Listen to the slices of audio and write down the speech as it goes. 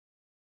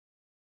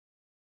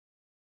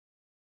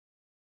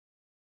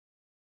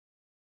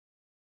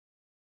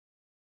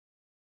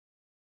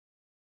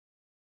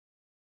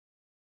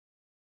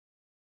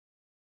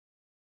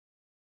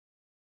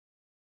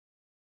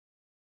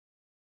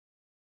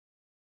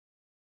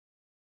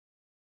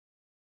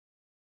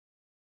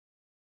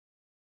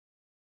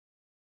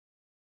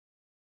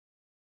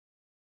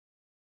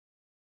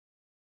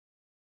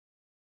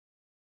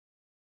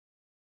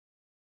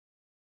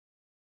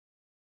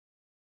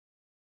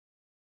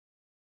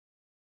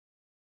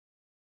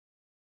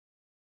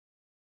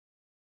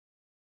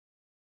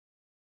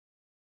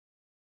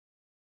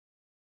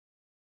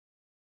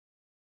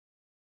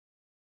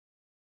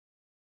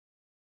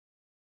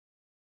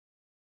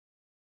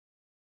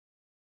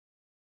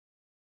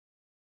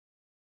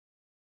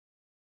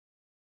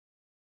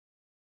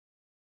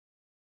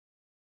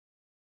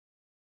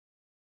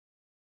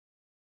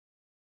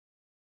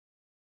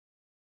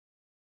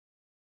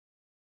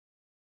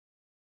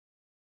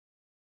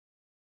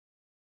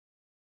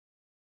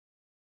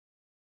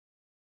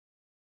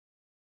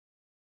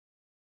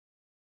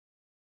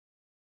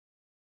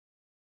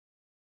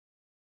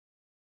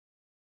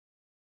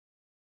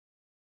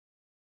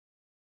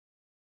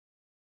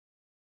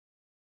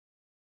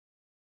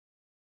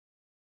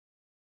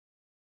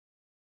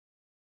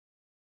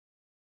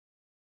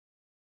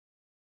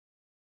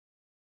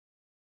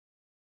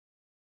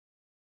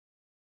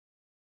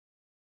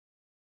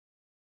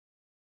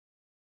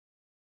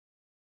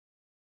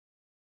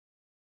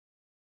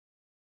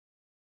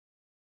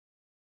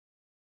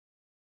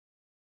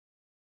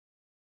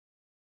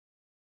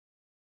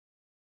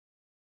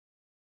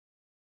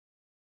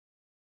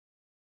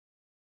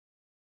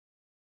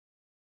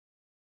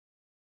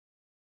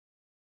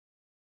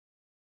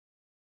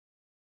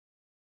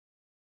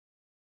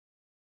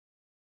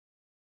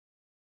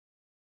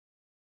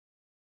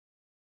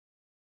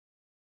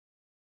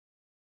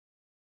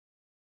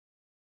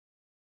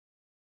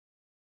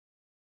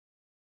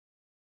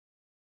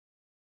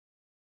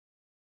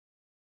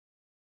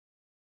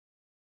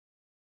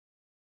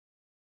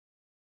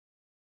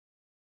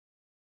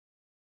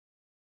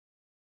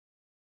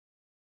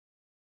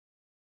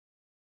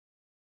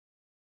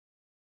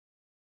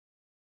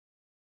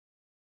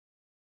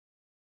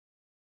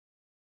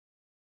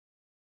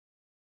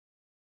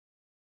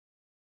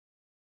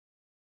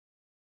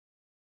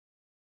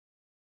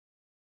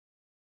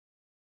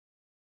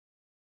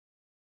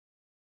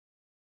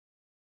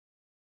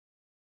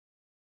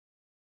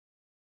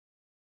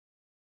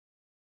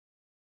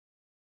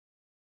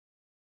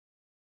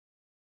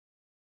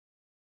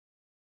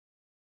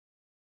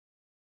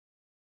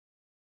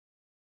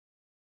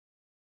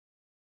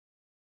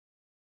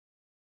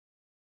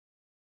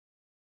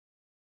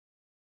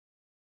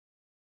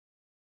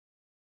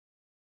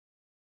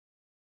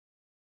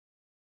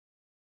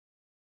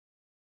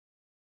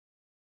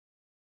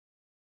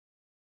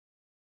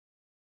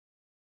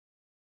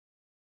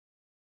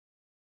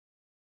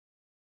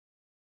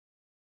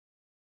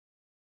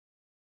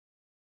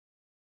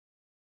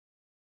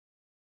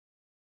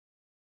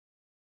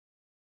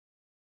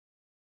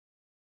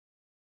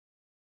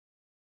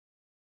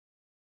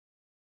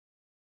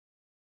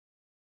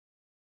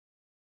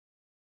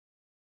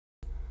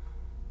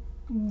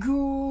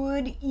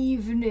Good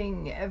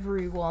evening,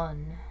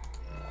 everyone,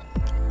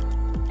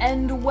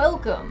 and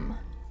welcome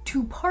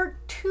to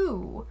part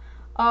 2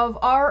 of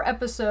our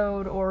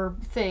episode or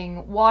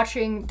thing,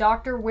 watching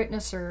Dr.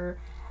 Witnesser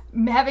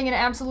having an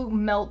absolute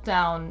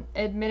meltdown,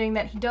 admitting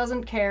that he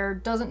doesn't care,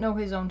 doesn't know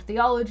his own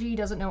theology,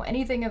 doesn't know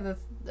anything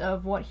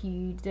of what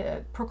he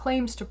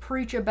proclaims to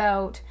preach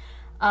about,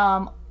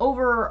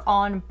 over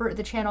on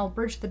the channel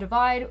Bridge the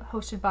Divide,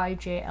 hosted by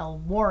J.L.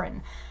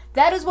 Warren.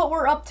 That is what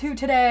we're up to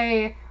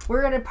today.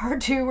 We're gonna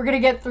part 2, we're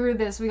gonna get through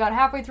this. We got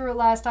halfway through it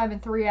last time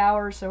in 3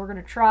 hours, so we're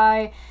gonna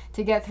try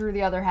to get through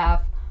the other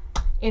half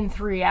in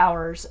 3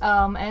 hours.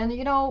 And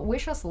you know,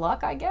 wish us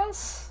luck, I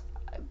guess.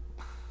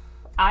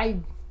 I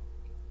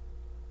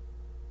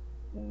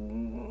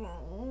don't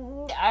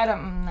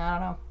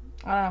know.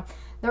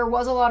 There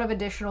was a lot of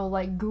additional,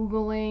 like,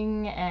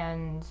 Googling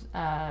and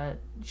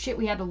shit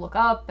we had to look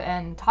up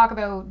and talk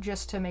about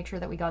just to make sure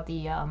that we got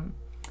the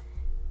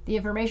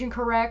information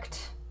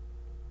correct.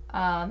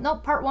 No,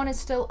 part 1 is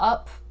still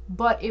up,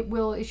 but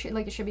it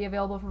should be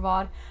available for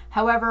VOD.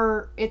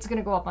 However, it's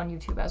gonna go up on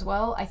YouTube as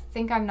well. I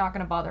think I'm not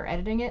gonna bother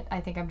editing it. I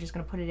think I'm just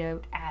gonna put it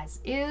out as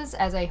is,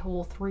 as a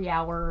whole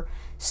 3-hour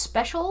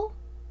special,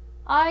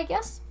 I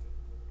guess.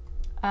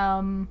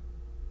 But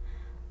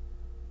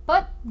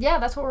yeah,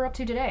 that's what we're up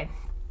to today.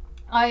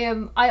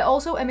 I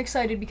also am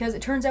excited because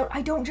it turns out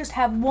I don't just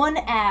have one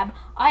ab,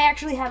 I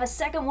actually have a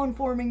second one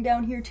forming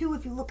down here too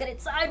if you look at it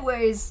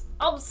sideways.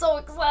 I'm so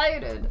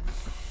excited.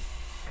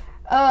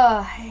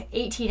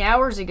 18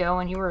 hours ago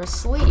when you were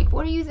asleep.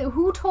 What do you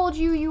who told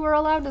you you were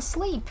allowed to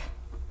sleep?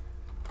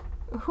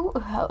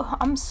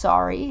 I'm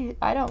sorry.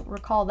 I don't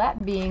recall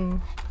that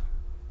being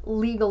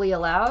legally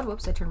allowed.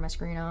 Whoops, I turned my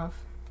screen off.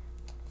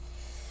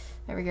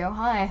 There we go.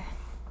 Hi.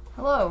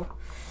 Hello.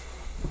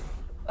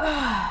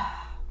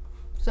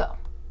 So,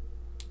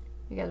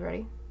 you guys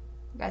ready?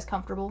 You guys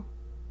comfortable?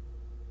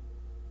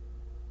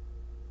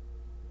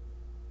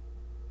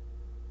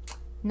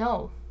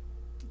 No.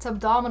 It's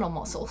abdominal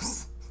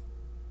muscles.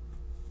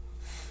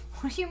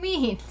 What do you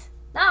mean?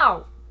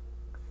 No!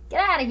 Get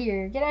out of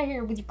here! Get out of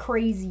here with your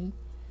crazy.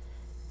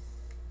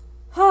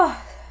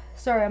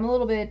 Sorry, I'm a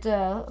little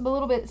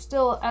bit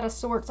still out of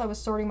sorts. I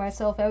was sorting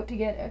myself out to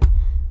get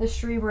the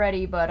stream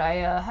ready, but I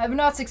have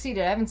not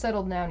succeeded. I haven't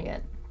settled down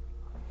yet.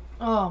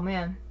 Oh,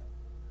 man.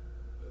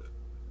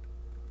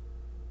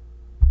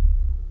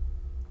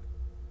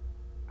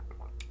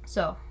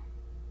 So,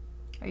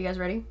 are you guys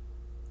ready?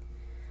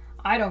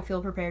 I don't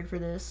feel prepared for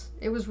this.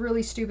 It was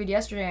really stupid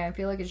yesterday. I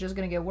feel like it's just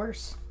gonna get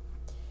worse.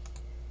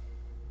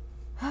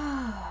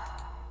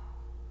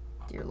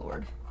 Dear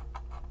Lord.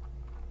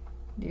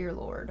 Dear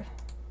Lord.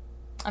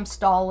 I'm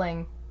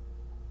stalling.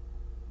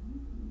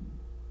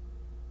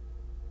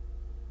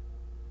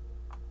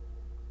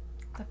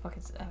 What the fuck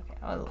is it? Okay,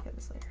 I'll look at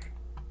this later.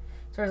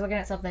 So I was looking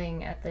at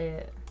something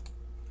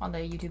on the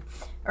YouTube,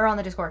 or on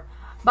the Discord.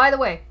 By the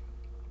way,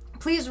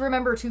 please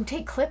remember to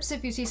take clips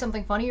if you see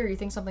something funny or you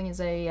think something is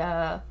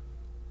a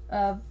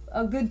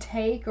good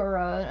take or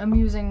an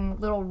amusing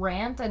little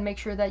rant, and make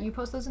sure that you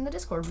post those in the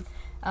Discord,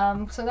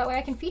 so that way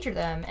I can feature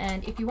them.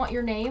 And if you want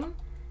your name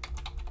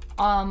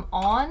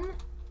on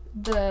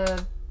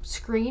the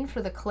screen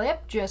for the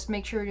clip, just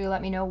make sure you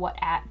let me know what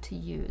 @ to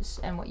use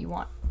and what you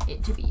want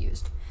it to be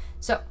used.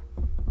 So,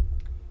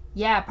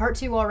 yeah, part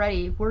 2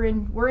 already. We're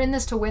in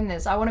this to win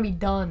this. I want to be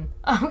done.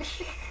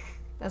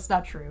 That's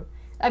not true.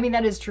 I mean,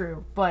 that is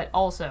true, but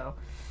also,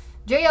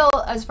 JL,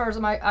 as far as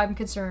I'm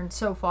concerned,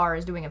 so far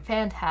is doing a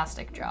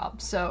fantastic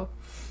job. So,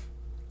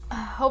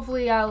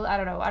 hopefully, I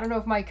don't know. I don't know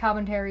if my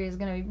commentary is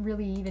gonna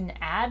really even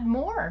add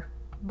more,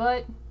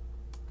 but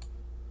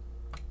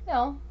you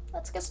know,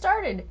 let's get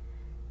started.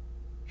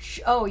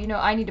 Oh, you know,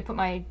 I need to put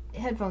my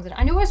headphones in.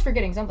 I knew I was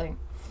forgetting something.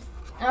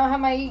 I don't have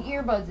my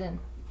earbuds in.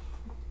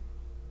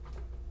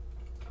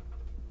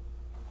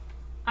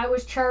 I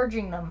was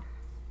charging them.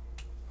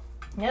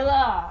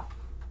 Yalla!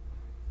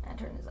 I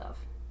turn this off.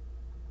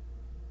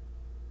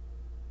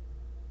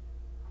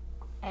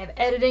 I have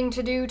editing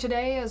to do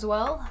today as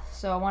well,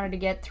 so I wanted to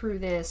get through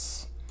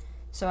this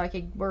so I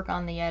could work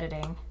on the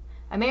editing.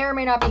 I may or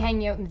may not be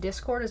hanging out in the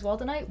Discord as well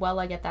tonight while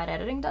I get that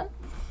editing done.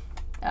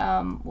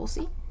 We'll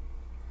see.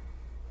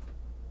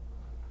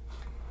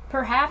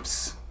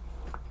 Perhaps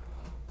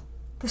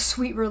the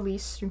sweet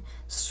release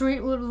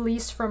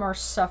from our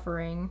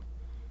suffering.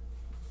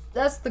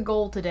 That's the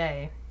goal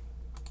today.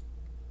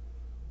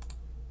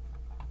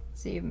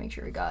 See, make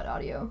sure we got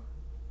audio.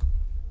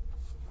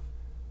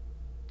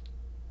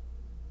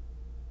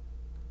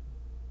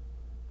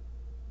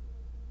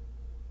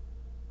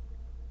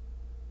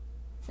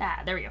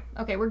 Ah, there we go.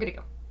 Okay, we're good to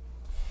go.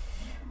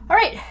 All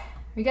right, are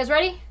you guys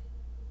ready?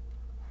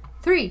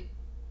 3,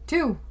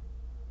 2,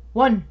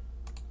 1.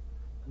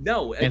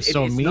 No, and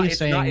so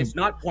it's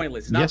not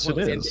pointless. It's not yes,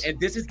 pointless. it is. And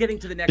this is getting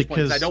to the next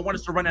point because I don't want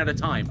us to run out of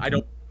time. I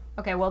don't.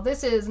 Okay, well,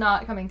 this is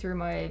not coming through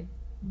my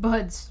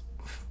buds.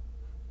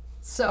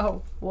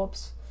 So,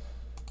 whoops.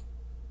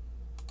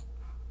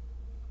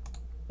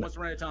 Want us to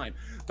run out of time,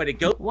 but it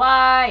goes.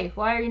 Why?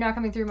 Why are you not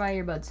coming through my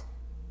earbuds?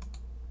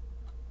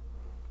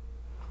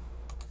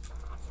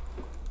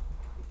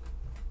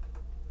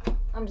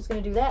 I'm just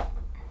gonna do that.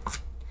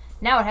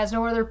 Now it has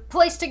no other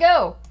place to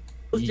go.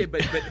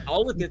 But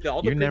all of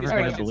the You're never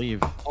going to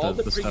believe all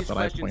the stuff previous that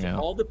I point questions, out.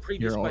 all the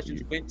previous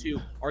questions went to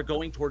are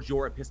going towards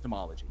your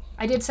epistemology.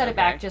 I did set it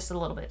back just a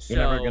little bit. You're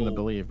never going to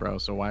believe, bro.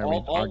 So why are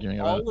we arguing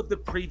about it? All of the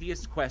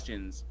previous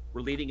questions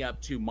were leading up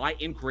to my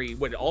inquiry.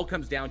 What it all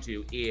comes down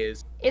to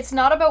is it's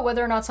not about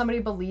whether or not somebody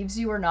believes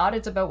you or not.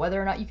 It's about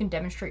whether or not you can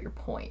demonstrate your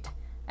point.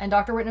 And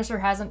Dr. Witnesser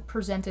hasn't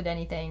presented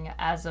anything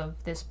as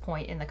of this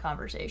point in the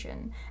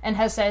conversation, and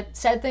has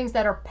said things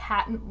that are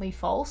patently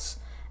false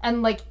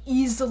and like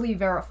easily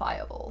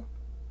verifiable.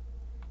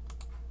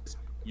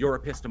 Your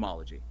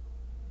epistemology.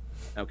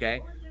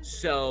 Okay?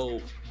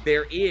 So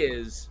there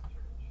is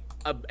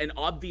an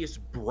obvious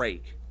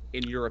break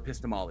in your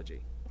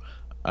epistemology.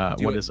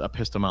 What is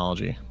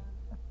epistemology?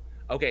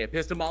 Okay,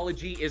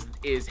 epistemology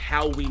is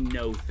how we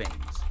know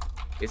things.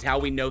 Is how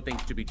we know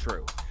things to be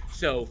true.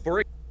 So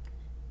for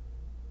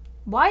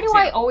why do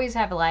I always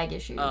have lag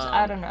issues?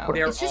 I don't know.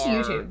 It's just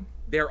YouTube.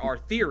 There are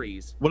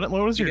theories.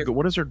 What is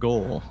your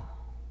goal?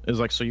 Is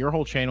like, so your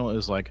whole channel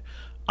is like,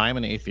 I'm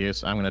an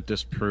atheist, I'm going to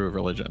disprove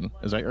religion.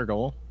 Is that your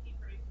goal?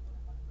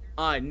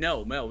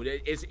 No.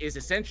 It's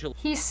essentially...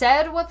 He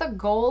said what the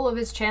goal of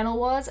his channel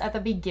was at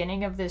the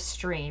beginning of this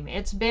stream.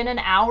 It's been an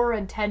hour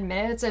and 10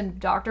 minutes, and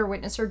Dr.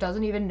 Witnesser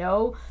doesn't even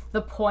know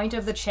the point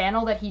of the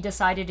channel that he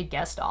decided to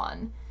guest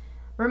on.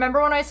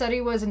 Remember when I said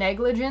he was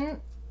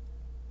negligent?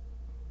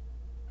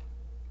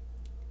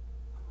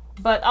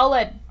 But I'll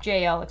let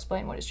JL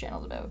explain what his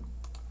channel's about.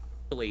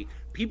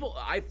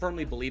 I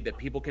firmly believe that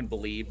people can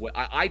believe what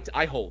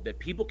I hold that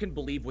people can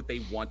believe what they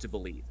want to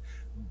believe,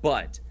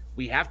 but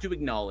we have to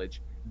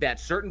acknowledge that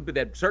certain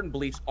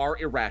beliefs are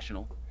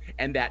irrational,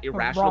 and that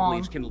irrational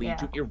beliefs can lead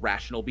to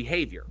irrational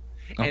behavior,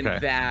 and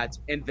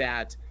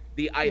that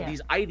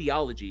these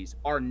ideologies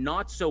are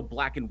not so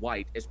black and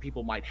white as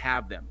people might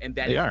have them, and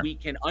that we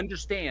can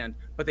understand,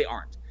 but they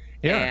aren't.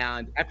 Yeah.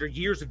 And after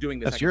years of doing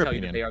this, I can tell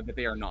you that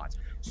they are not.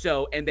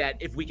 So, and that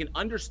if we can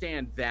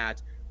understand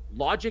that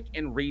logic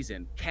and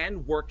reason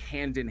can work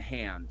hand in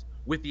hand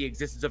with the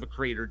existence of a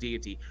creator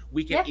deity,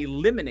 we can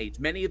eliminate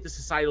many of the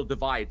societal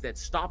divides that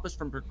stop us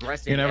from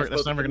progressing as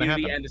both a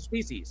community and a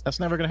species.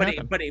 That's never going to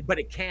happen. But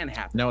it can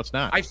happen. No, it's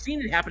not. I've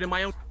seen it happen in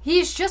my own...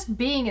 He's just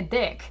being a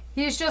dick.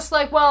 He's just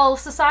like, well,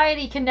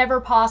 society can never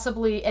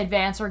possibly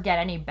advance or get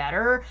any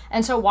better,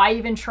 and so why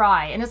even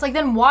try? And it's like,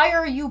 then why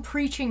are you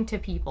preaching to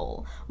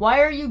people? Why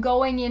are you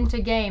going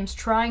into games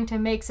trying to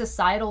make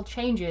societal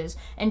changes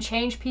and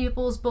change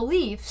people's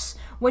beliefs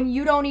when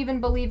you don't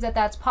even believe that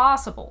that's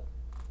possible?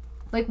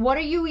 Like, what are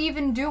you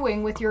even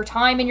doing with your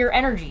time and your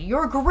energy?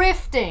 You're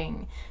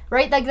grifting,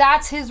 right? Like,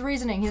 that's his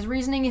reasoning. His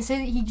reasoning is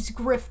he's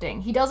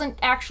grifting. He doesn't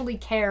actually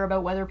care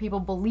about whether people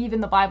believe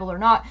in the Bible or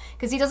not,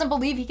 because he doesn't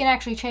believe he can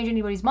actually change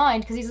anybody's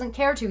mind, because he doesn't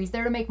care to. He's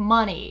there to make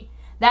money.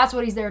 That's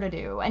what he's there to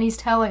do, and he's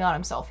telling on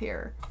himself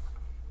here.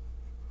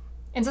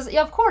 And so,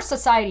 of course,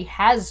 society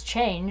has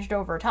changed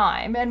over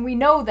time, and we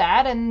know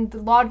that, and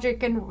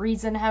logic and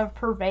reason have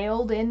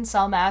prevailed in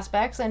some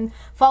aspects and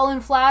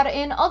fallen flat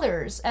in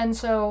others. And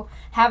so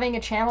having a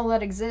channel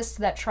that exists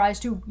that tries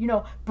to,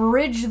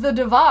 bridge the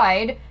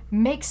divide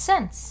makes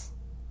sense.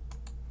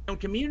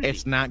 Community.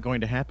 It's not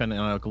going to happen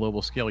on a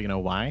global scale. You know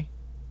why?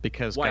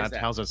 Because God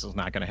tells us it's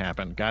not going to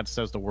happen. God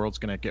says the world's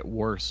going to get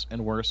worse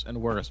and worse and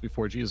worse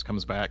before Jesus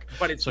comes back.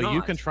 But it's so not.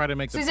 you can try to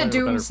make the planet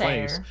a better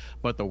place,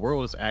 but the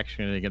world is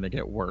actually going to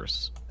get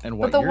worse. And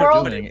what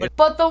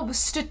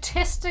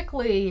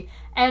statistically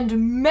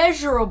and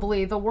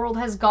measurably, the world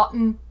has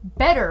gotten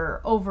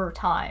better over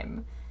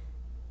time.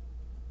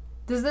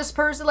 Does this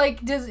person,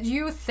 do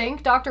you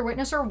think Dr.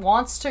 Witnesser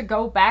wants to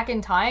go back in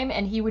time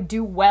and he would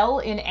do well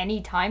in any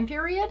time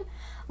period?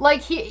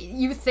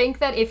 You think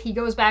that if he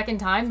goes back in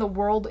time, the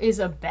world is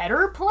a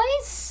better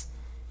place?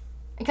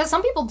 Because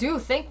some people do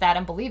think that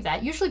and believe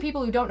that. Usually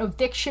people who don't know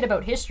dick shit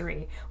about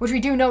history, which we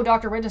do know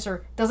Dr.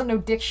 Witnesser doesn't know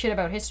dick shit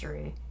about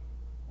history.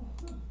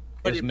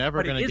 But it's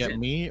never going to get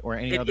me or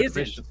any other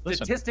Christian.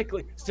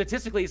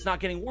 Statistically, it's not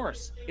getting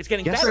worse. It's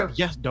getting better.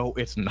 Yes, no,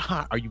 it's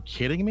not. Are you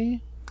kidding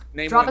me?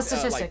 Drop a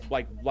statistic.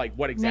 Like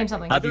what exactly? Name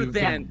something. Other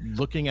than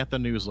looking at the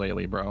news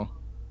lately, bro.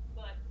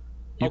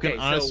 You can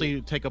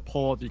honestly take a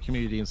poll of your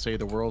community and say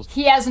the world's...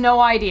 He has no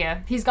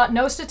idea. He's got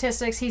no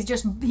statistics. He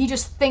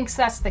just thinks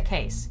that's the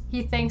case.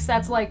 He thinks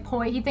that's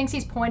he thinks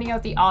he's pointing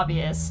out the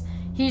obvious.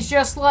 He's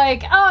just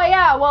like, oh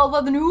yeah, well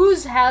the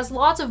news has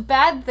lots of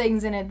bad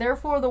things in it,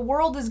 therefore the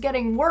world is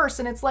getting worse.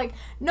 And it's like,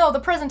 no, the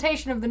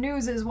presentation of the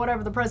news is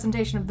whatever the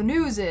presentation of the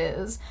news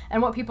is,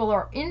 and what people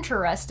are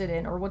interested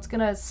in, or what's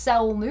gonna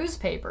sell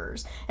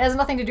newspapers. It has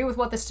nothing to do with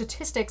what the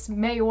statistics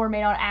may or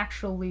may not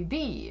actually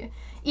be.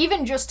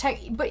 Even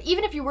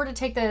if you were to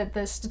take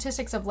the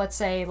statistics of, let's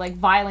say,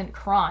 violent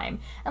crime,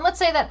 and let's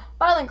say that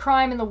violent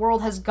crime in the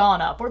world has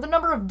gone up, or the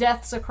number of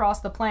deaths across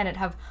the planet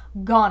have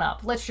gone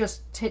up, let's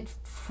just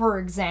for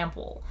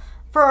example,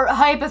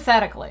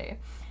 hypothetically.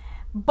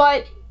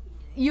 But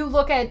you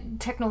look at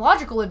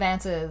technological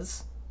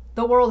advances,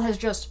 the world has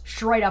just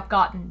straight up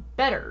gotten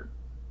better,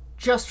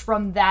 just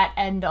from that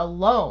end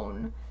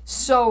alone.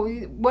 So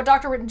what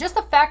just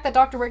the fact that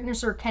Dr.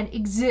 Witnesser can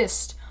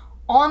exist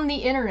on the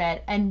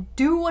internet and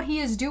do what he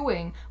is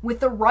doing with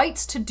the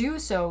rights to do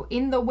so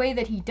in the way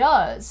that he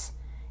does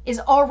is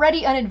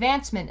already an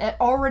advancement. It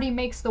already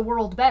makes the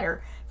world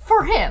better.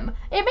 For him,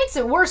 it makes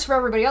it worse for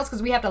everybody else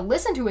because we have to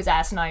listen to his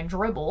asinine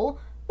dribble.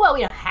 Well,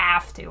 we don't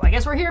have to. I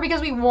guess we're here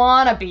because we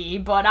want to be,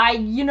 but I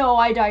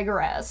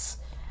digress.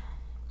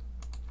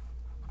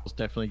 It's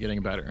definitely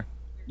getting better.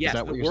 Yes, is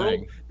that what you're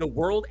saying? The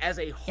world as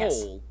a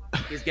whole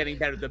is getting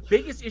better. The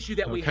biggest issue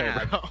that we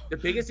have, the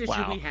biggest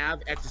issue we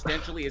have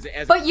existentially is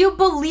as. But you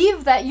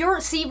believe that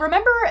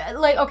remember,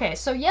 like, okay,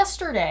 so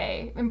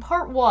yesterday in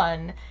part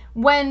 1,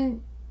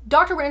 when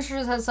Dr.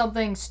 Winters says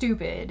something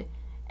stupid,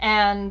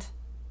 and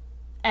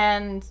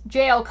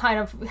JL kind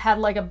of had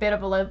like a bit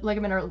of a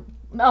ligament or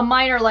a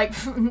minor like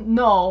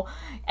no,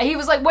 and he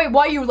was like, wait,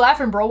 why are you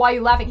laughing, bro? Why are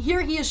you laughing?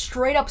 Here he is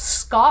straight up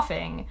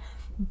scoffing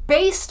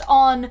based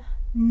on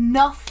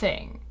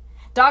nothing.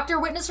 Dr.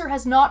 Witnesser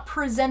has not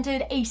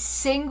presented a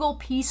single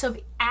piece of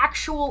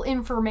actual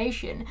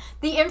information.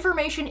 The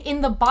information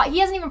in the Bible, he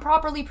hasn't even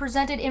properly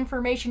presented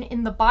information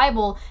in the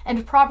Bible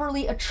and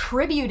properly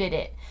attributed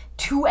it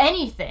to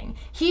anything.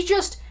 He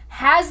just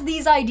has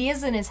these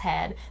ideas in his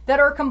head that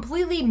are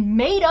completely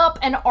made up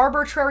and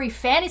arbitrary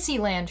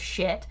fantasyland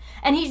shit,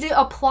 and he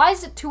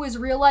applies it to his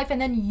real life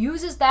and then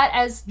uses that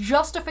as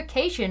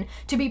justification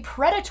to be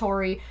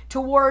predatory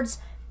towards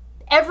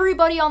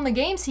everybody on the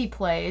games he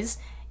plays,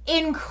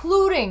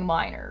 including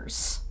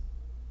minors.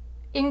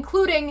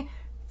 Including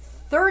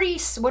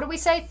 36 or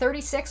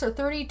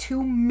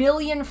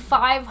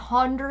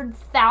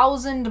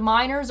 32,500,000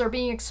 minors are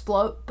being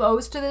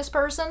exposed to this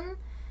person?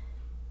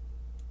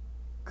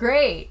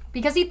 Great.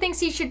 Because he thinks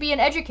he should be an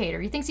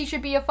educator. He thinks he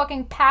should be a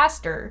fucking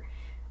pastor.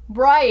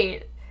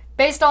 Right.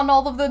 Based on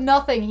all of the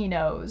nothing he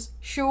knows.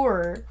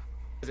 Sure.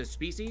 As a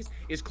species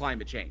is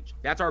climate change.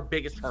 That's our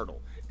biggest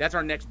hurdle. That's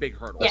our next big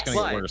hurdle. It's going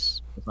to get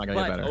worse. It's not going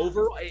to get better.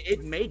 Overall,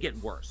 it may get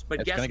worse.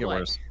 But guess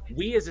what?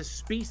 We as a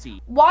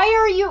species... Why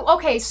are you...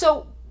 Okay,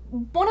 so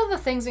one of the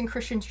things in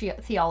Christian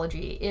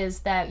theology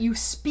is that you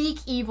speak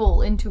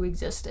evil into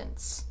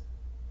existence.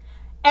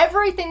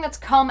 Everything that's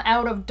come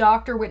out of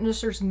Dr.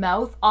 Witnesser's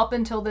mouth up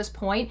until this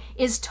point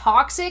is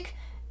toxic,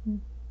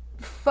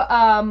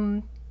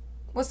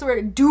 what's the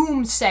word?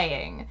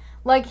 Doomsaying.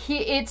 Like,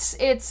 it's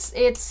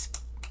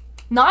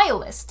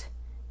nihilist.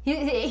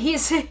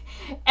 He's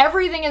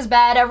everything is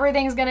bad,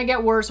 everything's gonna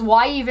get worse,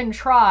 why even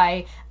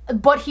try?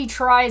 But he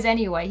tries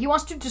anyway. He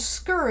wants to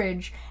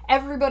discourage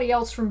everybody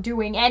else from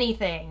doing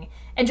anything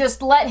and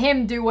just let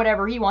him do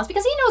whatever he wants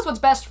because he knows what's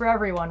best for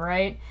everyone,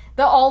 right?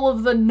 All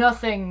of the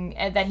nothing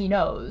that he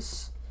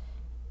knows.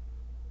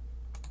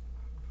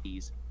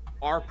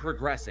 Are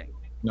progressing.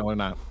 No, we're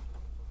not.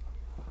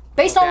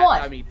 Based on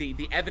what? I mean,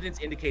 the evidence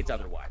indicates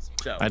otherwise.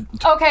 So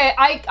okay,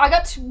 I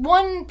got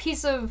one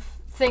piece of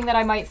thing that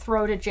I might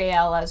throw to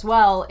JL as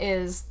well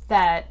is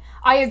that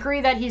I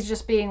agree that he's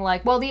just being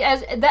like, well, the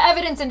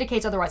evidence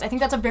indicates otherwise. I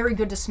think that's a very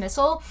good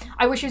dismissal.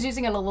 I wish he was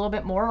using it a little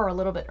bit more or a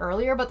little bit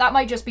earlier, but that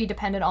might just be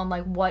dependent on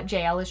like what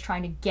JL is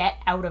trying to get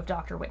out of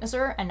Dr.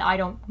 Witnesser, and I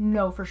don't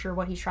know for sure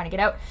what he's trying to get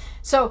out.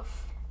 So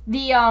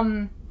the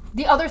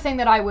other thing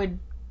that I would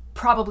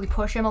probably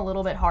push him a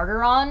little bit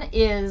harder on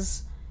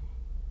is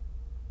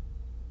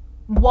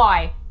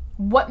why?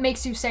 What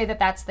makes you say that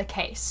that's the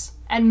case?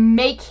 And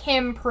make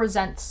him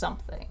present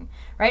something,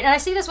 right? And I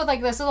see this with like,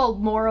 this is a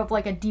more of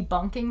like a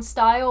debunking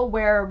style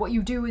where what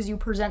you do is you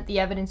present the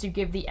evidence, you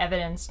give the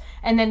evidence,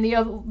 and then the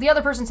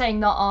other person saying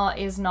nuh-uh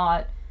is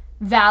not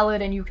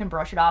valid and you can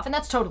brush it off, and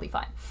that's totally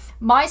fine.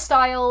 My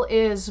style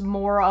is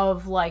more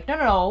of like,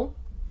 no,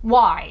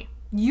 why?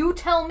 You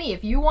tell me.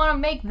 If you want to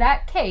make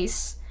that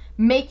case,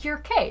 make your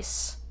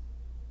case,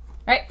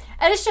 right?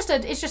 And it's just a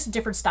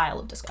different style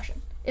of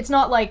discussion. It's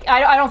not like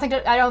I think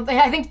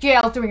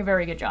JL is doing a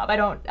very good job.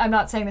 I'm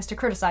not saying this to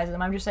criticize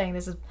him. I'm just saying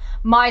this is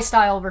my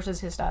style versus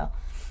his style.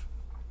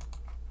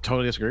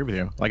 Totally disagree with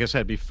you. Like I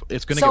said,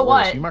 it's going to get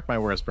worse. You mark my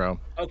words, bro.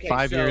 Okay,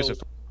 5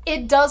 years.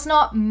 It does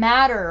not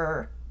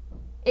matter.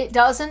 It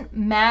doesn't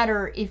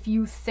matter if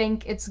you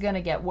think it's going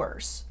to get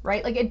worse,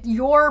 right? Like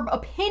your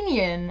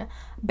opinion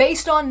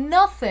based on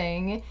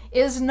nothing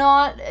is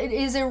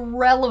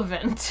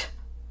irrelevant.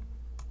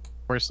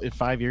 Of course, in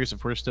 5 years,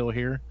 if we're still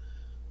here,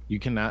 you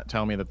cannot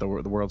tell me that the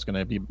world's going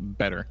to be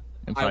better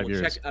in 5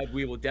 years.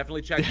 We will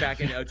definitely check back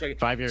in.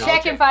 5 years.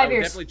 Check in 5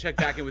 years. Definitely check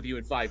back in with you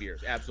in 5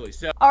 years. Absolutely.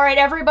 So. All right,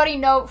 everybody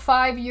note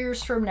 5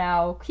 years from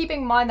now,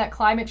 keeping in mind that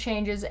climate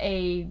change is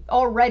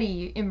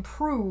already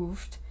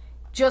improved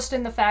just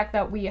in the fact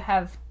that we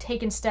have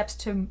taken steps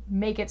to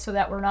make it so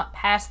that we're not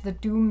past the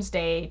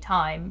doomsday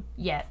time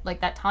yet.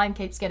 Like, that time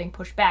keeps getting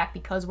pushed back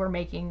because we're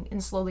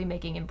slowly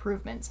making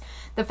improvements.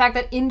 The fact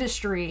that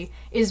industry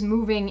is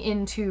moving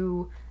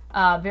into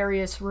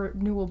various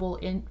renewable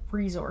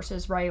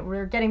resources, right?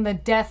 We're getting the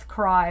death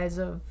cries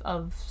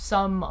of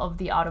some of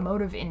the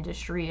automotive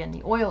industry and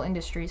the oil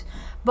industries.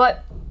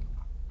 But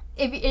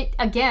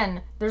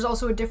again, there's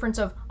also a difference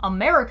of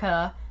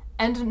America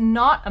and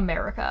not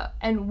America,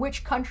 and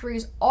which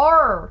countries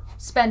are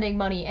spending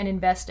money and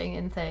investing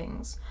in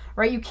things,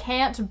 right? You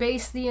can't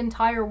base the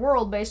entire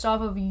world based off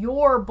of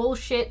your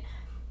bullshit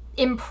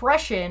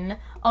impression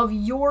of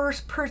your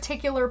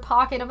particular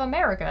pocket of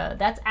America.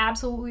 That's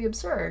absolutely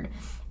absurd.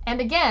 And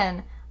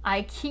again,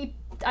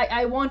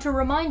 I want to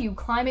remind you,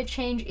 climate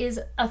change is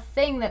a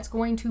thing that's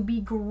going to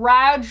be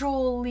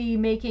gradually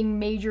making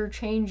major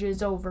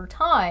changes over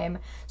time.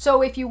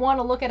 So if you want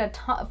to look at a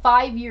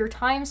 5-year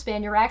time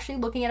span, you're actually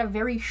looking at a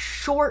very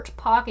short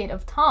pocket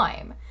of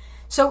time.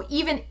 So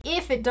even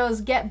if it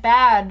does get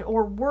bad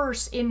or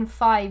worse in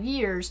 5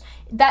 years,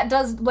 that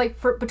does, like,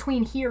 for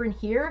between here and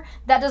here,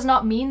 that does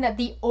not mean that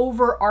the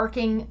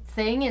overarching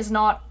thing is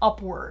not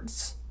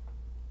upwards,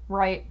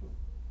 right?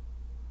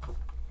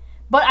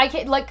 But I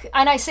can't, like,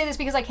 and I say this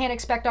because I can't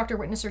expect Dr.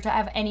 Witnesser to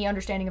have any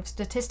understanding of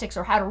statistics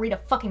or how to read a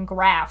fucking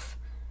graph.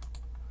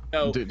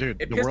 No, dude,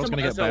 the world's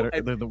gonna get better.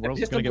 The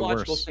world's gonna get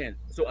worse.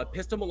 So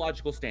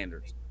epistemological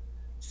standards.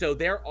 So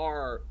there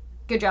are.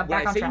 Good job. When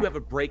Back I on say track. you have a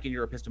break in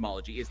your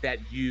epistemology, is that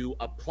you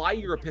apply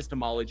your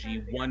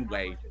epistemology one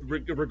way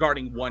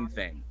regarding one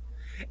thing,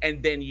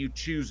 and then you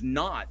choose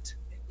not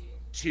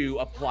to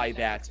apply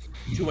that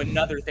to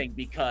another thing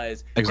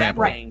because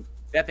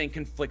that thing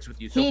conflicts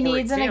with you. So he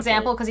needs an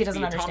example because he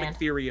doesn't the understand. Atomic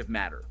theory of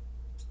matter.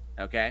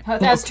 Okay.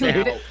 That's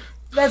too.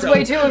 That's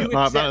way too. I'm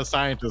not a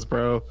scientist,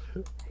 bro.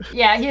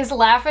 Yeah, he's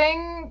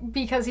laughing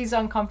because he's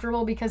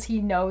uncomfortable because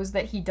he knows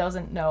that he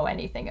doesn't know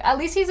anything. At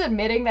least he's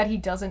admitting that he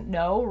doesn't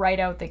know right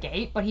out the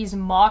gate, but he's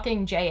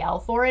mocking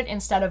JL for it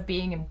instead of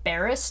being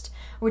embarrassed,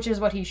 which is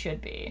what he should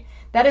be.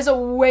 That is a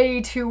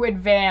way too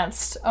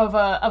advanced of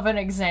an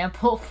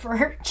example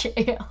for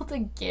JL to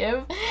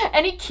give,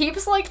 and he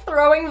keeps like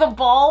throwing the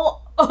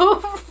ball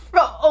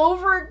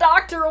over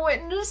Dr.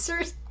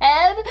 Witnesser's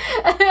head,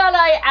 and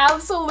I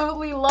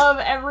absolutely love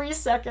every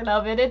second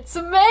of it. It's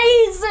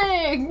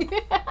amazing!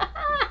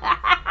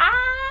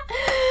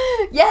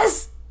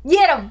 Yes!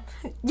 Get him!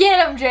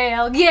 Get him,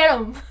 JL! Get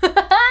him!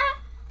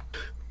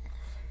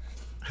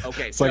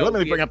 Okay, it's like, let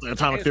me bring up the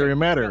atomic theory of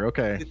matter.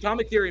 Okay. The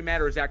atomic theory of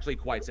matter is actually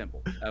quite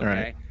simple. Okay.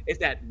 Right. It's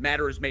that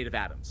matter is made of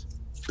atoms.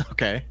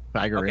 Okay,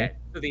 I agree. Okay,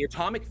 so the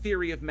atomic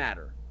theory of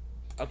matter.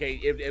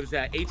 Okay, it was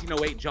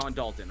 1808 John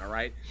Dalton, all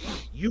right?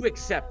 You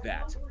accept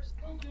that.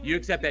 You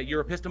accept that. Your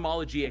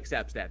epistemology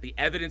accepts that. The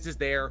evidence is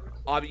there.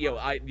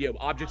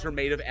 Objects are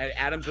made of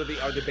atoms are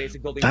the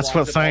basic building blocks. That's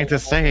what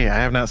scientists say. I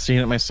have not seen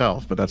it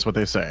myself, but that's what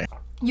they say.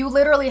 You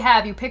literally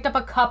have. You picked up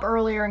a cup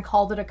earlier and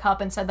called it a cup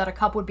and said that a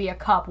cup would be a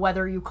cup,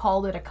 whether you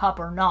called it a cup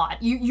or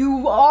not.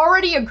 You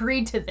already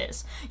agreed to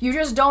this. You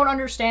just don't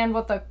understand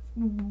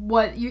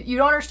you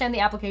don't understand the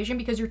application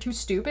because you're too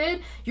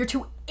stupid. You're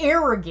too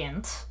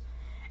arrogant.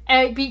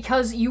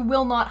 Because you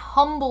will not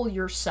humble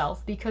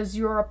yourself because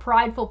you're a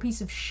prideful piece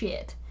of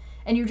shit.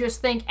 And you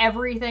just think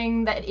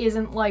everything that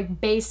isn't,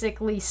 like,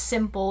 basically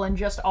simple and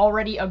just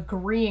already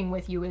agreeing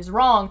with you is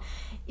wrong.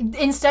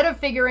 Instead of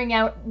figuring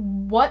out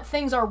what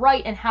things are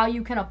right and how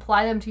you can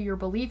apply them to your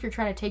belief, you're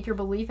trying to take your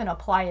belief and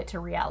apply it to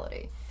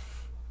reality.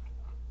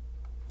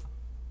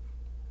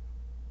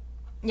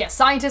 Yeah,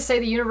 scientists say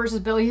the universe is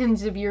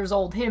billions of years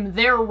old. Him,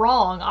 they're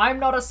wrong. I'm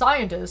not a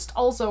scientist.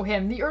 Also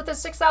him, the Earth is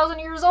 6,000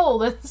 years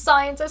old. And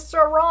scientists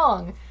are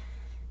wrong.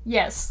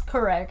 Yes,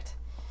 correct.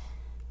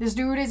 This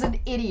dude is an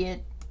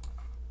idiot.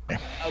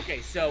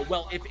 Okay, so,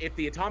 well, if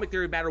the atomic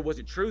theory of matter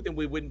wasn't true, then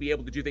we wouldn't be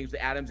able to do things with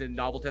atoms, and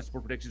novel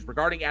testable predictions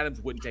regarding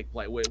atoms wouldn't take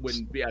place,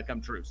 wouldn't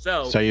come true.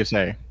 So you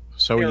say.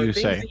 So there you are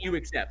things say. that you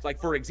accept. Like,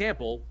 for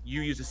example,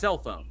 you use a cell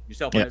phone. Your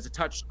cell phone has a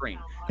touch screen.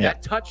 Yeah.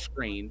 That touch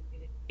screen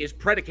is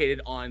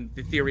predicated on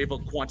the theory of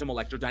quantum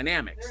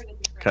electrodynamics.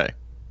 Okay.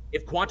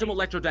 If quantum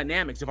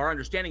electrodynamics, if our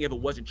understanding of it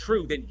wasn't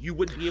true, then you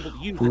wouldn't be able to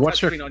use the touch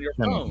screen on your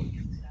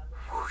phone.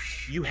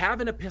 You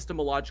have an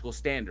epistemological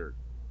standard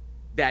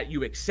that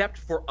you accept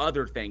for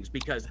other things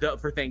because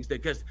those things,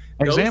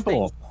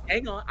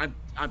 hang on,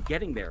 I'm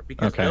getting there,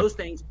 because those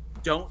things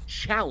don't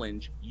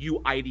challenge you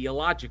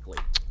ideologically.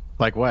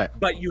 Like what?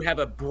 But you have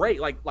a break,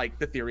 like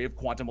the theory of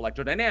quantum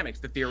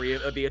electrodynamics, the theory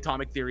of the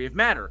atomic theory of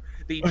matter,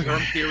 the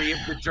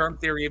germ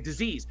theory of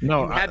disease.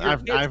 No, you have your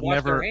kids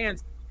wash their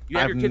hands. You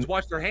have your kids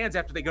wash their hands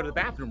after they go to the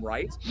bathroom,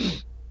 right?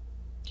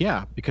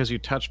 Yeah, because you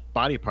touch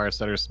body parts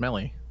that are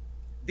smelly.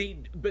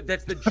 But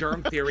that's the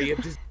germ theory of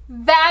disease.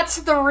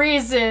 That's the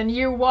reason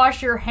you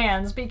wash your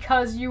hands,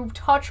 because you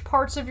touch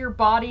parts of your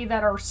body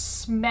that are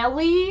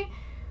smelly?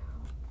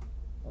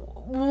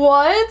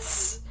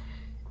 What?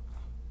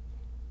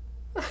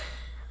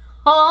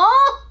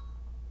 Huh?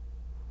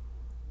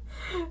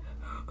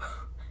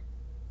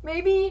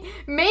 Maybe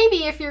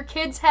if your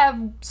kids have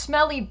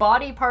smelly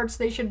body parts,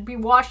 they should be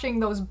washing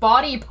those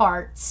body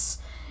parts.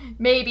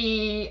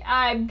 Maybe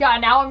I'm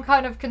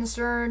kind of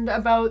concerned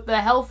about the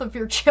health of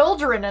your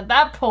children at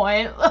that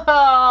point.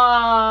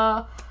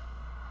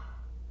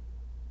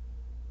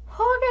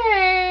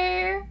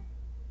 Okay.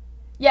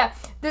 Yeah,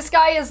 this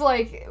guy is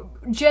like,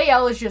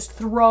 JL is just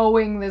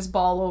throwing this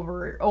ball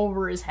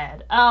over his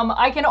head.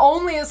 I can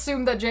only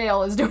assume that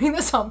JL is doing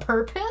this on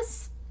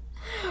purpose.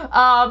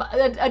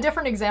 A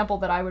different example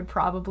that I would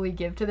probably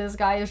give to this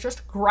guy is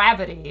just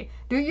gravity.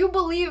 Do you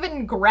believe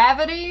in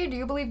gravity? Do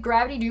you believe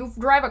gravity? Do you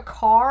drive a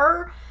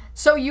car?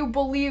 So you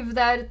believe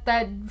that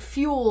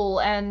fuel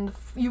and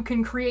you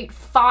can create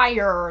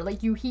fire,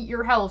 like you heat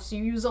your house,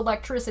 you use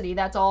electricity,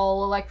 that's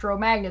all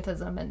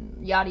electromagnetism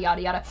and yada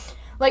yada yada.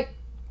 Like,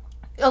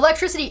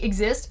 electricity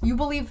exists, you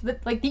believe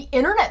that, like, the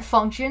internet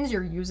functions,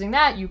 you're using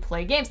that, you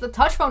play games. The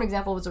touch phone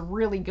example was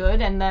really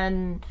good, and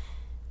then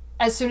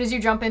as soon as you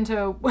jump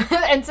into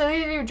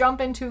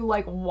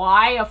like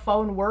why a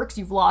phone works,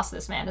 you've lost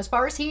this man. As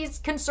far as he's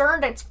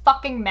concerned, it's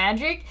fucking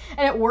magic,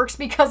 and it works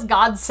because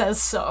God says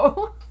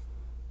so.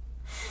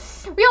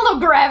 We all know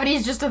gravity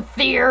is just a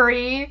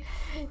theory.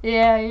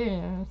 Yeah.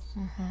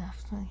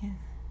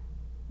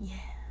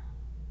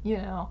 You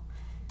know.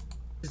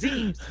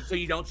 Disease, so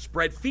you don't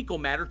spread fecal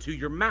matter to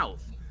your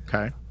mouth.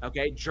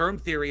 Okay, germ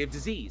theory of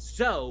disease.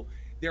 So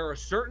there are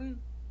certain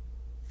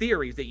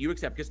theories that you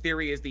accept because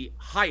theory is the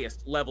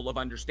highest level of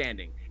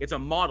understanding. It's a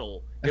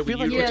model that I feel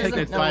like you're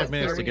taking 5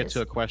 minutes to get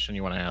to a question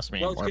you want to ask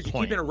me. Well, it's because you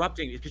keep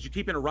interrupting. It's because you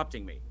keep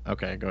interrupting me.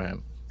 Okay, go ahead.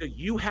 So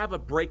you have a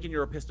break in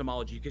your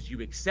epistemology because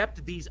you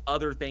accept these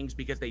other things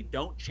because they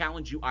don't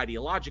challenge you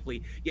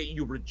ideologically, yet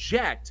you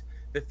reject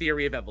the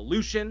theory of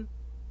evolution,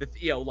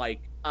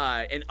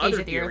 and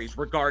other theories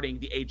regarding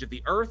the age of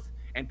the Earth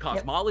and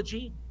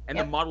cosmology and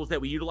the models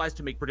that we utilize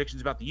to make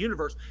predictions about the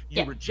universe.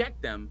 You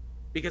reject them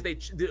because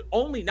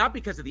not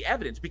because of the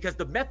evidence, because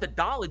the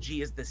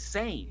methodology is the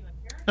same.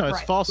 No,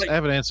 it's false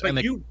evidence, and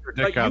they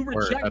contradict God's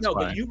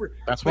word.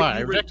 That's why I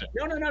reject it.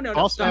 No.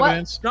 False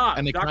evidence,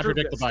 and they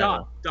contradict the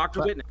Bible.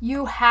 Dr. Witness.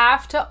 You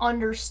have to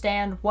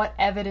understand what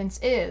evidence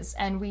is,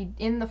 and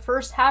in the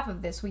first half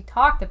of this, he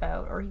talked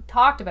about, and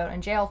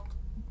JL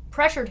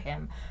pressured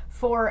him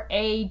for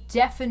a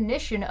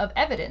definition of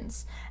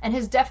evidence. And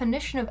his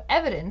definition of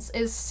evidence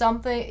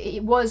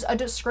it was a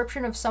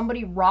description of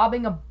somebody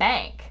robbing a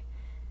bank.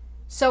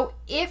 So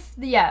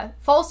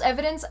false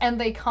evidence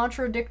and they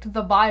contradict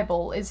the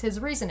Bible is his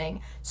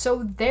reasoning.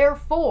 So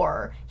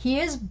therefore, he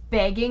is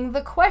begging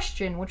the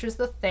question, which is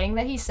the thing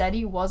that he said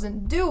he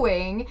wasn't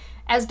doing,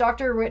 as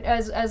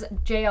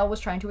JL was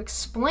trying to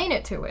explain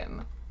it to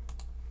him.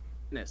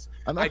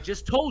 I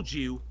just told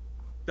you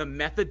the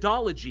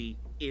methodology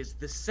is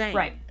the same.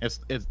 Right.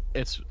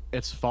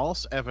 It's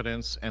false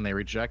evidence, and they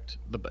reject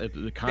the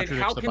contradicts then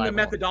how the can Bible. the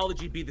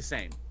methodology be the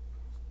same?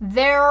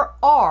 There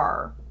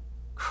are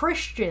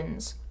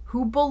Christians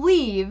who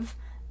believe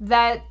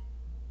that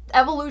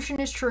evolution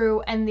is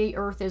true and the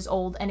earth is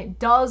old, and it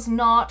does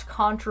not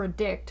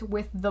contradict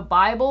with the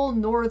Bible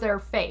nor their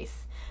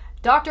faith.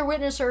 Dr.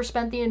 Witnesser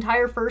spent the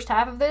entire first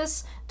half of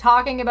this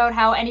talking about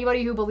how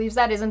anybody who believes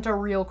that isn't a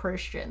real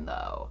Christian,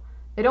 though.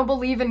 They don't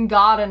believe in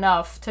God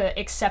enough to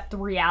accept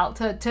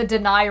to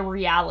deny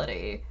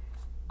reality,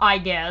 I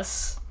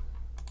guess.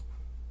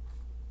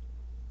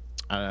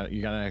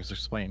 You gotta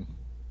explain.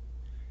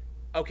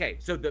 Okay,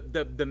 so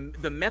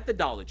the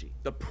methodology,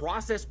 the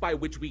process by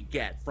which we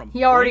get from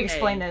he already point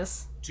explained A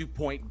this to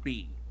point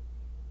B,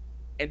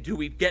 and do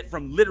we get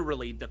from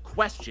literally the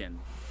question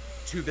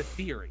to the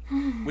theory,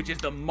 which is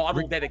the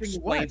model that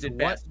explains it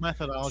best. What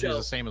methodology is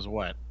the same as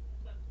what?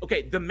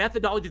 Okay, the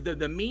methodology,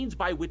 the means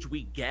by which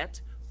we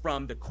get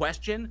from the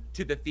question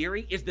to the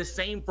theory is the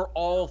same for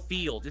all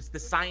fields. It's the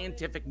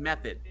scientific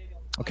method.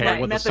 Okay,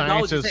 well,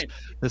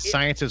 the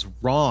science is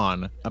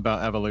wrong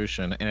about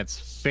evolution, and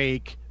it's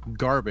fake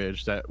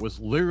garbage that was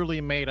literally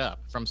made up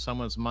from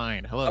someone's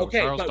mind. Hello,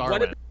 Charles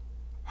Darwin.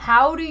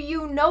 How do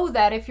you know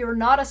that if you're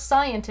not a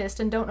scientist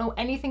and don't know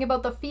anything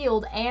about the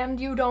field and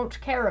you don't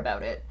care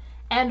about it?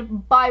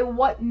 And by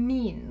what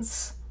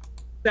means?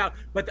 Now,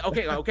 but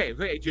okay,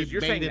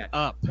 you're saying that.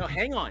 Up. No,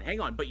 hang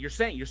on. But you're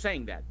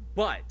saying that.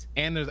 But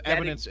there's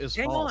evidence is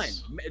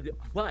false. Hang on.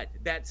 But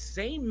that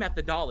same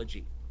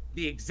methodology,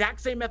 the exact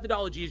same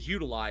methodology is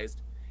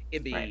utilized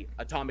in the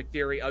atomic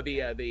theory of the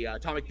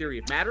atomic theory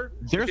of matter.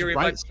 There's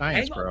right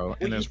science, bro,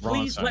 and there's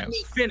wrong science. Please let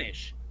me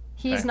finish.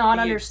 He's not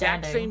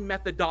understanding. The exact same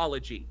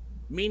methodology,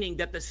 meaning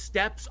that the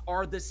steps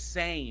are the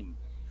same.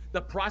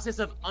 The process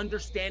of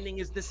understanding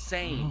is the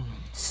same.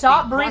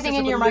 Stop breathing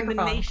in your microphone.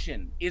 The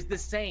elimination is the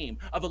same.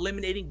 Of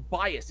eliminating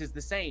bias is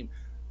the same.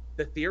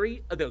 The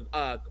theory of the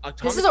atomic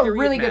this is a theory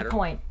really of matter, good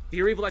point.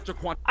 Theory of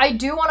electroquantum. I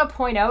do want to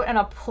point out and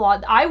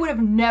applaud. I would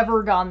have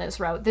never gone this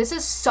route. This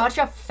is such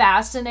a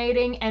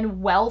fascinating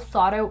and well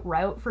thought out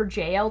route for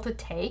JL to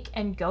take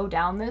and go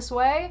down this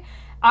way.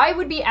 I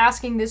would be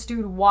asking this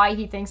dude why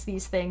he thinks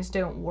these things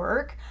don't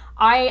work.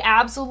 I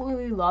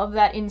absolutely love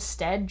that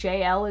instead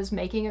JL is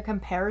making a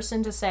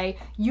comparison to say,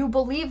 you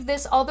believe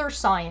this other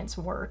science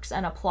works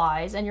and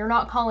applies, and you're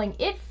not calling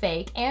it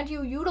fake, and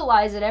you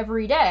utilize it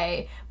every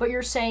day, but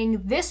you're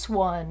saying this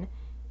one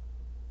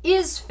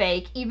is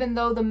fake, even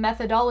though the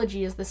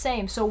methodology is the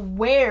same. So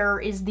where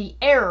is the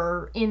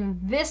error in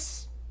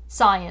this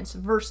science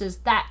versus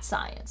that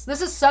science?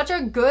 This is such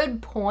a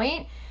good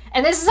point.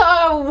 And this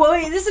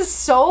is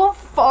so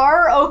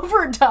far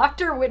over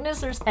Dr.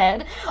 Witnesser's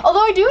head.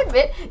 Although I do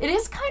admit, it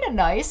is kind of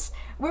nice.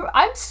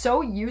 I'm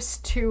so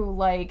used to,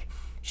 like,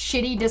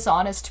 shitty,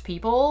 dishonest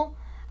people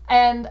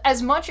And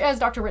as much as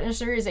Dr.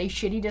 Witnesser is a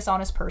shitty,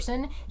 dishonest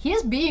person, he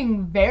is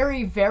being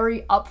very,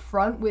 very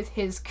upfront with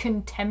his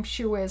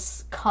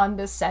contemptuous,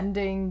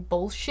 condescending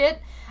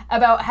bullshit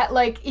about how,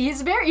 like,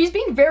 he's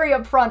being very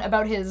upfront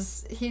about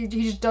he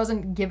just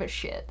doesn't give a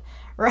shit,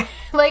 right?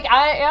 Like,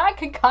 I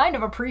can kind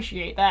of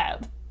appreciate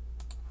that.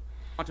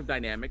 Quantum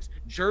dynamics,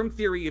 germ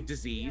theory of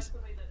disease.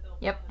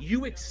 Yep.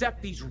 You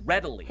accept these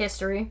readily.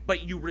 History.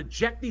 But you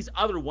reject these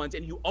other ones,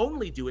 and you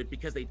only do it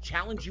because they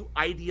challenge you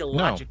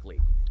ideologically.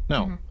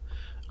 No. Mm-hmm.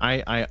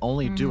 I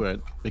only do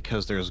it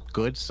because there's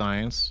good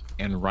science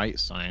and right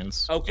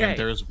science. Okay. And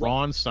there's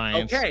wrong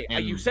science. Okay.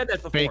 And you said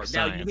that before. Fake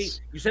now science.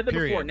 you said that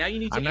before. Now you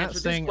need to answer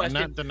this question. I'm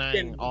not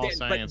denying all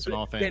science and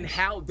all things.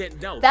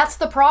 No. That's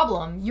the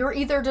problem. You're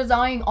either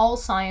denying all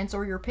science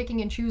or you're picking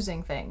and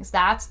choosing things.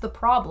 That's the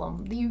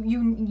problem.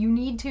 You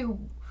need to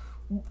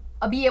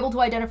be able to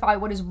identify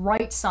what is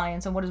right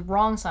science and what is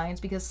wrong science,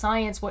 because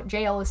science, what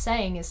JL is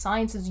saying, is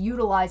science is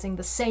utilizing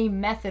the same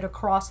method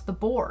across the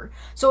board.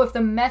 So if the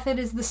method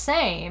is the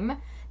same,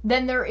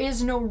 then there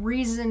is no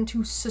reason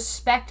to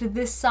suspect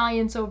this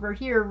science over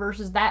here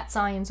versus that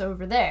science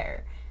over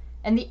there.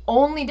 And the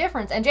only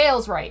difference, and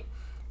JL's right,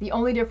 the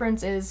only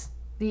difference is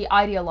the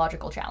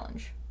ideological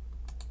challenge.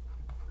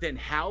 Then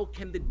how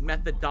can the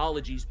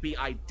methodologies be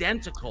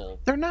identical?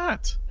 They're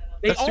not.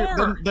 They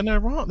are. Then they're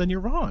wrong. Then you're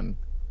wrong.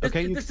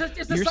 Okay, it's a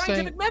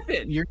scientific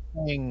method. You're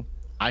saying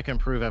I can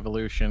prove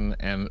evolution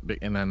and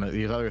then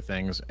these other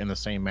things in the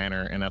same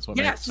manner, and that's what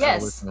makes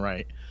evolution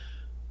right.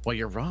 Well,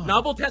 you're wrong.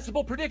 Novel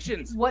testable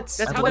predictions.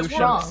 What's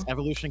wrong?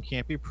 Evolution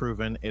can't be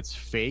proven. It's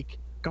fake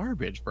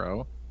garbage,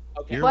 bro.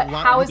 Okay. But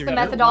how is the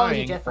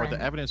methodology different? Or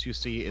the evidence you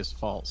see is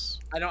false.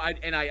 I know,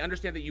 and I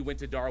understand that you went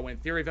to Darwin.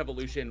 Theory of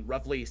evolution,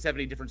 roughly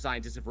 70 different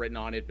scientists have written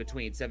on it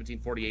between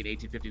 1748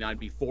 and 1859,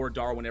 before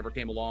Darwin ever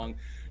came along.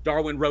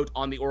 Darwin wrote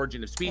on the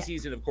origin of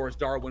species, and of course,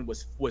 Darwin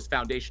was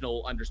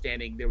foundational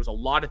understanding. There was a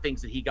lot of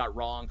things that he got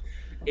wrong.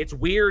 It's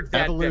weird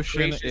that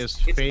evolution is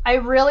fake. I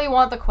really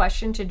want the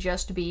question to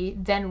just be,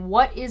 then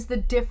what is the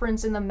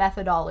difference in the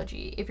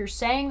methodology? If you're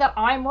saying that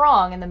I'm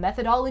wrong and the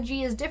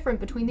methodology is different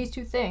between these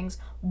two things,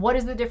 what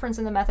is the difference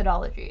in the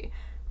methodology?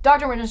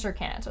 Dr. Witnesser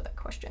can't answer that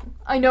question.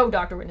 I know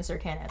Dr. Witnesser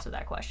can't answer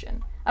that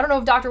question. I don't know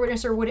if Dr.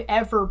 Witnesser would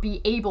ever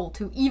be able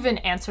to even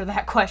answer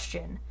that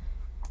question.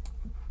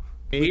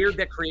 Weird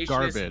that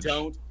creationists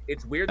don't.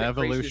 It's weird that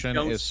evolution creationists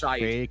don't is cite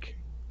fake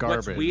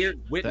garbage. What's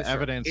weird, Witnesser, the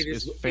evidence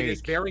is fake. It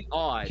is very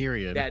odd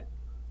period. That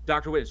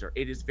Dr. Witnesser,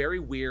 it is very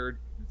weird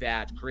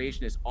that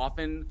creationists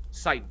often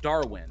cite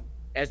Darwin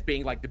as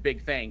being like the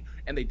big thing,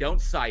 and they don't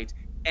cite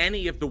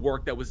any of the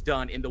work that was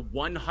done in the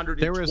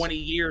 120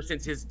 years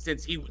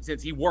since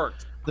he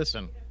worked.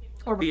 Listen.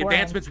 The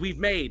advancements we've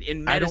made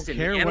in medicine, I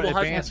don't care animal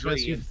what advancements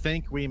husbandry, you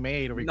think we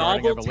made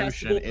regarding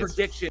evolution.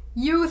 Prediction.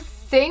 You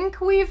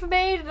think we've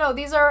made? No,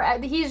 these are.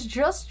 He's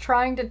just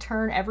trying to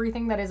turn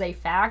everything that is a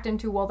fact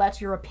into, well,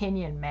 that's your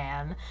opinion,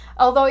 man.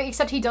 Although,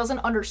 except he doesn't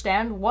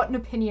understand what an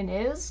opinion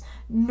is,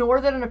 nor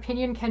that an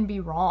opinion can be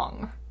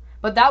wrong.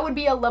 But that would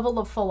be a level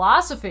of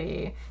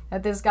philosophy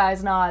that this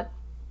guy's not.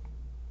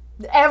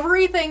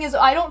 Everything is.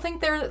 I don't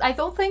think that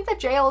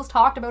JL has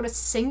talked about a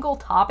single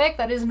topic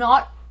that is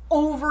not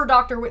over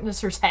Dr.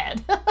 Witnesser's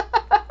head.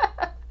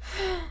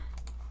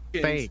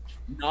 Fake.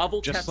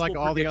 Novel, just like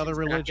all the other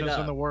religions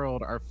in the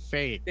world are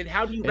fake. Then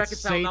how do you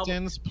reconcile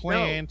Satan's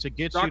plan to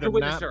get you to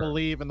not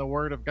believe in the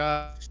word of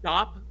God?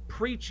 Stop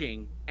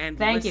preaching and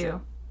Thank listen.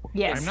 you.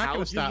 Yes. I'm not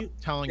going to stop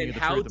telling you the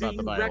truth about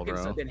the Bible,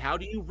 bro. Then how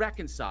do you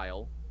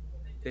reconcile?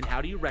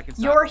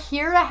 You're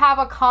here to have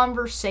a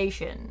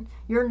conversation.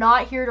 You're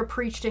not here to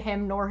preach to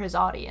him nor his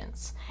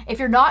audience. If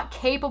you're not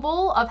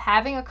capable of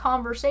having a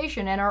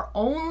conversation and are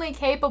only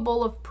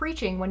capable of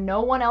preaching when no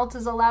one else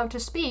is allowed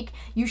to speak,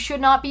 you should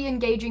not be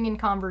engaging in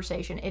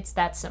conversation. It's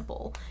that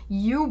simple.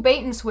 You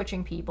bait and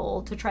switching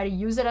people to try to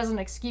use it as an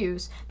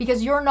excuse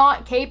because you're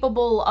not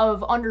capable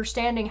of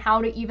understanding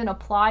how to even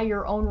apply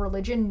your own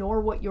religion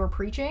nor what you're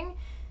preaching.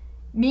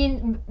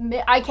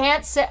 I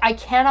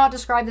cannot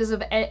describe this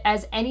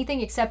as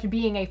anything except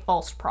being a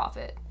false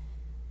prophet.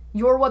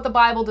 You're what the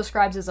Bible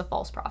describes as a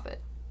false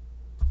prophet.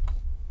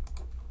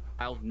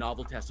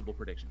 Novel testable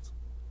predictions.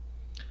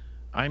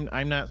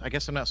 I'm not. I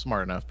guess I'm not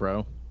smart enough,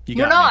 bro.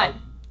 You're not.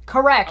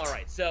 Correct. All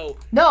right. So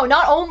no,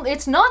 not only.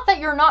 It's not that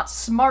you're not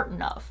smart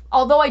enough.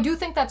 Although I do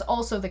think that's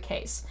also the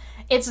case.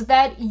 It's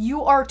that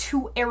you are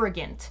too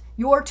arrogant.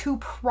 You are too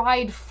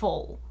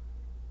prideful.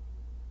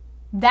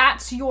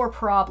 That's your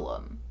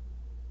problem.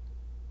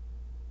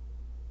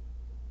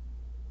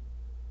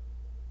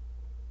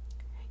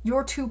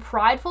 You're too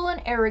prideful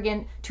and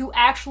arrogant to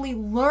actually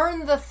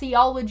learn the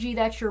theology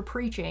that you're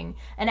preaching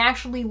and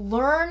actually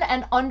learn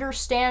and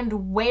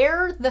understand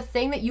where the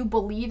thing that you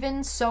believe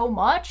in so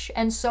much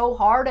and so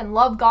hard and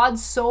love God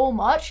so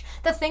much,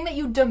 the thing that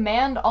you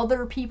demand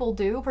other people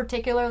do,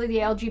 particularly the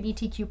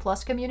LGBTQ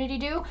plus community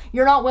do,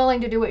 you're not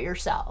willing to do it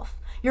yourself.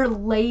 You're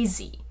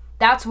lazy.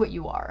 That's what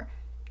you are.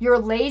 You're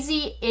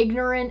lazy,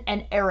 ignorant,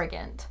 and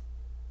arrogant.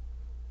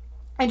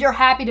 And you're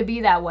happy to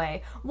be that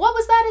way. What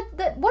was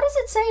that? What does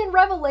it say in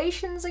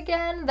Revelations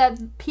again?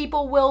 That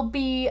people will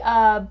be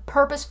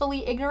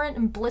purposefully ignorant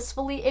and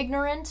blissfully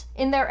ignorant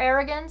in their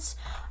arrogance?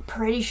 I'm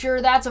pretty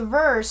sure that's a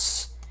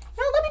verse.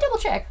 You know, let me double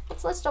check.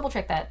 Let's double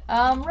check that.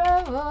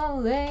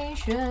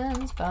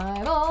 Revelations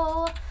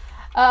Bible.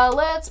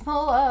 Let's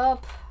pull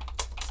up.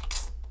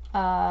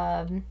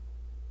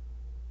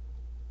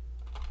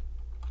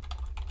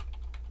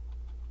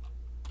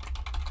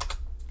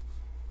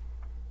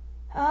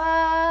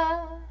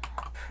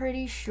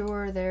 Pretty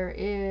sure there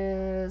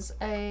is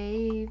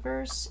a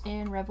verse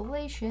in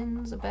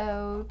Revelations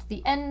about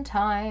the end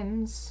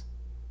times.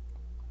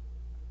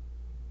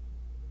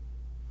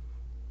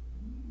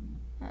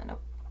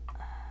 Nope.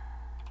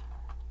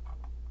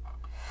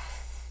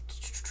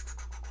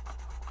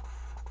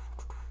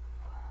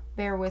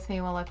 Bear with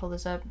me while I pull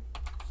this up.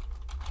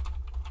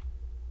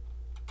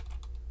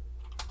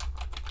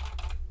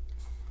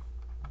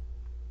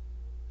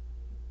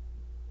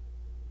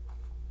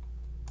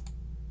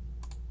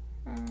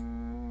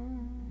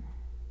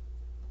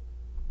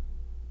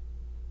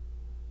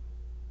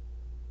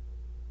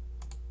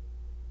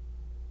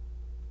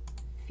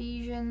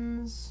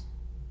 Ephesians.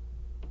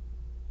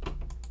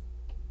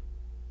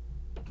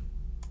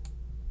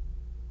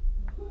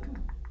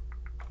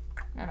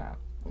 No,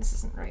 this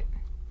isn't right.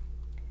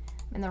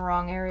 I'm in the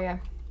wrong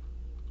area.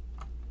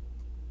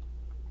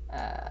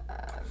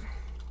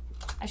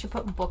 I should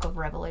put Book of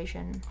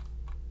Revelation.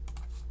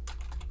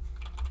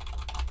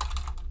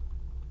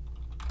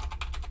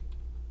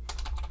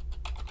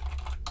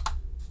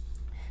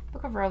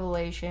 Book of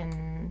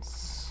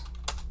Revelations.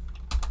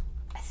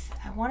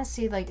 I want to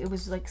see, like, it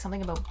was like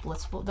something about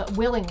blissful,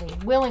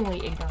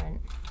 willingly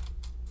ignorant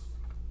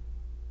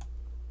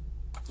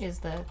is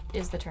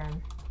the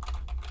term.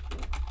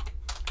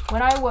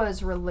 When I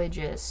was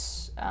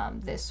religious,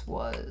 this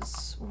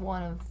was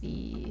one of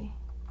the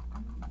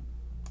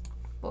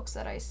books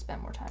that I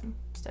spent more time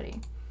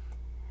studying.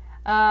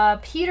 2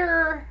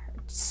 Peter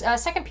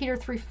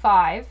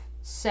 3:5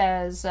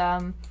 says,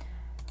 oh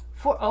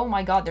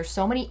my god, there's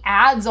so many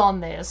ads on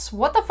this.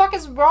 What the fuck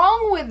is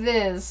wrong with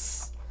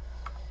this?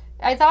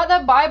 I thought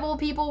that Bible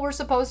people were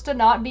supposed to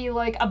not be,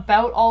 like,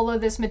 about all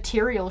of this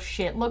material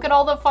shit. Look at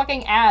all the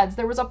fucking ads.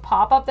 There was a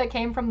pop-up that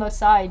came from the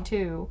side,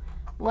 too.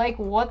 Like,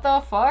 what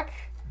the fuck?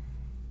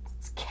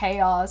 It's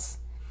chaos.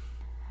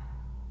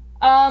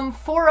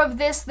 For of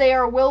this they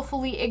are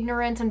willfully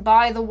ignorant, and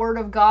by the word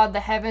of God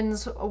the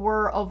heavens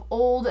were of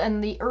old,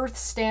 and the earth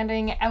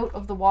standing out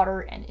of the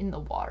water and in the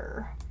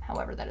water.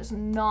 However, that is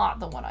not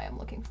the one I am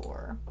looking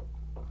for.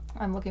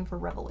 I'm looking for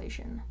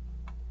Revelation.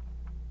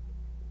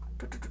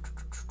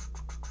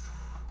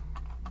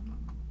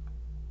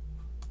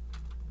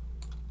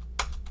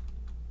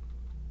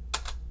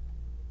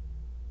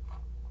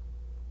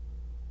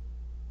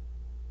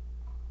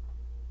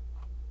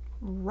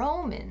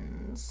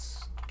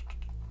 Romans.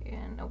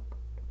 Yeah, nope.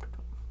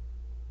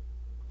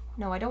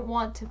 No, I don't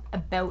want to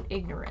about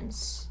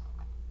ignorance.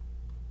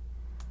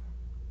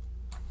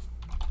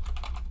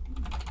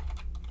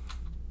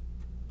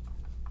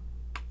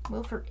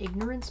 Will for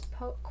ignorance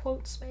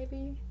quotes,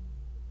 maybe?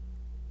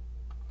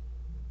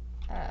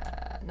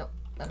 Nope.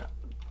 Nope.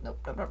 Nope.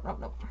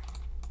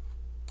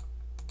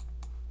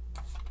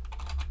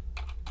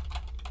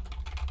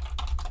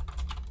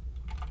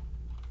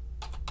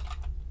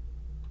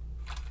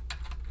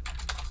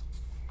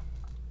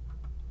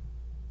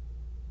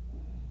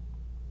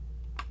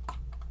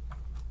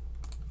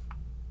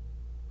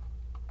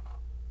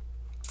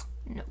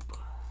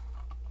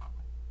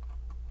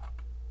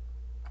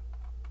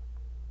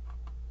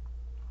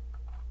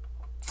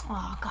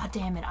 Oh, god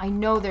damn it. I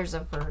know there's a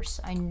verse.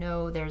 I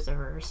know there's a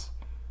verse.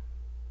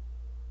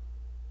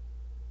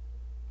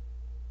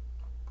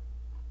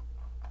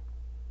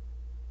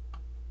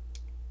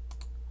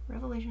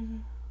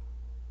 Revelation.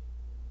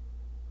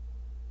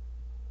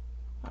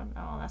 Oh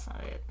no, that's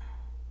not it.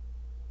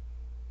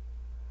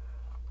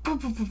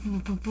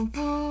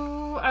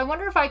 I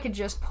wonder if I could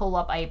just pull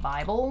up a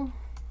Bible.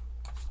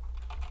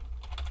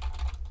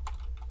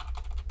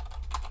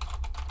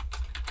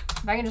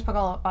 If I can just pull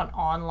up an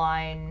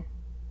online,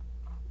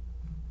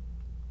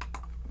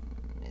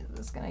 is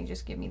this gonna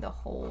just give me the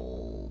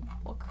whole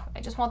book?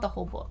 I just want the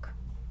whole book.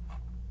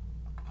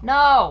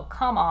 No,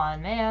 come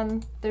on,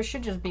 man. There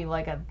should just be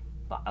like a,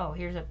 oh,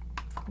 here's a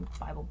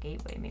Bible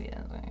Gateway. Maybe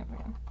that's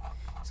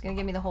it's gonna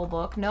give me the whole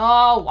book.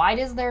 No, why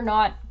is there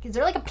not? Is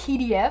there like a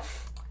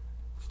PDF?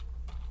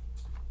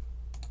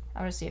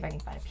 I'm gonna see if I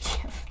can find a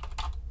PDF.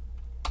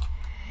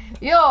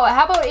 Yo,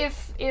 how about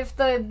if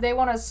they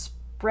want to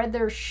spread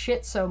their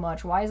shit so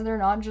much, why is there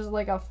not just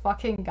like a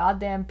fucking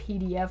goddamn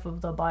PDF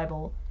of the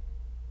Bible?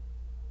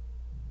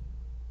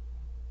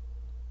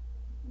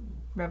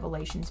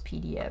 Revelations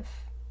PDF.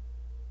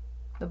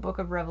 The Book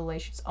of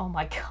Revelations. Oh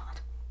my god.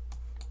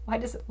 Why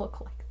does it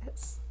look like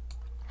this?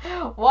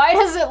 Why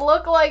does it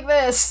look like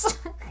this?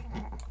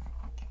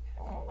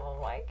 Oh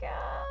my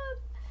god.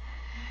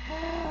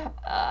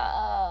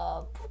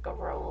 Book of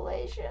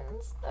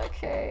Revelations.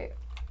 Okay.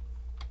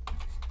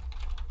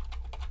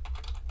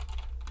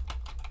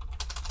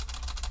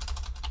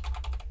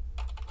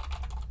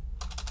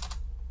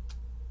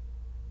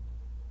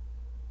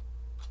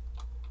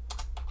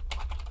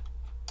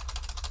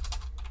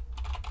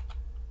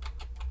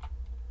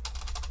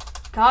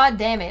 God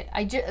damn it.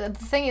 The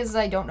thing is,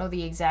 I don't know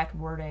the exact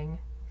wording.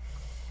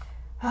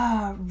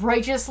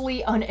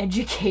 Righteously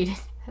uneducated.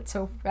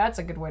 That's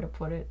a good way to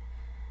put it.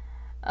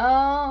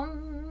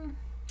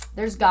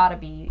 There's gotta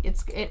be.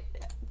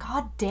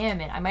 God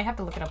damn it. I might have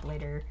to look it up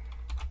later.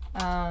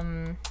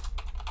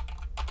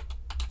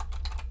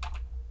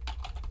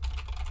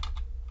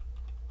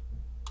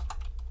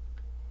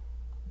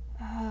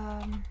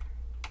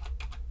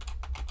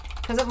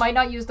 Because it might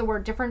not use the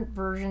word. Different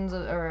versions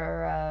of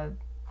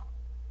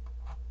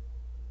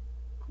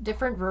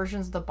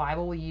the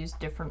Bible will use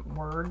different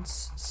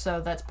words,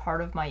 so that's part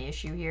of my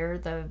issue here.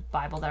 The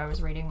Bible that I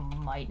was reading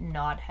might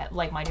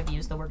have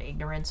used the word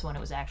ignorance when it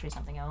was actually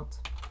something else.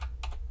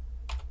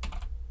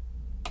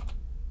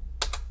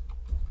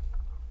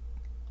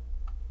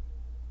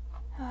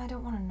 I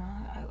don't want to know.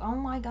 Oh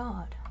my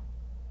god.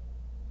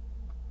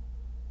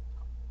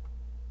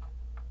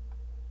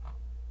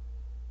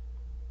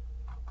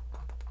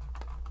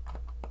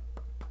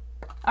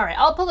 Alright,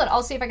 I'll pull it.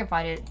 I'll see if I can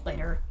find it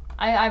later.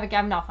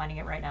 I'm not finding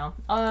it right now.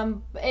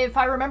 If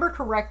I remember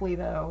correctly,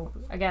 though,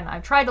 again, I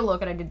tried to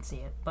look and I didn't see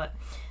it, but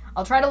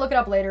I'll try to look it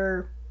up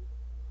later.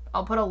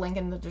 I'll put a link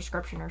in the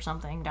description or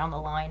something down the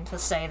line to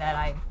say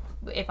that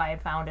if I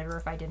had found it or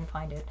if I didn't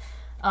find it.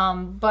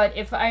 But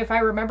if I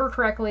remember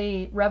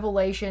correctly,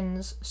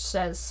 Revelations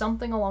says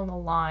something along the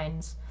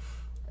lines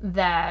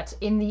that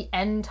in the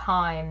end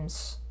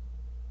times,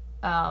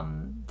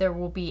 there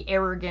will be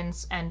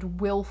arrogance and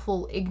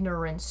willful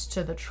ignorance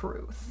to the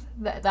truth.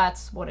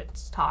 That's what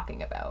it's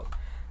talking about.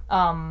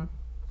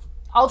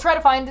 I'll try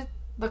to find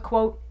the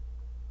quote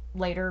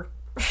later.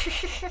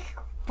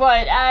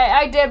 But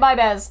I did my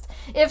best.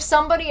 If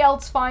somebody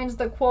else finds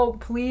the quote,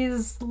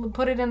 please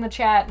put it in the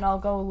chat and I'll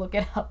go look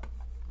it up.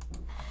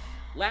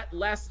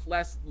 Last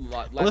Listen,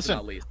 but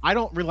not least. I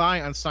don't rely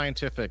on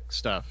scientific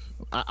stuff.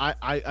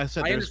 I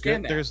said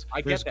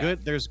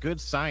there's good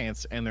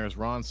science and there's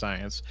wrong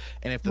science.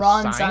 And if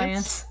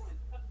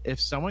if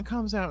someone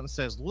comes out and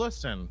says,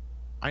 listen,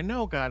 I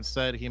know God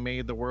said he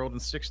made the world in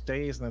 6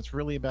 days and it's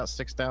really about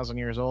 6,000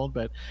 years old,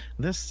 but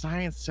this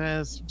science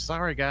says,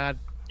 sorry, God,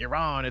 you're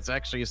wrong. It's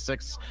actually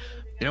 6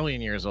 billion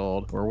years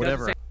old or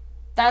whatever.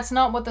 That's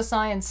not what the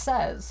science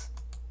says.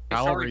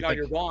 Sorry, God,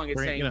 you're wrong.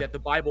 It's saying that the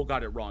Bible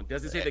got it wrong.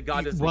 Doesn't say that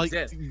God doesn't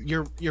exist.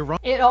 You're wrong.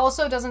 It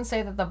also doesn't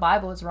say that the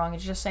Bible is wrong.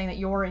 It's just saying that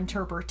your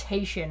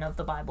interpretation of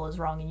the Bible is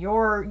wrong.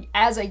 And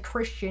as a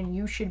Christian,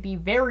 you should be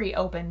very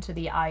open to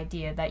the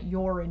idea that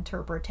your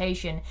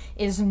interpretation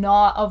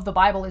of the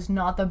Bible is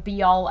not the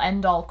be-all,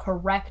 end-all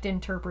correct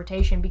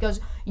interpretation, because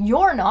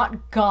you're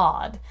not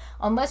God.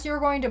 Unless you're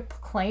going to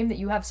claim that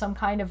you have some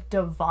kind of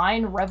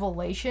divine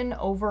revelation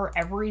over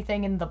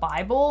everything in the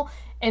Bible,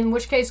 in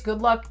which case,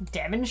 good luck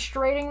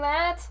demonstrating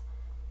that.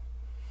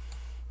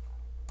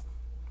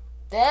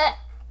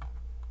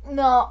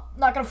 No,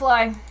 not gonna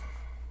fly.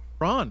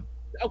 Ron.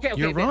 Okay,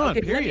 you're wrong.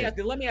 Okay, period.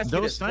 Let me ask you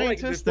Those this.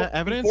 scientists, the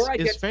evidence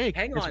is fake.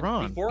 Hang on. It's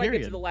wrong. Before I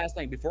get to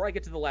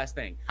the last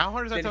thing. How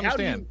hard is that to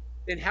understand?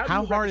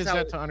 How hard is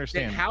that to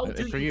understand? How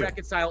do you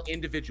reconcile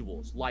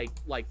individuals like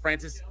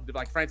Francis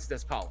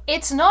S. Collins?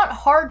 It's not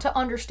hard to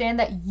understand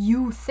that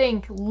you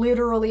think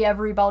literally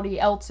everybody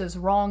else is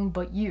wrong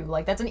but you.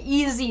 Like, that's an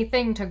easy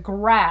thing to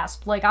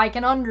grasp. Like, I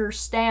can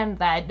understand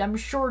that. I'm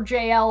sure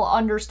JL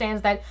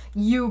understands that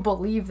you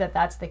believe that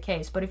that's the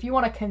case. But if you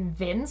want to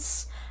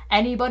convince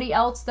anybody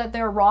else that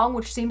they're wrong,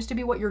 which seems to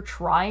be what you're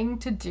trying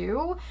to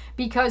do,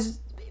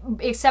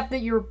 except that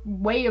your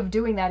way of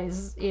doing that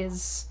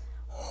is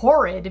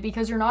horrid,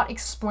 because you're not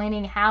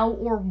explaining how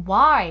or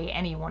why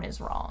anyone is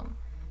wrong.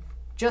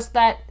 Just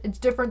that it's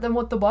different than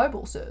what the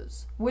Bible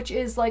says. Which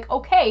is like,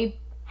 okay,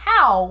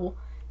 how?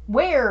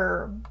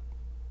 Where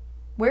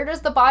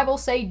does the Bible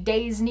say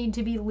days need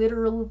to be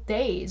literal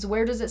days?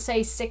 Where does it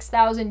say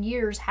 6,000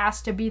 years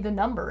has to be the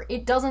number?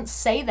 It doesn't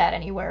say that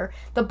anywhere.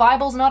 The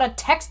Bible's not a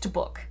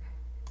textbook.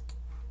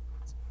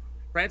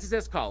 Francis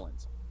S.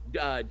 Collins,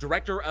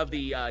 director of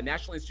the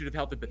National Institute of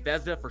Health at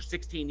Bethesda for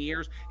 16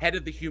 years, head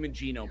of the Human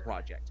Genome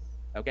Project.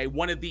 Okay,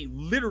 one of the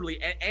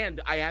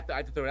and I have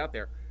to throw it out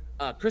there,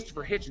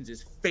 Christopher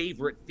Hitchens'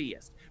 favorite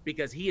theist,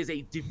 because he is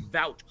a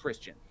devout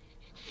Christian.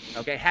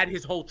 Okay, had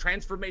his whole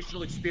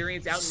transformational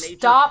experience out in nature.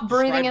 Stop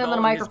breathing into the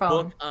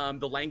microphone. Book,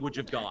 The Language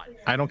of God.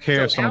 I don't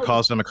care if someone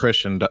calls them a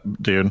Christian,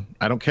 dude.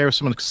 I don't care if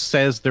someone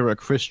says they're a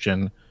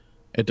Christian.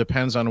 It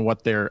depends on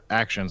what their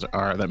actions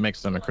are that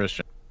makes them a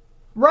Christian.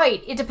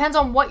 Right. It depends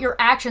on what your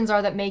actions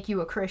are that make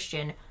you a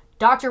Christian.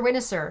 Dr.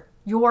 Winnesser,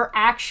 your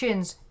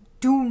actions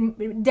do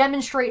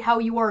demonstrate how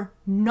you are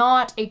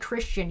not a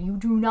Christian. You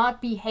do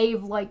not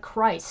behave like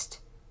Christ.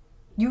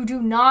 You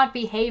do not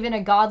behave in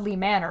a godly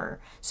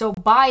manner. So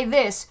by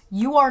this,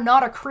 you are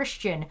not a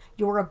Christian.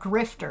 You're a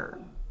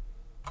grifter.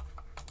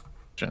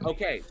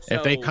 Okay. So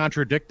if they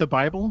contradict the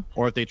Bible,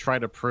 or if they try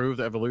to prove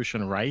the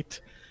evolution right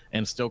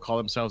and still call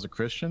themselves a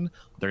Christian,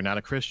 they're not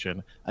a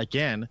Christian.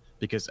 Again,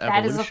 because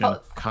evolution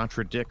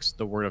contradicts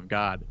the Word of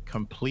God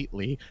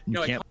completely.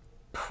 You can't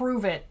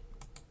prove it.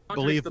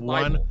 Believe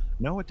one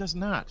No, it does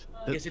not.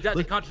 Yes, it does.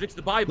 It contradicts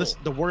the Bible.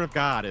 The Word of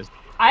God is...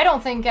 I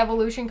don't think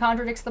evolution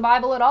contradicts the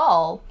Bible at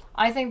all.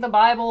 I think the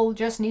Bible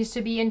just needs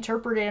to be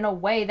interpreted in a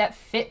way that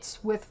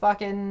fits with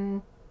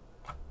fucking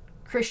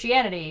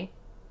Christianity.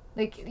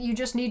 Like, you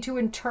just need to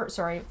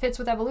it fits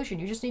with evolution.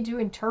 You just need to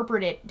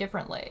interpret it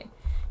differently.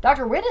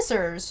 Dr.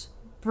 Witnesser's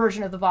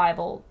version of the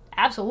Bible,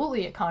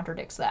 absolutely it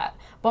contradicts that.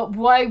 But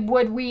why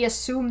would we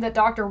assume that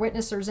Dr.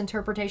 Witnesser's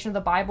interpretation of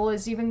the Bible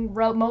is even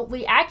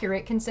remotely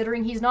accurate,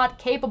 considering he's not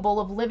capable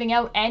of living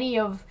out any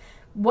of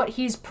what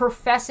he's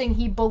professing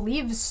he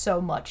believes so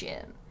much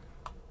in?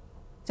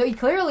 So he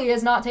clearly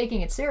is not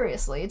taking it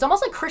seriously. It's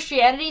almost like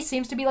Christianity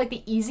seems to be like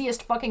the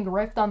easiest fucking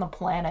grift on the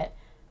planet.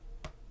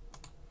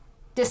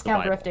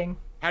 Discount grifting.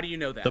 How do you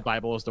know that? The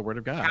Bible is the Word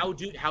of God. How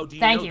do you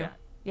Thank know you. that?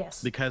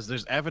 Yes. Because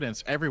there's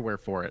evidence everywhere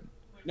for it.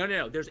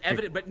 No. There's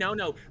evidence, but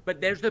no.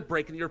 But there's the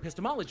break in your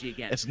epistemology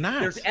again. It's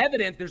not. There's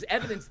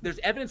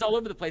evidence all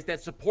over the place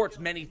that supports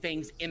many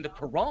things in the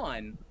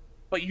Quran,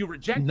 but you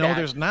reject that. No,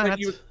 there's not.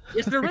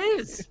 Yes, there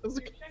is.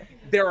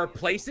 There are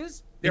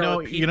places. There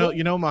are people.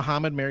 You know,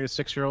 Muhammad married a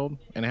 6-year-old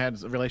and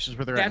had relations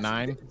with her at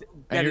 9.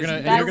 And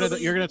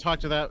you're gonna talk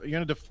to that.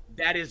 You're gonna.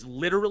 That is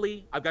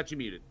literally. I've got you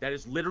muted. That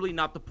is literally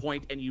not the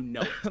point, and you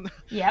know it.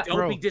 Yeah.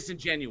 Don't be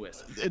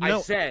disingenuous. No,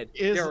 I said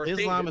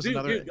Islam is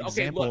another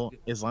example. Okay,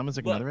 Islam is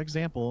another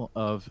example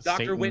of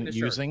Satan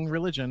using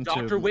religion to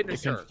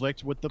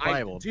conflict with the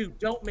Bible. Dude,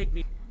 don't make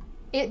me.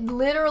 It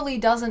literally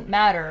doesn't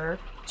matter.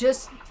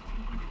 Just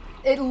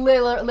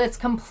it's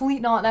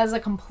complete that is a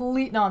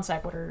complete non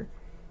sequitur.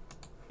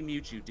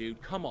 Mute you,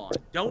 dude. Come on.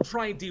 Don't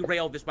try and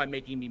derail this by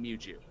making me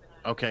mute you.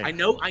 Okay. I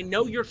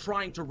know you're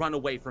trying to run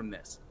away from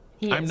this.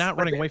 I'm not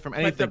running away from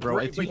anything, bro.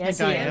 If you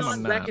think I am,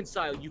 I'm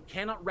not. You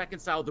cannot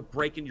reconcile the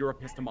break in your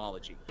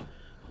epistemology.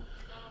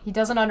 He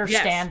doesn't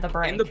understand the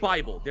break. In the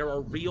Bible, there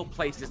are real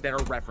places that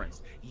are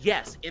referenced.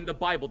 Yes, in the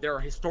Bible, there are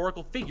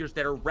historical figures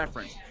that are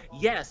referenced.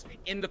 Yes,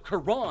 in the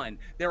Quran,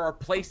 there are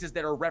places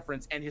that are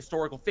referenced and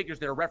historical figures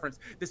that are referenced.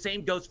 The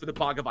same goes for the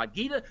Bhagavad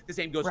Gita. The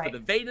same goes for the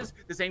Vedas.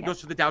 The same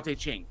goes for the Tao Te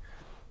Ching.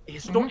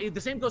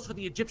 The same goes for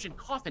the Egyptian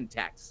coffin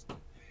texts.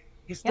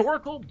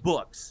 Historical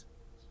books,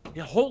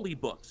 the holy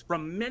books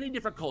from many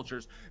different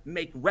cultures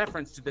make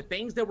reference to the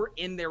things that were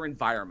in their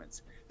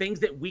environments, things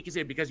that we can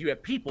say because you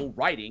have people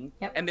writing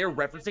and they're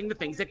referencing the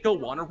things that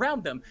go on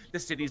around them, the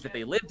cities that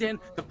they lived in,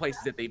 the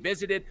places that they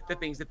visited, the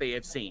things that they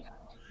have seen.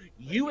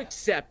 You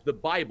accept the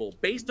Bible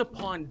based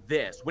upon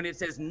this when it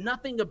says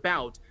nothing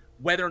about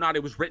whether or not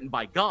it was written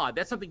by God.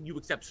 That's something you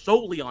accept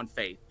solely on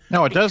faith.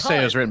 No, it does say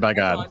it was written by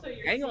God.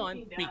 Hang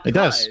on. It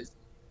does.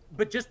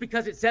 But just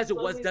because it says it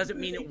was doesn't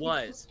mean it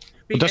was.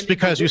 Just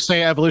because you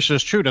say evolution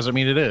is true doesn't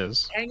mean it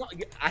is. Hang on.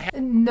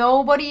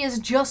 Nobody is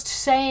just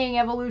saying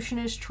evolution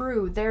is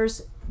true.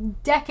 There's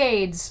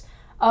decades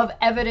of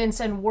evidence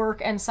and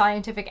work and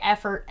scientific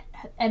effort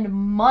and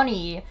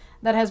money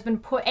that has been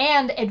put,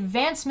 and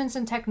advancements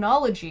in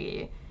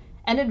technology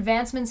and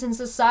advancements in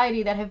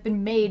society that have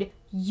been made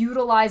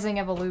utilizing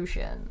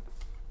evolution.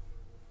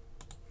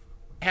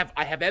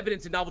 I have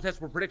evidence in novel tests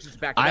for predictions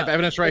back. I have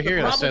evidence right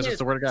here that says it's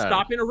the Word of God.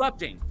 Stop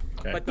interrupting.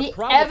 Okay. But the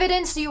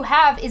evidence you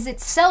have is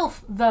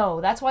itself,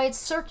 though. That's why it's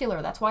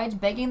circular. That's why it's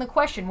begging the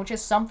question, which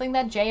is something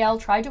that JL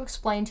tried to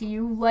explain to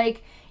you,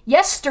 like,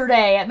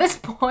 yesterday at this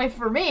point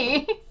for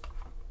me.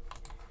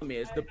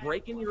 Is the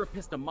break in your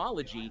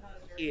epistemology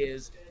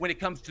is when it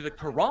comes to the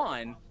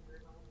Quran,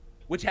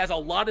 which has a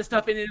lot of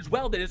stuff in it as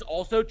well that is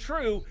also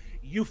true,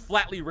 you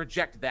flatly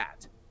reject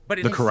that. But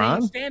it's the Quran?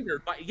 Same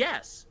standard, but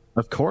yes.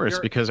 Of course,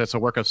 because it's a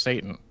work of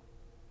Satan.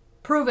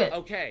 Prove it.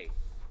 Okay.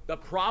 The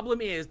problem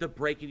is the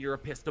break in your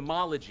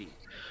epistemology.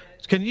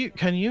 Can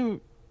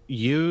you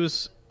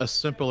use a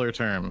simpler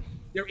term?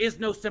 There is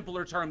no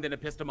simpler term than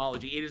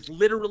epistemology. It is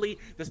literally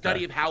the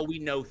study of how we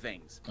know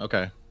things.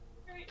 Okay.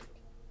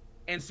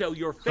 And so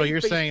you're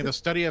saying the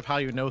study of how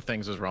you know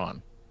things is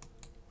wrong.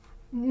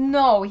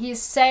 No,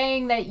 he's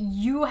saying that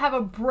you have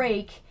a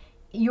break.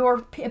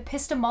 Your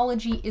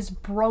epistemology is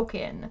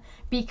broken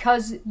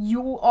because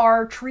you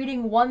are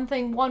treating one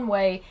thing one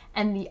way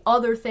and the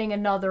other thing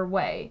another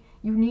way.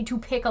 You need to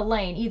pick a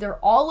lane, either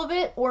all of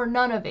it or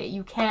none of it.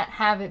 You can't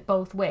have it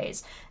both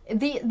ways.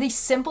 The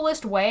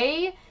simplest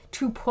way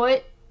to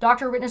put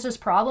Dr. Witness's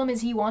problem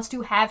is he wants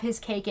to have his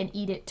cake and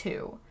eat it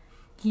too.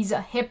 He's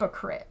a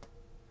hypocrite.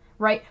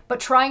 Right? But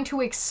trying to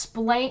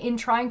explain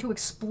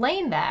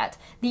that,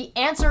 the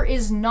answer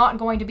is not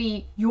going to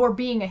be you're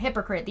being a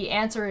hypocrite. The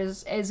answer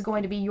is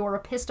going to be your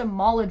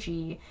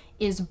epistemology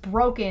is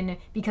broken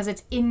because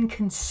it's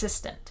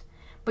inconsistent.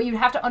 But you'd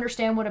have to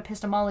understand what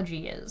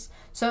epistemology is.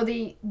 So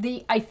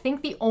I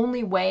think the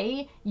only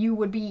way you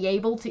would be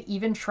able to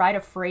even try to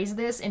phrase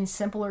this in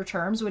simpler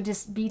terms would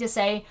just be to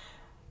say,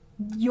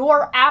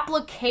 your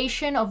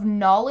application of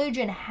knowledge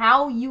and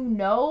how you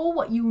know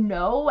what you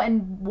know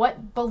and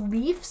what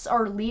beliefs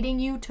are leading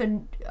you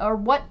to, or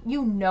what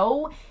you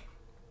know,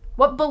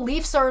 what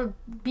beliefs are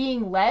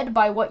being led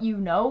by what you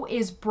know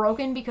is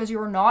broken because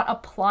you're not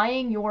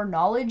applying your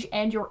knowledge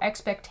and your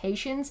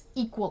expectations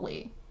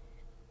equally.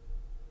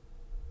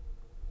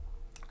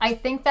 I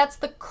think that's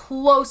the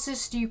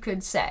closest you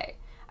could say.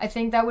 I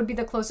think that would be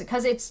the closest,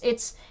 because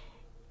it's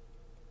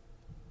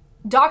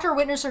Dr.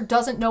 Witnesser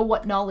doesn't know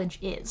what knowledge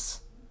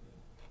is.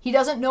 He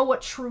doesn't know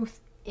what truth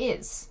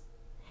is.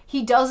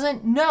 He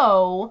doesn't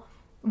know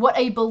what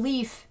a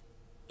belief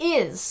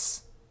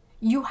is.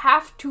 You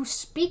have to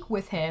speak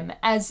with him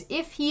as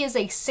if he is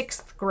a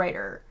 6th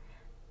grader.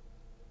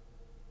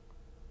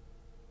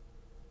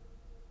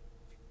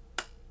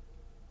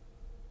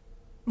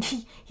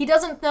 He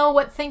doesn't know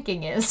what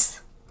thinking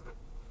is.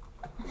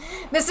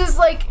 This is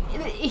like,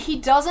 he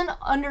doesn't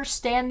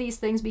understand these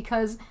things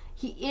because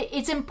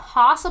it's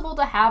impossible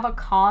to have a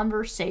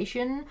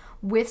conversation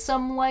with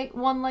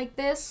someone like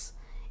this,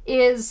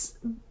 is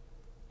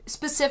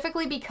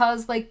specifically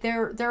because like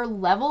their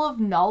level of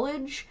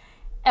knowledge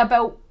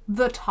about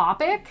the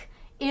topic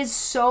is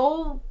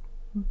so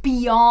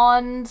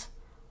beyond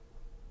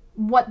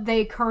what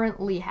they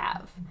currently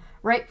have,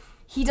 right?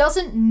 He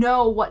doesn't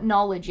know what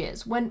knowledge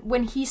is.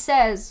 When he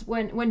says,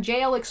 when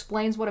JL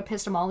explains what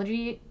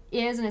epistemology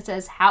is, and it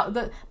says how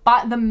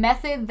the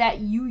method that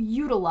you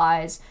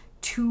utilize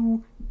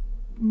to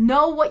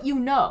know what you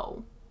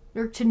know,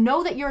 or to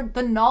know that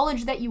the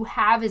knowledge that you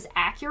have is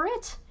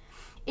accurate,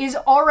 is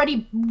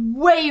already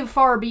way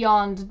far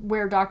beyond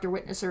where Dr.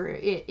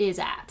 Witnesser is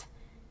at.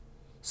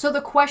 So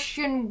the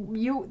question,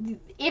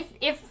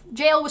 if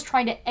JL was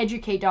trying to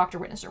educate Dr.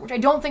 Witnesser, which I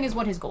don't think is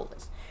what his goal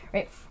is,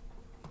 right?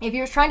 If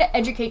he was trying to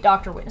educate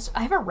Dr. Witnesser,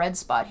 I have a red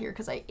spot here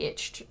because I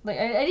itched. Like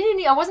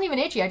I wasn't even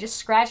itchy. I just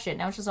scratched it.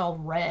 Now it's just all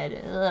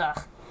red.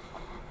 Ugh.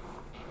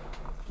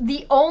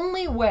 The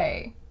only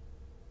way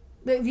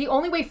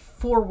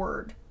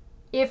forward,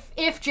 if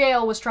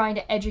JL was trying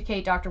to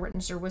educate Dr.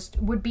 Witnesser,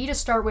 would be to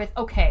start with,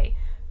 okay,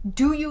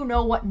 do you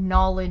know what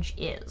knowledge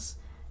is?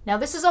 Now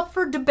this is up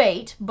for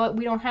debate, but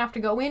we don't have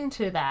to go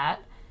into that.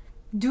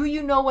 Do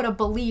you know what a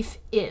belief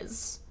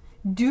is?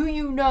 Do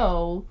you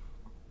know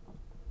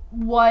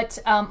what,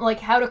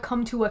 like, how to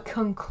come to a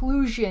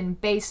conclusion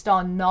based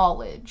on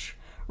knowledge,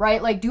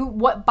 right? Like,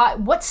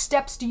 what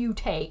steps do you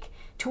take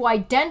to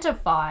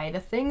identify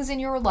the things in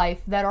your life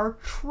that are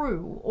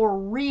true or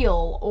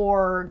real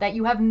or that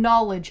you have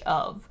knowledge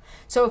of?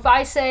 So if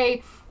I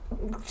say,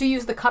 to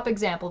use the cup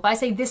example, if I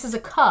say this is a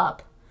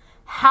cup,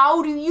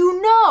 how do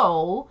you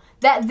know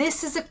that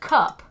this is a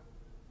cup?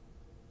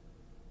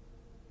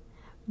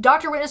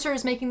 Dr. Witnesser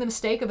is making the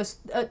mistake of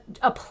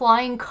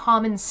applying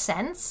common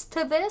sense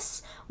to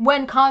this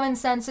when common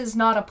sense is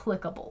not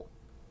applicable.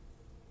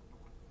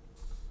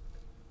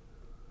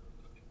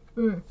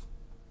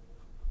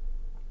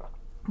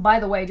 By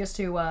the way, just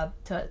to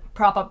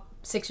prop up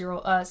sixth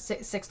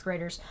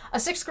graders, a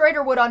 6th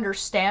grader would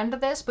understand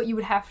this, but you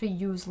would have to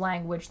use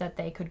language that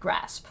they could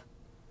grasp.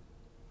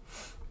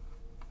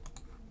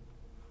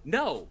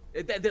 No,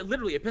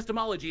 literally,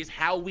 epistemology is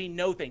how we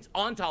know things.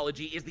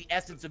 Ontology is the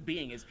essence of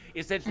being, is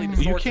essentially the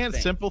source You of can't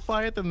things.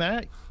 Simplify it than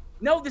that?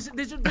 No, this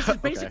is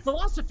basic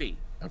philosophy.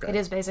 Okay. It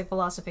is basic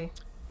philosophy.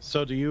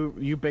 So do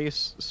you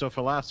base,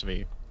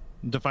 philosophy,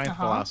 define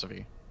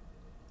philosophy.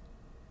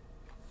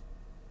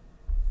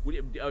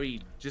 I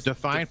mean, just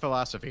define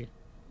philosophy.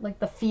 Like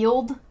the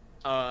field?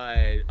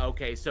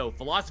 Okay, so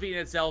philosophy in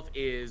itself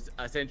is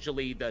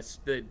essentially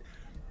the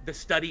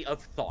study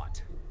of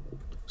thought.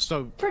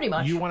 So pretty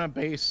much you want to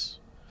base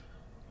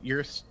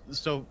your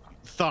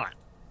thought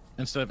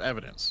instead of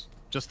evidence,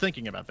 just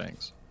thinking about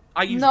things.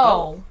 I use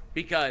both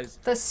because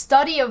the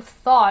study of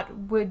thought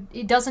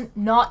doesn't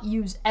not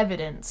use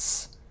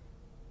evidence.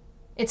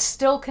 It's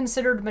still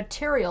considered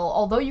material,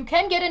 although you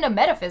can get into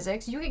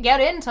metaphysics. You can get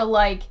into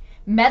like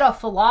meta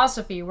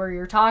philosophy where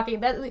you're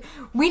talking that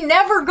we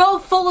never go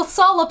full of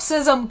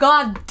solipsism.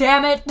 God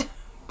damn it!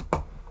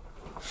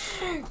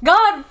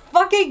 God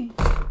fucking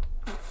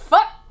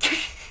fuck.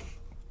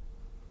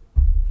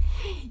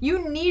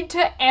 You need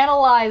to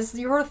analyze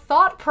your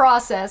thought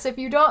process. If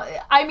you don't,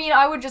 I mean,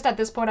 I would just at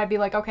this point, I'd be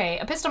like, okay,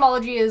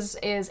 epistemology is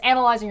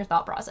analyzing your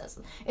thought process.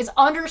 It's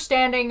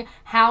understanding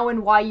how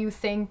and why you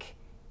think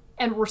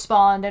and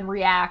respond and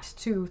react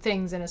to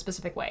things in a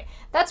specific way.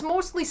 That's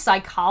mostly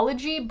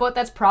psychology, but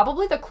that's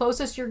probably the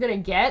closest you're gonna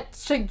get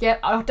to get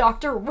a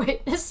Dr.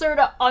 Witnesser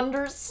to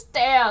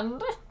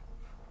understand.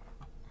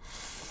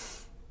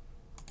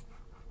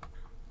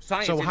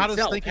 Science so how does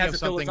thinking of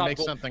something make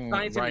something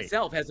science right?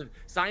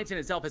 Science in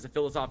itself has a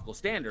philosophical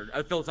standard,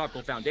 a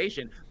philosophical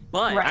foundation,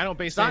 but I don't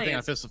base anything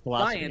on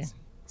philosophy.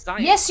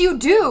 Science. Yes, you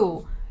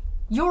do.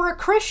 You're a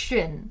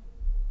Christian.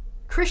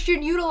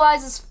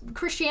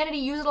 Christianity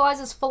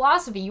utilizes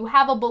philosophy. You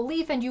have a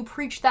belief and you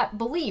preach that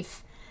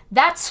belief.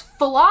 That's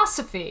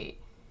philosophy.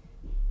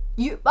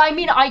 I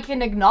mean, I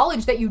can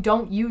acknowledge that you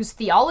don't use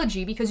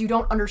theology because you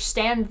don't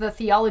understand the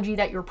theology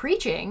that you're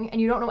preaching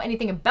and you don't know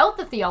anything about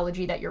the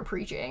theology that you're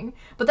preaching,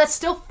 but that's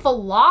still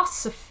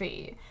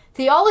philosophy.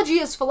 Theology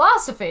is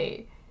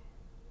philosophy.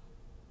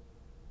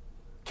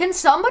 Can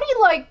somebody,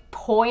 like,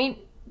 point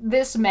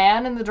this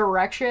man in the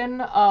direction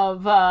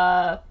of,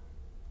 and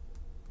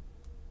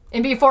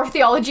before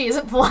theology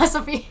isn't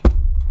philosophy?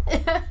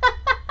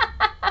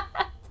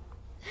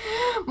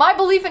 My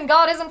belief in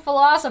God isn't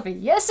philosophy.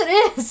 Yes, it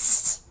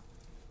is.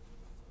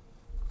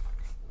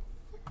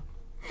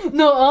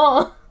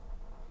 No.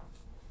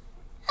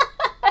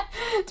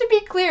 To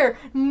be clear,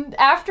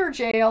 after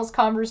JL's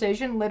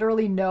conversation,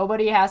 literally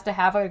nobody has to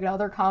have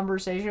another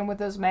conversation with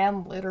this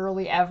man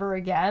literally ever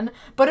again.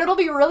 But it'll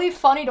be really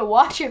funny to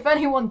watch if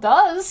anyone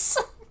does.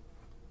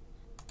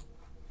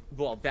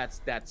 Well,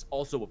 that's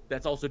also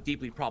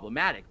deeply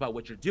problematic about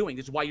what you're doing.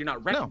 This is why you're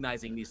not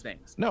recognizing these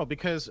things. No,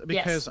 because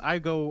yes. I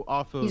go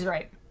off of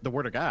the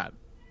Word of God,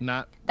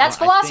 not that's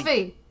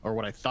philosophy or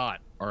what I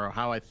thought or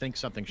how I think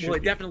something should. Well,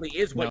 it be. definitely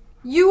is what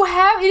you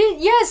have.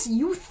 Yes,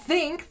 you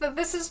think that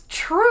this is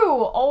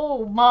true.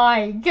 Oh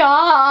my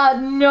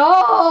God,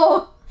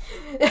 no!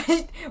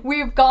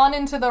 We've gone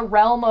into the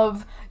realm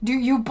of, do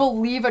you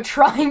believe a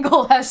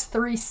triangle has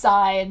 3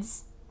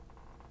 sides?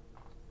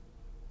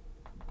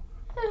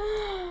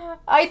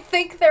 I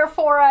think,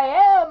 therefore I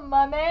am,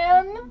 my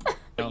man.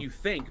 But you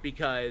think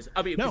because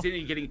because now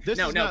you're getting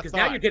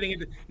now you're getting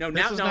into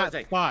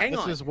hang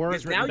on. This is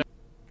words written down.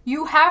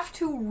 You have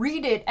to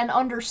read it and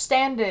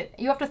understand it.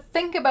 You have to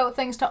think about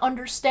things to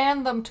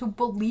understand them, to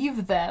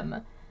believe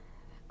them.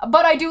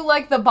 But I do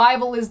like the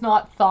Bible is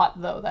not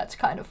thought, though. That's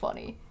kind of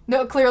funny.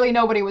 No, clearly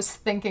nobody was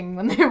thinking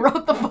when they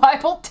wrote the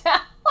Bible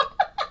down.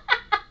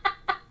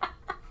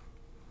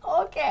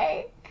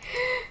 Okay.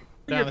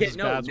 No,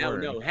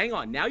 hang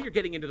on. Now you're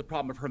getting into the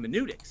problem of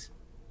hermeneutics.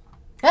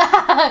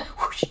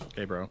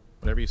 Okay, bro.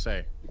 Whatever you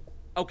say.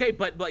 Okay,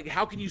 but like,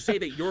 how can you say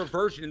that your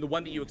version and the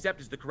one that you accept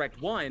is the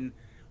correct one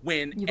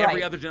when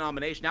every other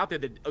denomination out there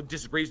that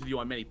disagrees with you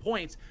on many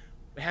points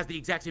has the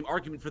exact same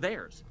argument for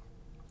theirs?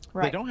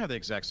 Right. They don't have the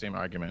exact same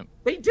argument.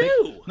 They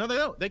do. No, they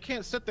don't. They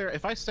can't sit there.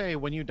 If I say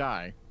when you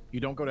die, you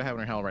don't go to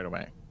heaven or hell right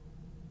away.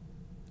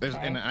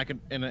 And I can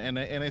and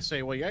they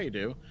say, well, yeah, you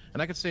do.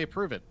 And I could say,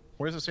 prove it.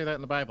 Where does it say that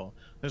in the Bible?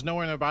 There's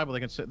nowhere in the Bible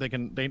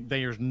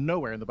there's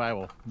nowhere in the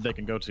Bible they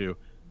can go to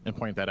and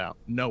point that out.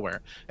 Nowhere.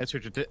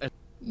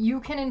 You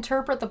can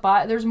interpret the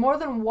Bible. There's more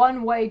than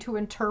one way to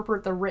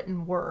interpret the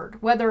written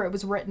word, whether it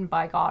was written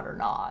by God or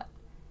not.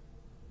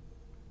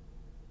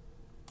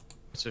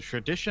 It's a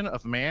tradition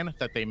of man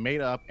that they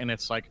made up, and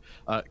it's like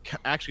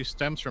actually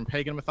stems from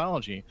pagan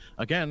mythology.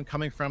 Again,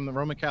 coming from the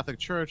Roman Catholic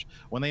Church,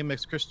 when they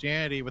mixed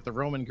Christianity with the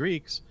Roman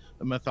Greeks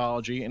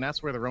mythology, and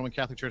that's where the Roman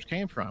Catholic Church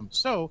came from.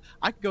 So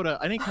I could go to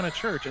any kind of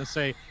church and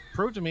say,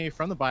 prove to me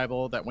from the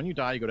Bible that when you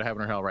die, you go to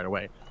heaven or hell right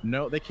away.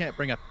 No, they can't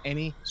bring up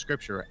any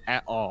scripture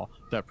at all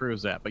that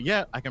proves that. But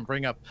yet I can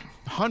bring up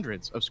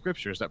hundreds of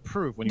scriptures that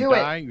prove when you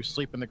die, you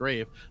sleep in the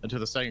grave until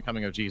the second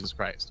coming of Jesus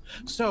Christ.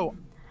 So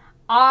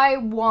I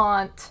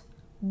want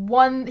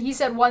he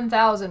said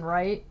 1,000,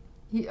 right?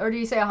 Or did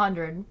he say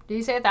 100? Did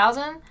he say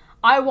 1,000?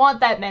 I want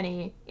that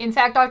many. In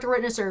fact, Dr.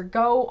 Witnesser,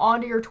 go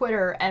onto your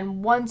Twitter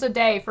and once a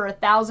day for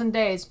 1,000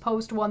 days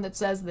post one that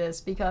says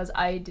this, because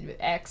I did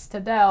X to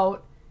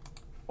doubt.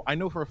 I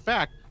know for a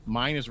fact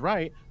mine is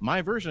right.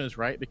 My version is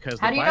right because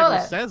the Bible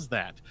says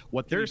that.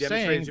 What they're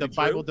saying, the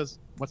Bible does.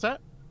 What's that?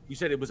 You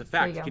said it was a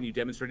fact. Can you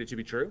demonstrate it to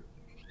be true?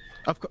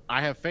 Of course,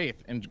 I have faith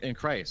in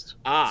Christ.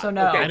 So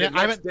no. Okay,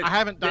 I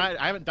haven't died.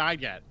 I haven't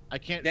died yet. I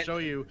can't show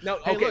you. No.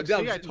 Hey, okay. Look,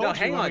 see, I told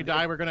you when we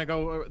die, we're gonna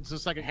go to the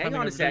second coming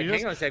of Jesus.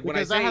 Hang on a sec.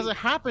 Because that hasn't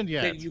happened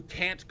yet. Then you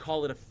can't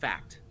call it a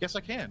fact. Yes, I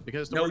can.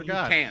 Because the no, Word of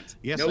God. You can't.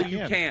 Yes, no, I can.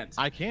 You can't.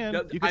 I can.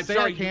 No, you can say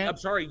I can. I'm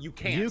sorry. You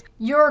can't.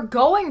 You're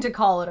going to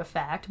call it a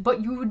fact,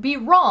 but you would be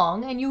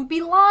wrong and you would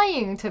be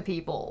lying to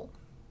people.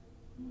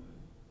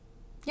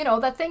 You know,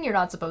 that thing you're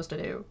not supposed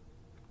to do.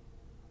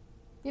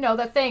 You know,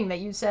 that thing that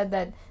you said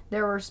that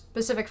there were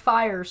specific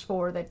fires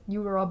for that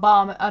you were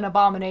an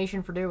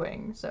abomination for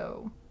doing.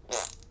 So,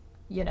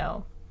 you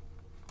know.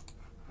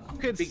 You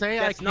could say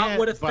that's not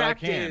what a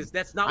fact is.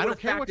 That's not what a fact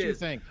is. I don't care what you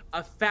think.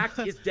 A fact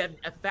is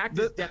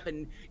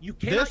definite. You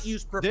cannot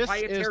use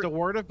proprietary. This is the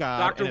Word of God.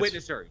 Dr.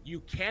 Witnesser,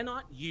 you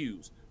cannot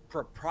use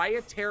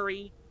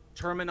proprietary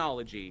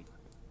terminology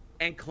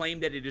and claim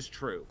that it is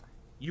true.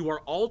 You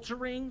are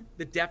altering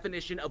the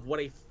definition of what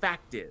a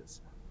fact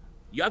is.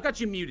 I've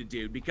got you muted,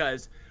 dude,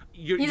 because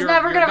you're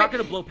not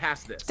going to blow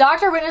past this.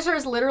 Dr. Witnesser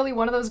is literally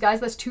one of those guys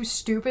that's too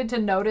stupid to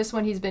notice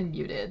when he's been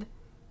muted.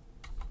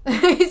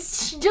 He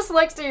just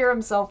likes to hear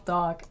himself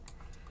talk.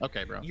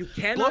 Okay, bro. You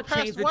cannot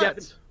change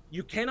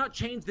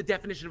the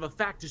definition of a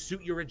fact to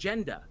suit your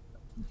agenda.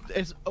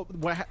 Words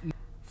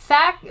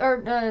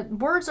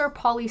are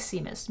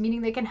polysemous,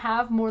 meaning they can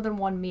have more than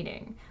one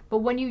meaning. But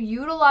when you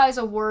utilize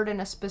a word in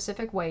a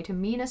specific way to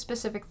mean a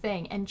specific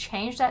thing and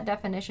change that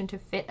definition to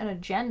fit an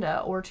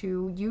agenda or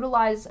to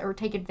utilize or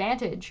take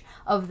advantage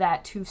of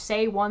that to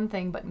say one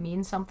thing but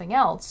mean something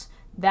else,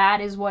 that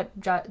is what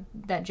that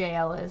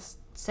JL is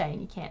saying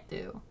you can't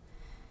do.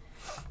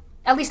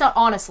 At least not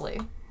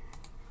honestly.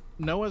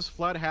 Noah's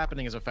flood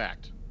happening is a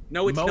fact.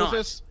 No, it's not.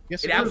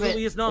 Yes, it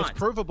absolutely is not. It's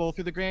provable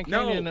through the Grand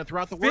Canyon and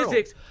throughout the world.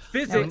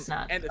 Physics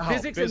and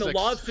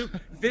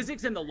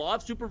the law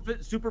of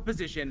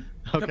superposition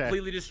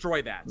completely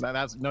destroy that.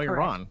 You're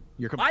wrong.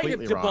 You're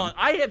completely wrong.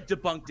 I have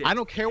debunked it. I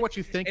don't care what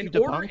you think. In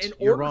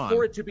order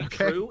for it to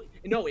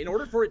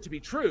be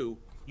true,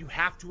 you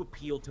have to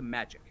appeal to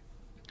magic.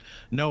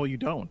 No, you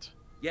don't.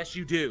 Yes,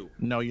 you do.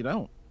 No, you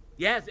don't.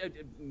 Yes,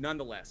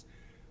 nonetheless.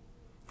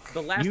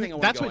 The last thing I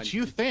want That's to go what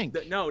you think.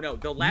 No.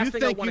 The last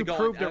thing I want to go on.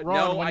 You proved it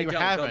wrong when you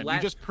haven't. You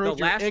just proved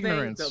your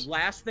ignorance. The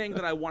last thing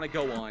that I want to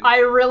go on. I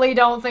really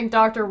don't think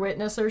Dr.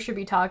 Witnesser should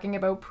be talking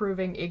about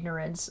proving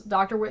ignorance.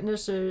 Dr.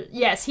 Witnesser,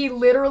 yes, he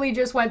literally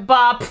just went,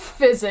 bop,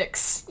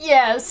 physics.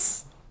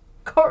 Yes.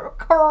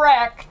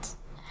 Correct.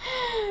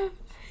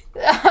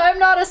 I'm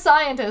not a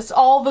scientist.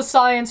 All the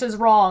science is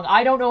wrong.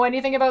 I don't know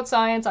anything about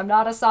science. I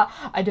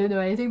don't know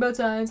anything about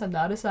science. I'm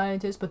not a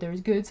scientist, but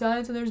there's good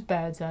science and there's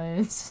bad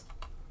science.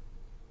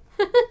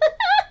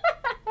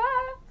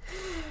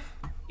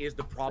 Is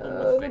the problem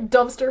with faith,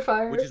 dumpster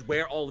fire, which is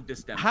where all of this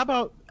stems. How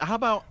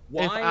about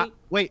why?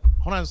 Wait,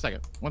 hold on a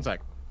second. One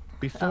sec.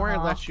 Before I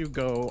let you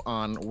go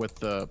on with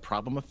the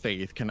problem of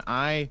faith, can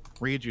I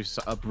read you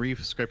a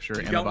brief scripture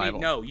in the Bible?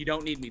 No, you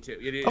don't need me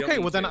to. Okay,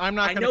 well then I'm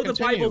not going to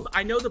continue.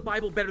 I know the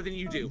Bible better than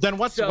you do. Then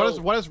what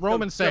does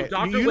Romans say?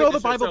 You know the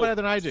Bible better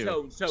than I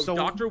do. So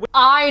Dr.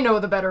 I know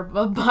the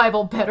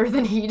Bible better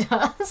than he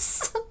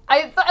does.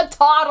 A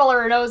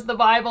toddler knows the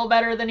Bible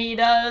better than he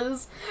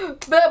does.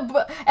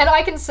 And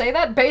I can say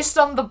that based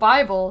on the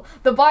Bible.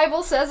 The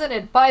Bible says in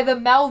it, by the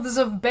mouths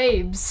of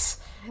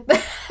babes.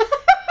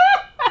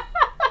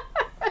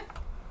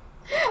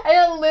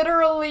 I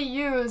literally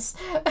use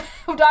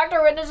Dr.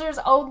 Witnesser's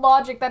own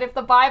logic that if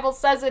the Bible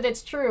says it,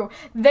 it's true.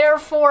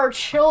 Therefore,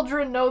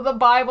 children know the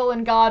Bible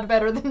and God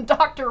better than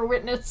Dr.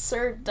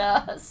 Witnesser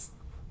does.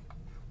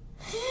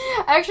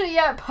 Actually,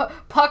 yeah,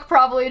 Puck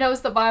probably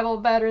knows the Bible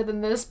better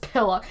than this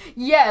pillow.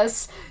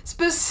 Yes,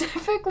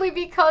 specifically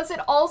because it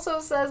also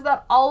says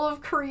that all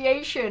of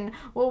creation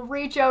will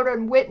reach out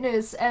and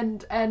witness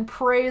and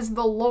praise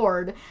the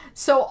Lord.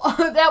 So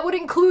that would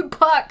include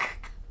Puck.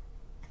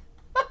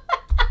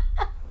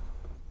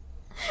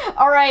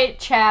 Alright,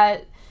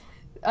 chat.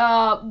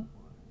 Tell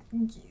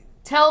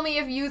me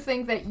if you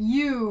think that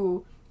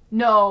you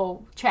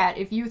know, chat,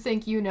 if you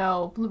think you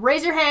know.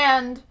 Raise your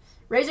hand.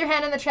 Raise your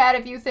hand in the chat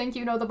if you think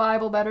you know the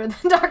Bible better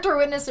than Dr.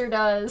 Witnesser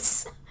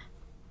does.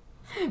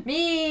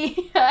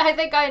 Me! I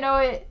think I know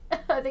it.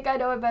 I think I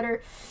know it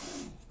better.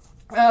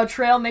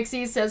 Trail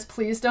Mixie says,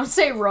 please don't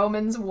say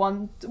Romans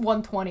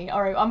 1:20.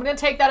 Alright, I'm gonna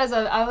take that as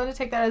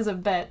a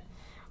bet.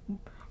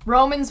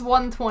 Romans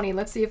 1:20.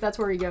 Let's see if that's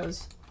where he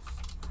goes.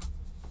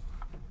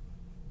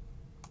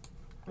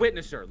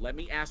 Witnesser, let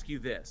me ask you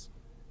this.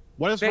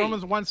 What does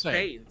Romans 1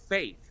 say?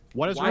 Faith.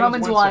 What does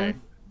Romans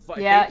 1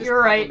 say? Yeah, you're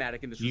right.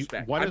 In this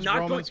respect.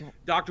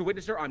 Dr.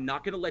 Witnesser, I'm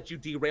not going to let you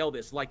derail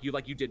this like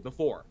you did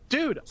before.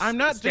 Dude, I'm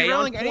not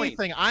derailing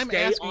anything. I'm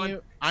asking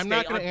you. I'm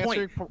not going to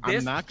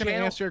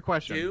answer your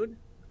question.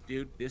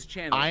 Dude, this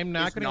channel. I'm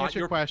not going to answer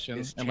your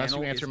question unless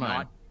you answer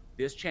mine.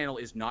 This channel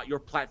is not your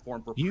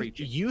platform for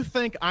preaching. You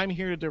think I'm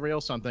here to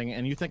derail something,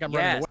 and you think I'm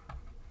running away.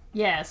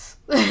 Yes.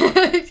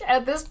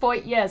 At this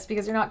point, yes,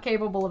 because you're not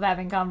capable of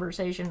having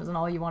conversations and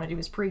all you want to do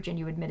is preach, and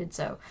you admitted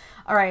so.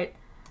 Alright.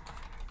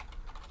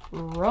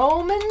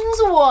 Romans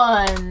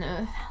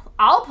 1.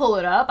 I'll pull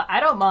it up. I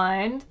don't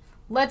mind.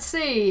 Let's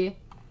see.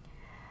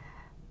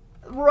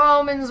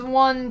 Romans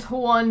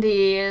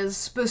 1:20 is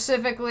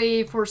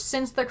specifically for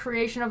since the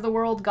creation of the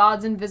world,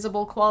 God's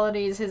invisible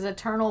qualities, his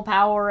eternal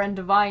power and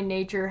divine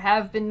nature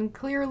have been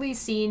clearly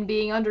seen,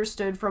 being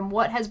understood from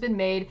what has been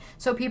made,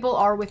 so people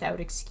are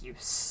without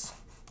excuse.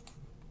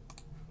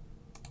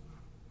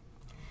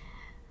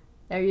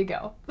 There you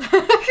go.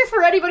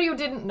 For anybody who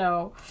didn't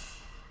know.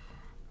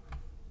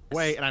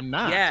 Wait, and I'm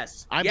not.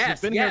 Yes.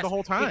 I've been here the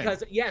whole time.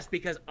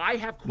 Because I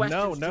have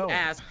questions to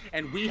ask,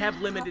 and we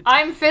have limited time.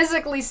 I'm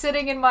physically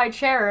sitting in my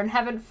chair and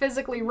haven't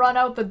physically run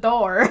out the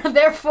door.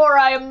 Therefore,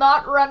 I am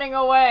not running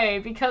away,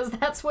 because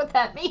that's what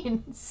that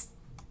means.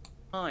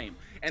 Time.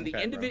 And the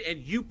end of it,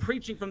 and you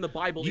preaching from the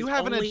Bible. You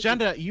have an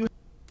agenda.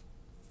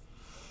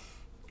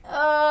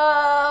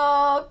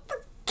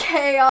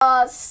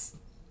 Chaos.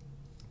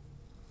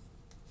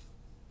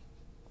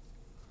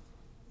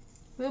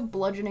 The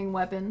bludgeoning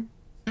weapon.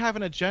 Have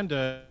an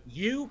agenda.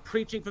 You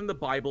preaching from the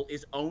Bible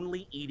is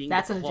only eating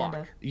That's the an clock.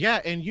 agenda.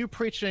 Yeah, and you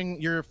preaching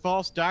your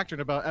false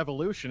doctrine about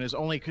evolution is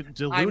only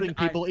deluding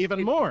people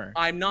even more.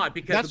 I'm not,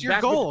 because that's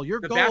your goal. Your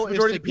goal vast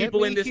majority is of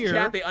people in this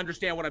chat, they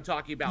understand what I'm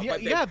talking about.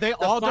 Yeah, but they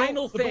all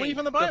don't believe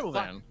in the Bible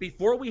then.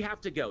 Before we have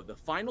to go, the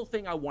final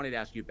thing I wanted to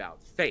ask you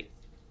about, faith.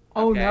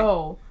 Oh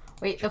no.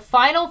 Wait, the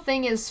final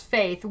thing is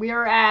faith. We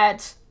are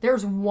at...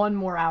 There's 1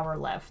 more hour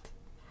left.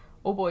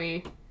 Oh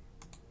boy.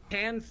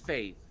 Can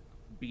faith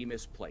be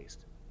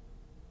misplaced?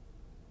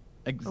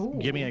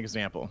 Give me an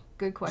example.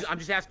 Good question. I'm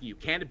just asking you,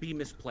 can it be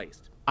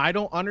misplaced? I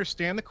don't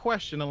understand the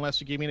question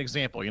unless you give me an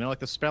example. You know, like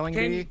the spelling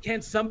bee?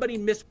 Can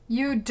somebody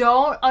You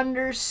don't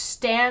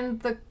understand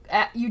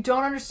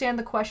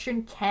the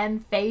question, can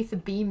faith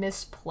be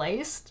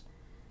misplaced?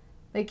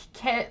 Like,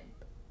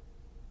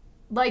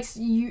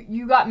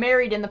 you got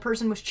married and the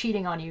person was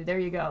cheating on you. There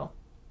you go.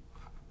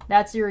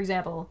 That's your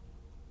example.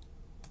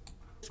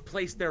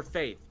 Misplace their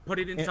faith. Put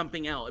it in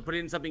something else. Put it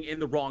in something in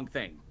the wrong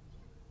thing.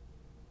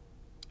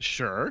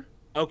 Sure.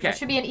 Okay. That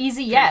should be an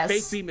easy yes. Can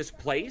faith be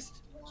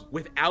misplaced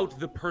without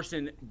the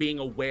person being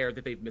aware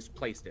that they've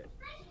misplaced it?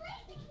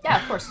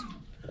 Yeah, of course.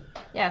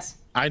 Yes.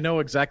 I know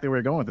exactly where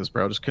you're going with this,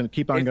 bro. Just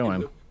keep on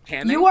going.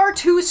 You are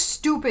too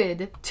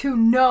stupid to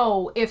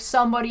know if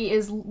somebody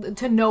is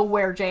to know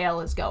where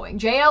JL is going.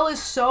 JL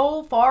is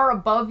so far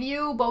above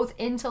you, both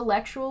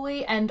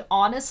intellectually and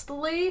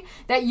honestly,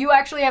 that you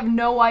actually have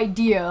no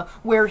idea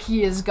where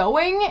he is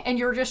going, and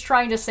you're just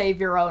trying to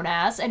save your own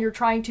ass, and you're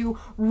trying to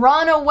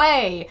run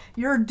away.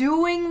 You're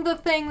doing the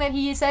thing that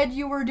he said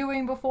you were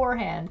doing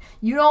beforehand.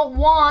 You don't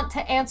want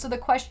to answer the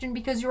question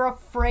because you're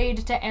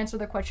afraid to answer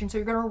the question, so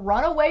you're going to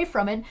run away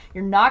from it.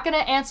 You're not going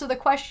to answer the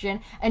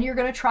question, and you're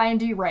going to try and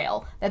derail.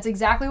 That's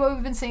exactly what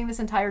we've been seeing this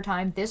entire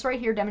time. This right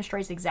here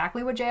demonstrates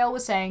exactly what JL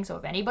was saying, so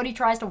if anybody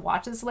tries to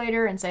watch this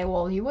later and say,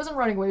 well, he wasn't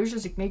running away, he was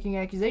just making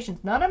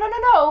accusations.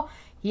 No.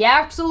 He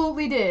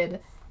absolutely did.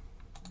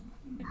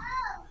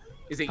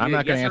 I'm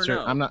not going to answer.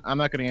 No? I'm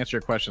not going to answer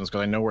your questions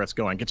because I know where it's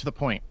going. Get to the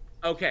point.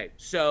 Okay,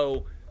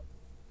 so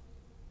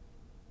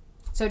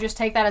just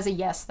take that as a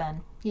yes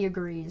then. He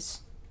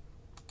agrees.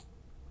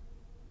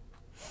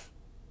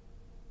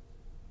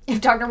 If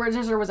Dr.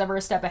 Witnesser was ever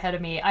a step ahead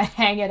of me, I'd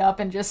hang it up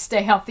and just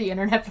stay off the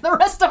internet for the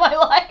rest of my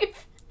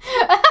life.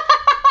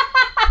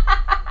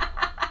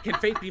 Can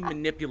faith be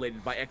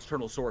manipulated by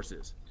external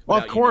sources? Well,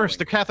 of course,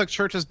 the Catholic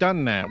Church has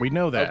done that. We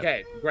know that.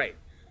 Okay, great.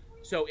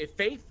 So if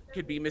faith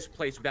could be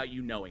misplaced without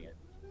you knowing it,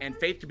 and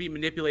faith could be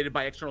manipulated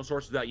by external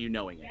sources without you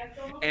knowing it,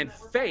 and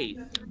faith...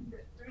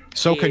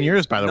 So can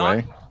yours, by the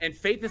way. And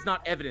faith is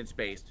not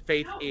evidence-based.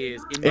 Faith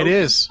is emotion-based. It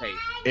is.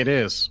 It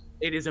is.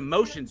 It is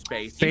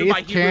emotions-based. Faith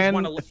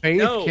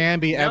can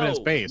be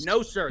evidence-based.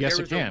 No, sir. Yes,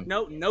 it can.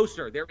 No,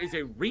 sir. There is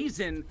a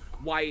reason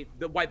why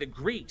the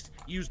Greeks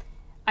used.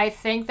 I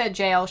think that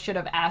JL should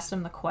have asked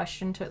him the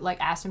question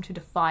asked him to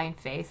define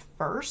faith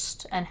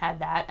first and had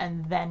that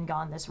and then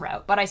gone this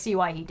route. But I see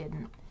why he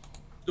didn't.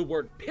 The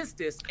word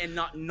pistis and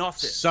not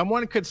gnosis.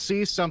 Someone could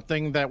see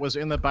something that was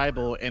in the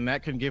Bible and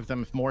that can give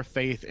them more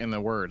faith in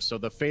the word. So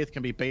the faith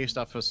can be based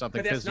off of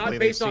something physically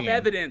they've seen. That's not based off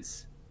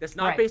evidence. That's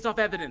not based off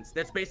evidence.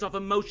 That's based off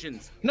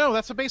emotions. No,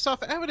 that's based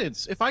off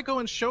evidence. If I go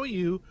and show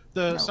you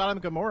the Sodom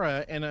and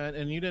Gomorrah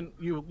and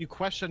you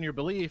question your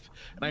belief,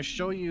 and I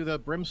show you the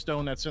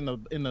brimstone that's in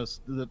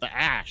the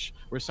ash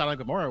where Sodom and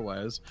Gomorrah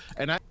was,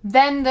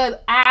 then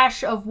the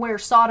ash of where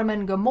Sodom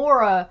and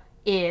Gomorrah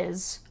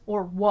is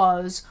or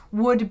was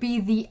would be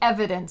the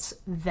evidence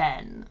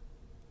then.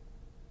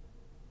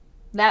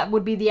 That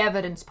would be the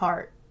evidence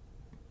part.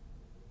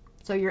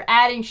 So you're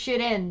adding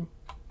shit in.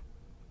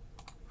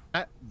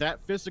 That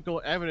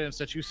physical evidence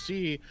that you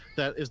see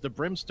that is the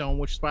brimstone,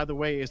 which, by the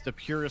way, is the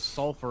purest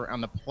sulfur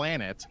on the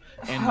planet,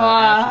 and the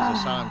ashes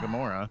of Sodom and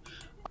Gomorrah.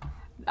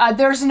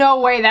 There's no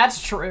way that's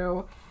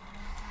true.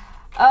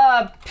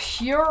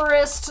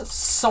 Purest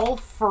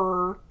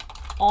sulfur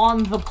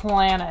on the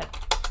planet.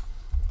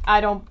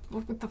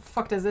 What the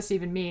fuck does this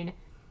even mean?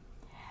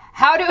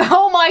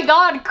 Oh my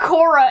god,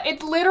 Cora!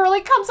 It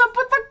literally comes up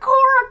with the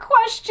Cora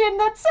question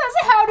that says,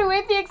 how do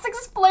atheists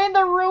explain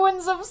the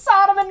ruins of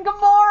Sodom and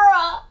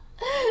Gomorrah?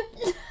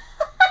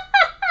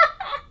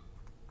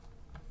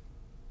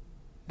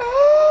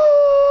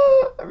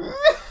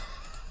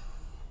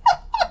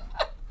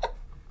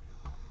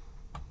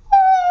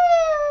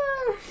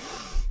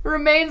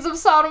 Remains of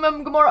Sodom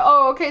and Gomorrah.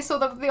 Oh, okay, so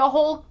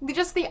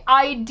just the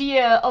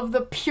idea of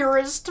the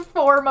purest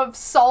form of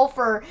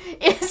sulfur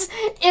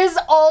is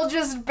all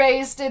just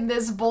based in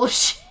this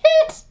bullshit.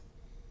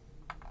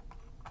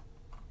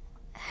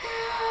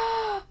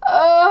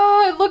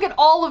 Look at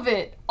all of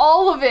it.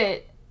 All of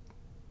it.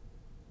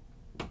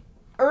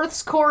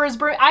 Earth's core is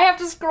I have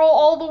to scroll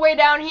all the way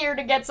down here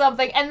to get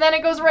something, and then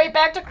it goes right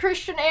back to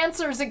Christian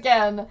Answers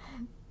again.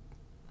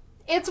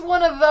 It's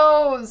one of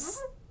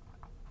those.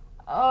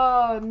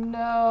 Oh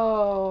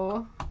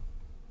no.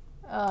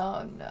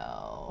 Oh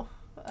no.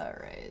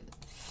 Alright.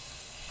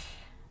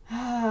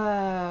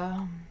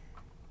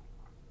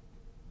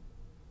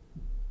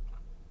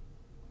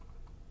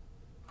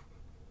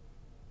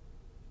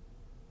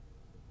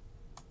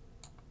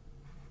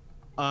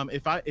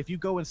 If you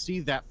go and see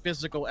that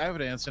physical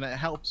evidence and it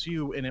helps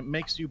you and it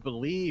makes you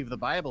believe the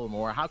Bible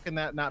more, how can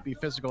that not be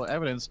physical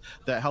evidence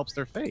that helps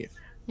their faith?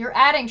 You're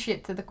adding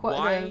shit to the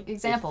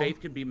example. If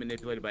faith can be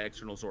manipulated by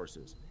external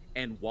sources,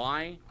 and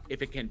why,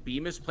 if it can be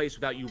misplaced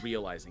without you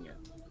realizing it,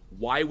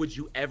 why would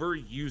you ever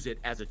use it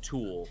as a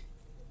tool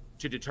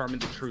to determine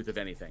the truth of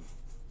anything?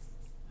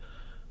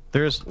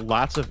 There's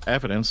lots of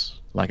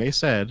evidence, like I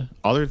said,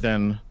 other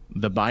than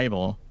the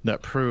Bible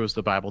that proves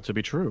the Bible to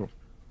be true.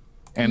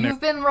 And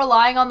you've been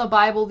relying on the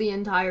Bible the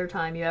entire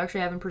time. You actually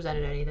haven't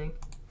presented anything.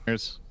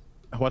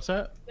 What's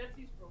that? Dead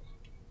Sea Scrolls.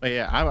 Oh,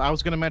 yeah, I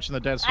was going to mention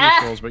the Dead Sea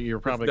Scrolls, but you're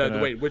probably going to...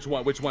 Wait, which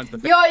one's the...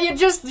 Yo, you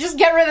just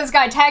get rid of this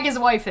guy. Tag his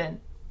wife in.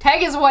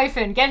 Tag his wife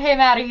in. Get him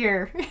out of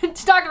here.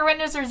 Dr.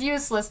 Witnesser's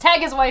useless. Tag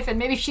his wife in.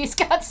 Maybe she's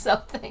got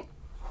something.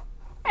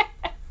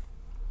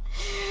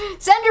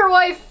 Send your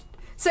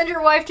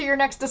wife to your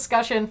next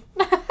discussion.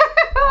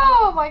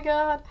 Oh my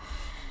god.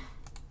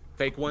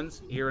 Fake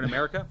ones here in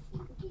America?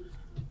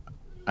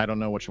 I don't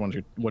know what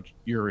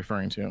you're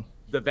referring to.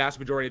 The vast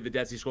majority of the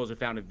Dead Sea Scrolls have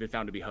been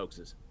found to be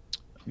hoaxes.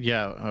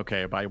 Yeah,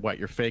 okay. By what?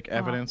 Your fake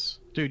evidence?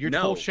 Dude, your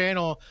whole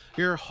channel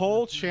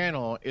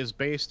is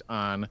based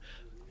on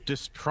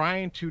just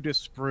trying to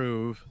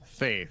disprove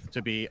faith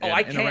to be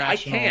I can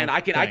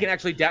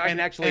actually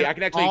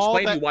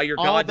explain to you why your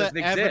God doesn't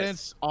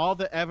exist. All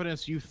the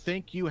evidence you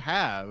think you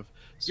have.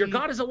 Your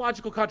God is a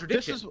logical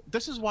contradiction.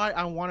 This is why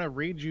I want to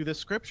read you the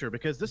scripture,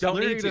 because this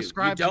literally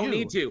describes you. You don't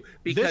need to,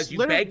 because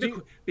you beg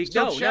the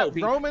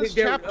Romans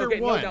chapter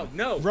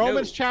 1.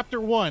 Romans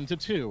chapter 1 to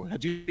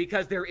 2.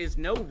 Because there is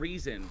no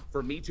reason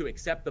for me to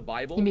accept the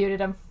Bible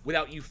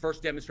without you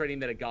first demonstrating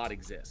that a God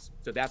exists.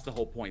 So that's the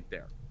whole point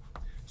there.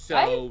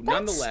 So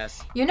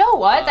nonetheless, you know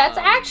what? That's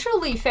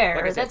actually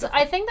fair.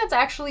 I think that's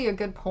actually a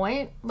good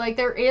point. Like,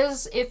 there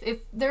is,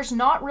 if there's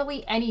not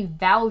really any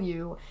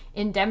value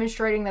in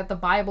demonstrating that the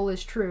Bible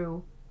is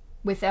true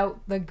without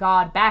the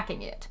God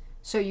backing it.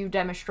 So you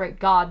demonstrate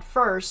God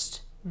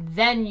first,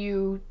 then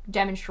you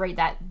demonstrate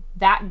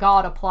that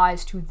God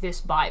applies to this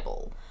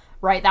Bible,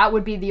 right? That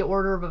would be the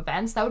order of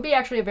events. That would be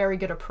actually a very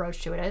good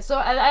approach to it. So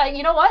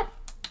you know what?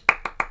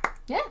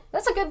 Yeah,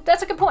 that's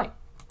a good point.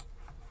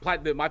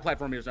 My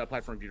platform is not a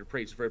platform for you to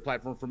preach. It's a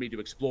platform for me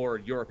to explore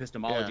your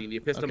epistemology and the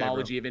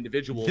epistemology of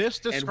individuals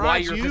and why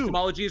your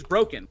epistemology is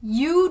broken.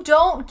 You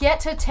don't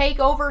get to take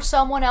over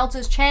someone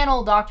else's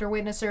channel, Dr.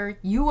 Witnesser.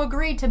 You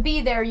agreed to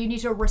be there. You need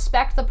to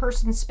respect the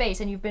person's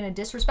space, and you've been a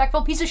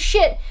disrespectful piece of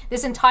shit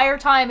this entire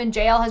time, and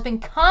JL has been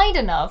kind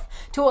enough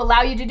to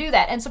allow you to do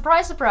that. And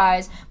surprise,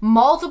 surprise,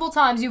 multiple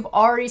times you've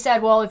already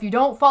said, well, if you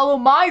don't follow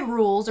my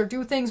rules or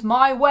do things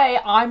my way,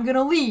 I'm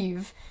gonna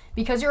leave,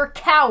 because you're a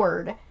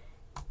coward.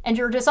 And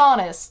you're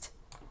dishonest.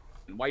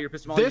 Why your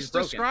epistemology is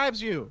broken. This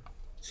describes you.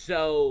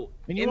 So,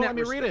 and you want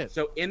me to read it.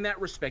 So, in that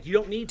respect, you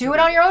don't need to do it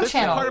on your own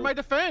channel. This is part of my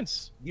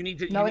defense. You need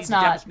to. No, it's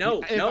not.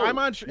 If I'm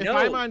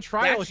on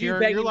trial here,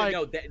 you're like,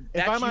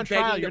 if I'm on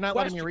trial, you're not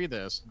letting me read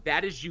this.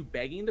 That is you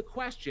begging the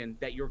question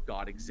that your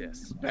God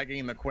exists.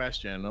 Begging the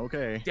question,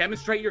 okay.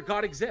 Demonstrate your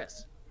God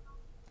exists.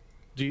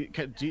 Do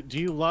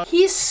you love?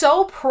 He's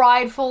so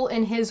prideful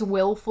in his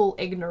willful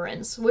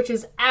ignorance, which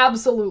is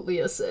absolutely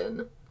a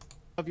sin.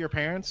 Love your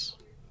parents?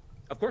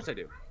 Of course I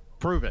do.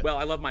 Prove it. Well,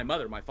 I love my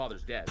mother. My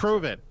father's dead.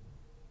 Prove it.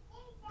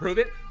 Prove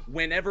it.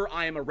 Whenever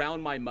I am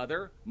around my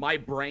mother, my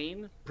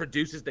brain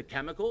produces the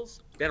chemicals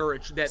that are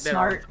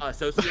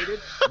associated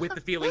with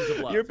the feelings of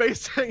love. You're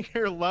basing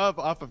your love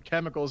off of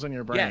chemicals in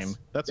your brain. Yes.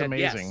 That's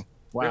amazing. Yes.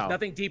 Wow. There's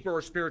nothing deeper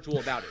or spiritual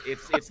about it.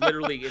 It's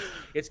literally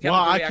it's chemical.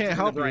 Well, I can't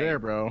help you there,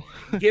 bro.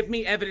 Give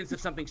me evidence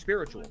of something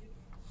spiritual.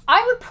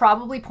 I would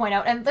probably point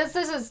out, and this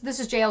is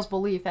JL's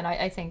belief, and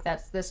I think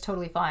that's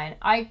totally fine.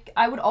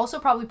 I would also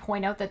probably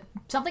point out that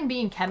something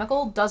being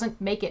chemical doesn't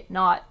make it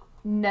not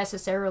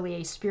necessarily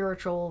a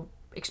spiritual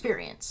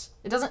experience.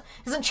 It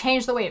doesn't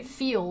change the way it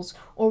feels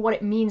or what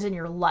it means in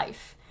your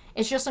life.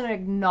 It's just an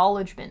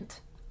acknowledgement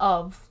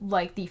of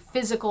like the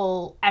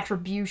physical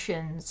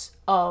attributions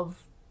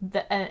of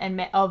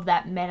of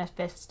that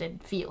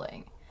manifested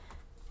feeling.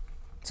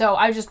 So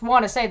I just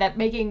want to say that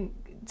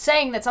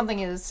saying that something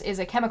is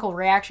a chemical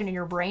reaction in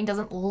your brain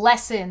doesn't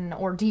lessen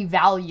or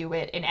devalue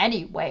it in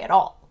any way at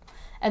all.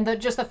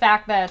 And just the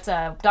fact that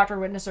Dr.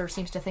 Witnesser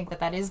seems to think that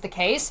that is the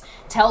case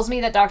tells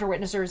me that Dr.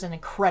 Witnesser is an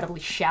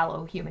incredibly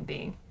shallow human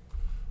being.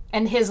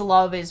 And his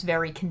love is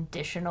very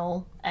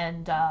conditional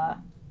and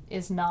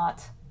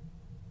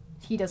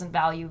he doesn't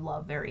value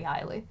love very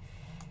highly.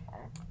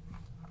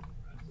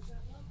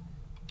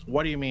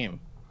 What do you mean?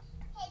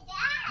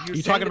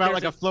 You talking about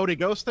like a floaty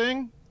ghost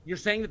thing? You're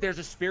saying that there's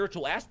a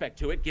spiritual aspect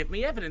to it. Give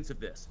me evidence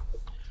of this.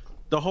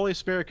 The Holy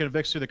Spirit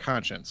convicts through the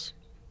conscience.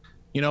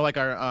 You know, like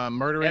our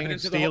murdering and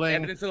stealing.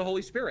 Evidence of the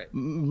Holy Spirit.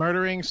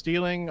 Murdering,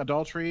 stealing,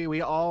 adultery.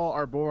 We all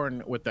are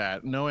born with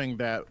that, knowing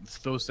that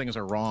those things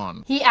are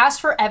wrong. He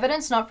asked for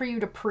evidence, not for you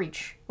to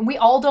preach. We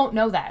all don't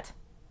know that.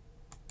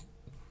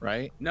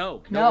 Right?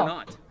 No, we're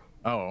not.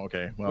 Oh,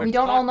 okay. Well, we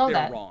don't all know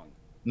that. Wrong.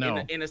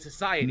 No. In a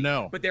society.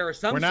 No. But there are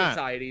some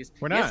societies.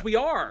 We're not. Yes, we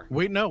are.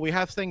 We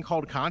have a thing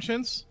called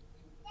conscience.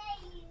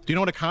 Do you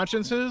know what a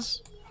conscience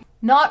is?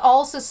 Not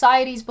all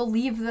societies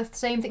believe the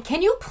same thing.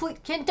 Can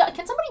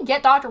somebody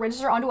get Dr.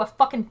 Winchester onto a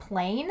fucking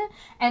plane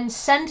and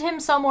send him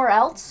somewhere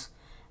else?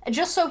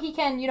 Just so he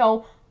can,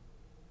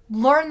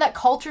 learn that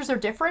cultures are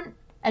different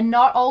and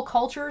not all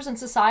cultures and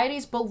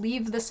societies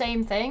believe the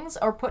same things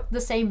or put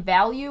the same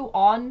value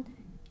on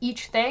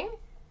each thing?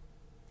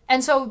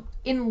 And so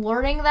in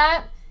learning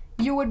that,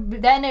 you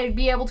would then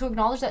be able to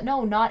acknowledge that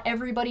no, not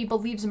everybody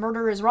believes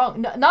murder is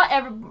wrong.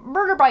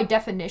 Murder by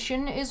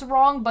definition is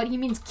wrong, but he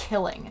means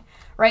killing,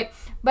 right?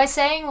 By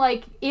saying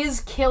like,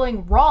 is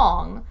killing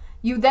wrong?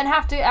 You then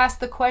have to ask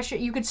the question.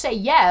 You could say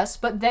yes,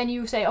 but then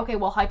you say, okay,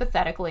 well,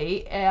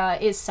 hypothetically,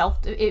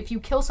 if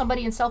you kill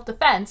somebody in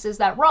self-defense, is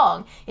that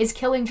wrong? Is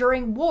killing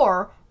during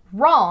war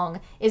wrong?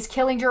 Is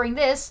killing during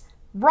this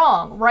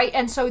wrong? Right?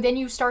 And so then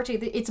you start to.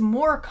 It's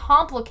more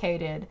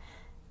complicated.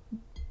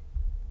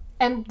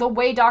 And the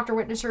way Dr.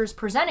 Witnesser is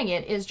presenting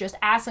it is just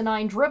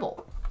asinine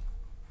dribble.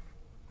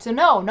 So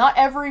no, not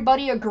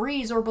everybody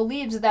agrees or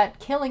believes that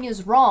killing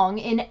is wrong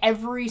in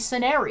every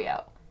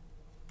scenario.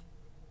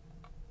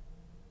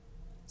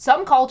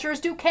 Some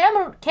cultures do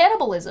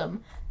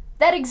cannibalism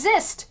that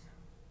exist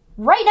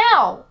right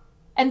now,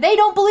 and they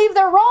don't believe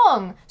they're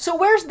wrong. So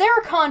where's their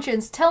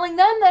conscience telling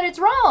them that it's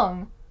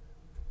wrong?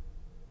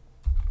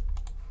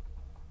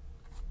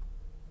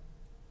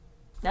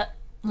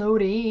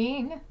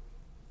 Loading.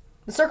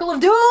 The circle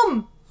of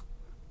doom.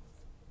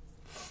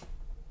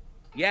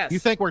 Yes. You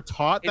think we're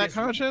taught that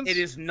conscience? It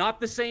is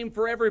not the same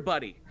for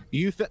everybody.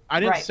 I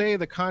didn't say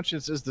the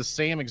conscience is the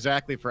same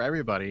exactly for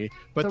everybody,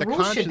 but the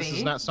conscience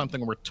is not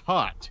something we're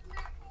taught.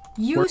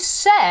 You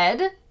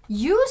said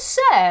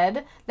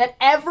that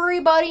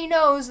everybody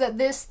knows that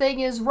this thing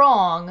is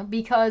wrong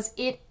because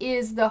it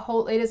is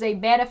a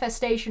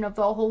manifestation of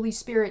the Holy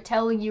Spirit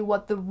telling you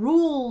what the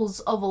rules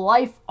of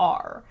life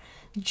are.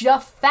 The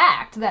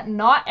fact that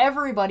not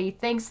everybody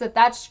thinks that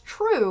that's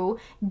true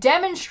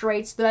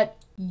demonstrates that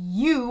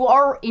you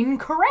are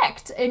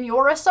incorrect in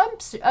your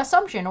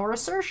assumption or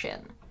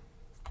assertion.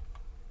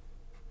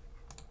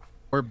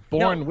 We're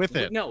born with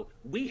it. No,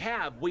 we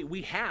have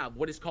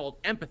what is called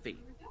empathy.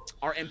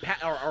 Our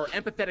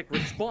empathetic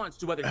response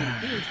to other human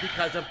beings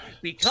because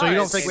So you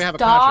don't think we have a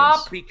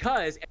conscience?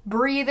 Because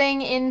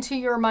breathing into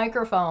your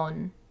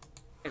microphone.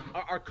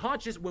 Our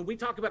conscience, when we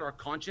talk about our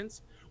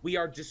conscience,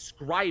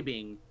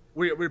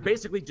 we're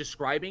basically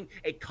describing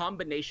a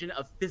combination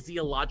of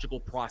physiological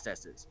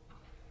processes.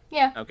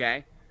 Yeah.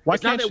 Okay?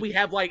 It's not that we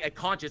have like a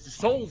conscience.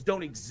 Souls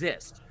don't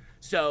exist.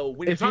 So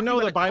when you're talking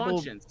about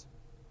conscience,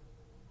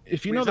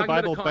 if you know the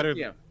Bible better,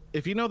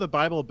 if you know the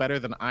Bible better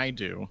than I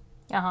do,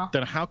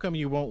 then how come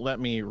you won't let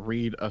me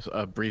read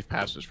a brief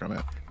passage from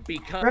it?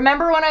 Because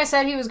remember when I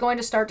said he was going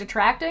to start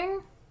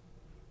detracting?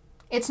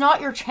 It's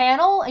not your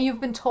channel, and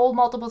you've been told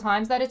multiple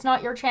times that it's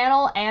not your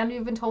channel, and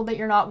you've been told that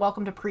you're not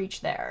welcome to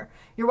preach there.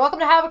 You're welcome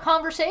to have a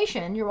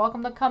conversation. You're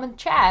welcome to come and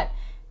chat.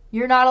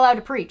 You're not allowed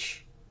to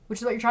preach, which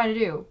is what you're trying to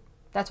do.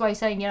 That's why he's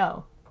saying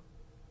no.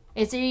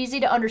 It's easy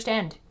to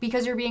understand,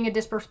 because you're being a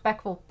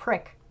disrespectful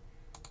prick.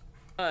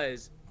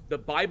 Because the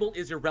Bible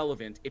is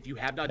irrelevant if you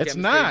have not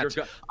demonstrated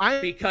your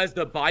God. Because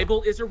the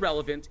Bible is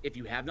irrelevant if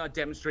you have not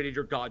demonstrated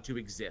your God to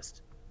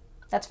exist.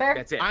 That's fair.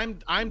 That's it.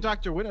 I'm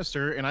Dr.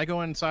 Winnister, and I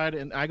go inside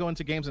and I go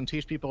into games and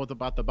teach people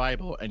about the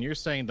Bible, and you're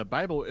saying the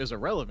Bible is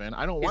irrelevant.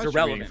 I don't want you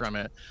reading from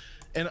it.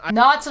 And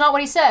no, it's not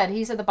what he said.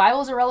 He said the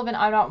Bible is irrelevant.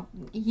 I'm not.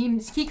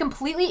 He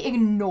completely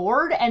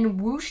ignored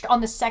and whooshed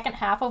on the second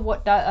half of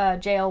what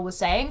JL was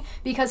saying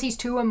because he's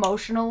too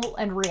emotional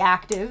and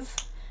reactive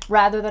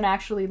rather than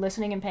actually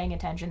listening and paying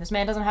attention. This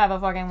man doesn't have a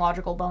fucking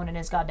logical bone in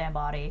his goddamn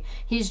body.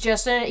 He's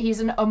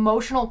an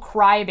emotional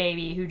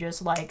crybaby who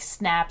just like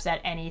snaps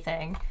at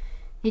anything.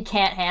 He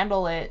can't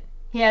handle it.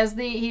 He has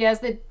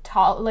the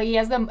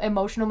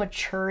emotional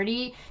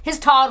maturity. His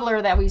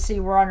toddler that we see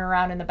running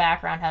around in the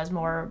background has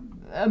more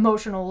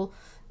emotional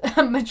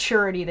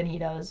maturity than he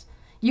does.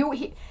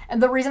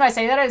 And the reason I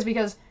say that is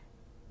because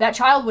that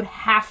child would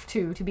have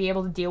to be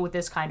able to deal with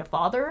this kind of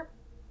father.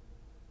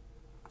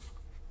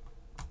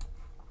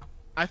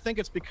 I think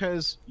it's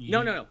because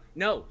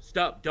no,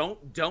 stop.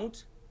 Don't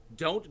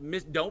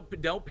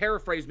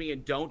paraphrase me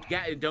and don't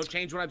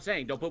change what I'm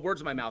saying. Don't put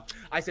words in my mouth.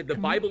 I said the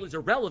Bible is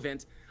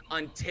irrelevant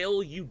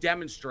until you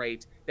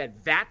demonstrate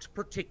that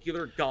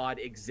particular God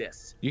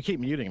exists. You keep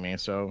muting me,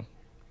 so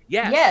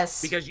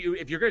yes. Because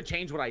if you're going to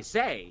change what I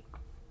say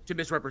to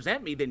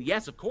misrepresent me, then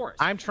yes, of course.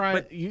 I'm trying.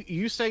 But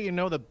you say you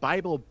know the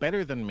Bible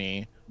better than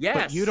me. Yes.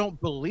 But you don't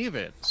believe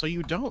it, so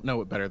you don't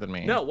know it better than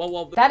me. No,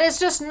 well, that is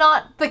just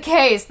not the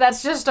case.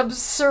 That's just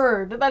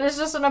absurd. That is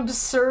just an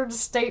absurd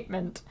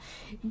statement.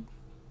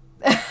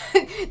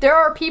 There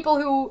are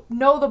people who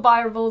know the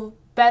Bible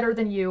better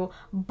than you,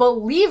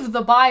 believe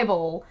the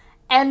Bible,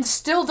 and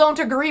still don't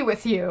agree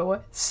with you.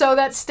 So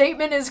that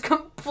statement is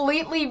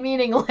completely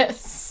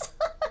meaningless.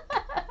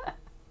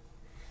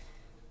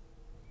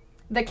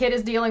 The kid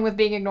is dealing with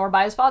being ignored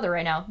by his father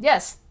right now.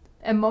 Yes,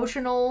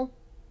 emotional...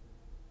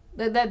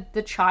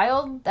 his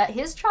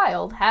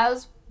child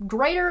has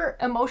greater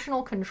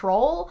emotional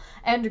control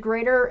and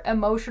greater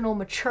emotional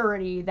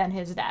maturity than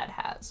his dad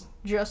has.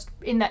 Just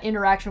in that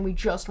interaction we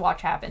just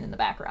watched happen in the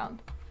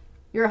background.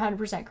 You're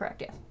 100%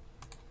 correct, yes.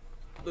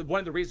 One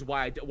of the reasons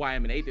why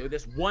I'm an atheist,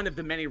 this one of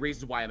the many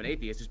reasons why I'm an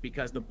atheist is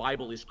because the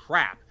Bible is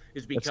crap.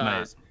 Is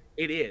because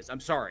it is.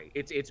 I'm sorry.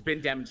 It's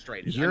been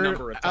demonstrated a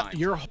number of times.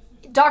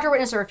 Dr.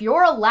 Witnesser, if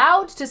you're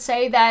allowed to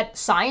say that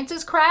science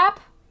is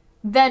crap,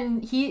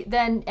 then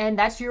and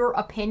that's your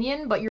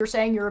opinion, but you're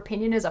saying your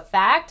opinion is a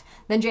fact,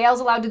 then JL's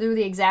allowed to do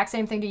the exact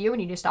same thing to you,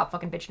 and you need to stop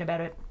fucking bitching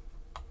about it.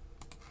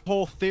 The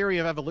whole theory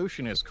of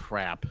evolution is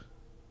crap.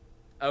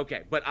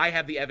 Okay, but I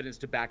have the evidence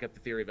to back up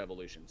the theory of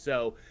evolution.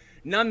 So,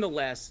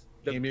 nonetheless,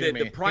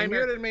 the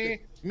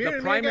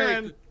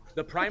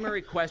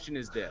primary question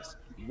is this: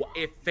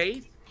 if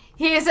faith,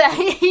 he's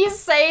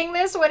saying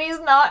this when he's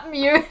not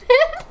muted.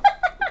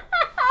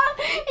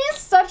 He's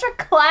such a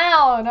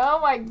clown. Oh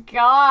my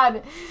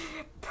god.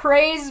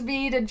 Praise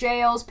be to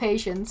JL's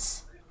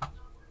patience.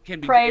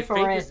 Pray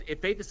for it. If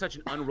faith is such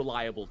an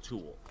unreliable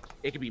tool,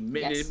 It can be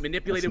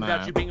manipulated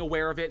without you being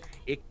aware of it.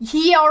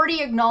 He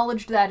already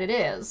acknowledged that it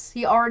is.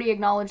 He already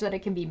acknowledged that it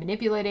can be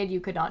manipulated. You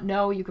could not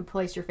know. You could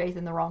place your faith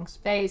in the wrong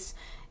space.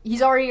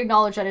 He's already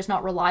acknowledged that it's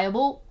not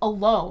reliable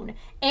alone.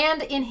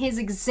 And in his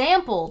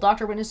example,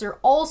 Dr. Witnesser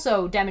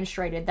also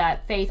demonstrated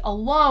that faith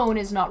alone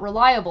is not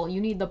reliable.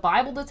 You need the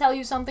Bible to tell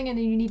you something, and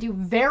then you need to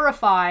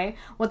verify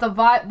what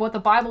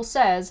the Bible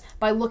says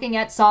by looking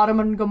at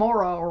Sodom and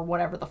Gomorrah or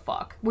whatever the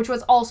fuck, which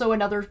was also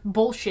another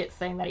bullshit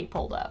thing that he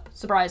pulled up.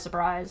 Surprise,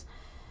 surprise.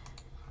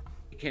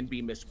 It can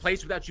be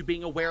misplaced without you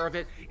being aware of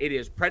it. It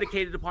is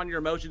predicated upon your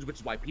emotions, which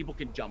is why people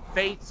can jump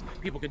faiths,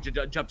 people can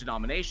jump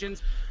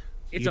denominations.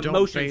 It's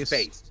emotions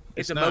based.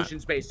 It's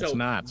emotions based. So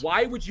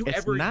why would you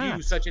ever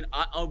use such an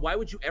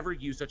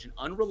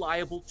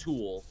unreliable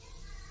tool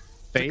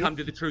to come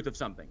to the truth of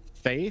something?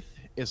 Faith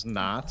is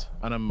not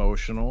an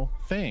emotional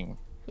thing.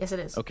 Yes, it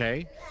is.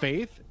 Okay,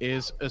 faith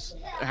is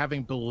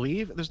having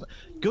belief.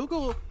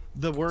 Google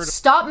the word.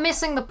 Stop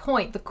missing the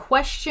point. The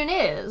question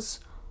is,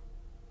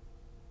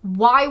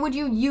 why would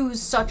you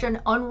use such an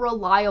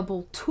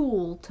unreliable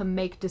tool to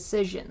make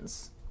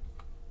decisions?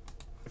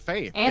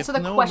 Faith. Answer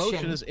the question.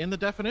 Emotion is in the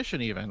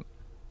definition. Even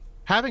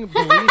having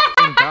belief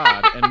in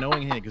God and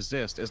knowing He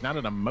exists is not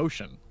an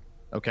emotion.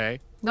 Okay.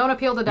 Don't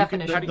appeal to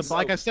definition.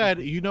 Like I said,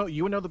 you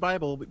would know the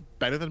Bible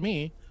better than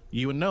me.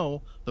 You would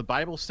know the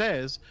Bible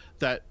says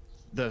that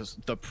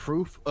the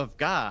proof of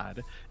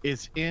God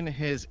is in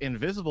His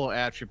invisible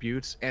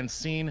attributes and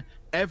seen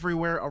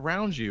everywhere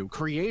around you.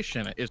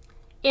 Creation is.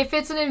 If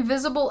it's an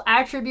invisible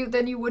attribute,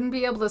 then you wouldn't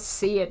be able to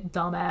see it,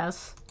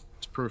 dumbass.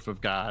 It's proof of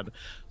God.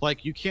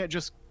 Like, you can't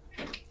just.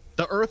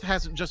 The Earth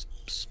hasn't just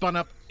spun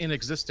up in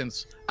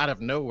existence out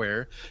of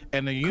nowhere,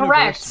 and the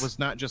universe was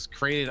not just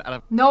created out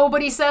of.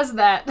 Nobody says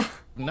that.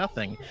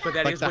 Nothing. But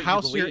that like is the what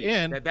house you believe. you're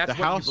in. That's the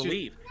what house you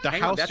believe. The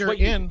Hang house on, you're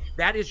in.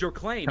 That is your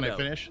claim. Can I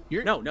finish? That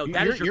is your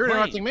claim. You're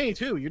interrupting me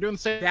too. You're doing the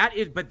same.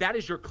 That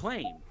is your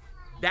claim.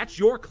 That's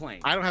your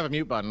claim. I don't have a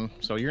mute button,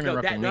 so you're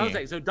interrupting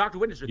me. So Dr.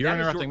 Witnesser, you're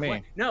interrupting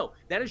me. No,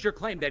 that is your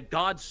claim that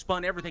God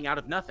spun everything out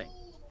of nothing.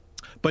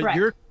 But Correct.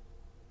 you're.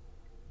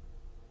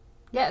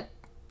 Yeah,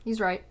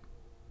 he's right.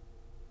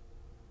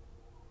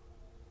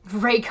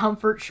 Ray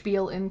Comfort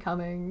spiel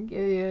incoming.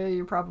 Yeah,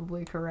 you're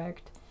probably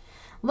correct.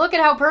 Look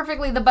at how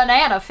perfectly the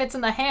banana fits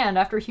in the hand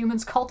after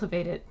humans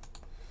cultivate it.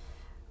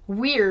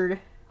 Weird.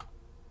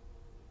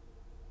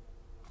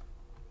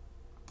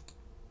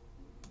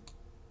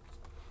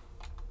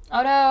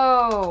 Oh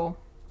no!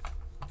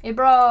 It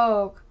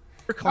broke.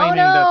 You're claiming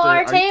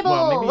our table!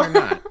 Well, maybe you're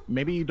not.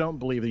 Maybe you don't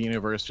believe the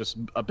universe just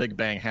a Big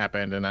Bang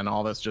happened and then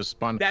all this just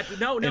spun. That's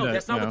not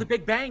what the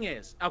Big Bang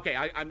is. Okay,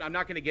 I'm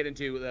not going to get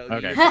into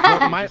okay.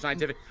 your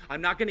scientific.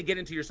 I'm not going to get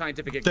into your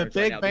scientific ignorance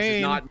Big right now. Bang. This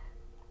is not.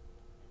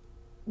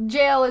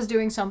 Jail is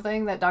doing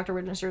something that Dr.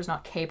 Witnesser is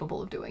not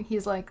capable of doing.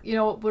 He's like, you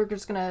know, we're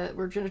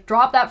gonna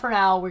drop that for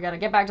now. We gotta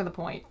get back to the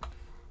point.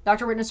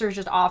 Dr. Witnesser is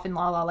just off in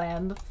La La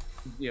Land.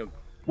 You know,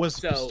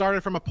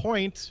 started from a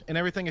point and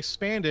everything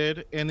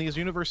expanded and these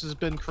universes have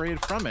been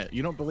created from it.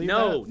 You don't believe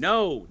that?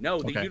 No.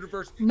 Okay. The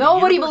universe.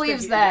 Nobody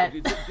believes that.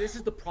 This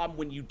is the problem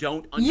when you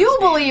don't understand. You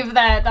believe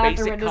that,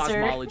 Dr. Basic Witnesser.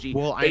 cosmology.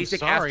 Well,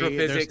 basic I'm sorry.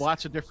 astrophysics. There's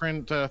lots of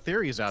different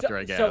theories out there,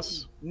 I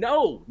guess.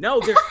 No.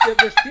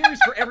 There's theories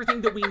for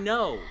everything that we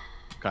know.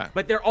 Okay.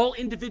 But they're all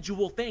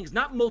individual things,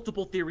 not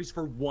multiple theories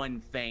for one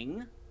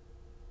thing.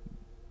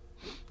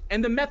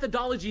 And the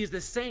methodology is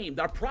the same.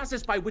 The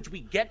process by which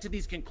we get to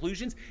these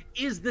conclusions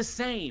is the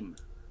same.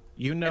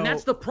 You know, and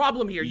that's the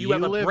problem here. You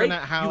have a break.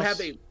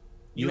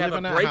 You have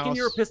a break in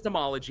your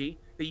epistemology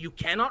that you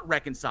cannot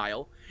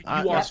reconcile.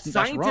 You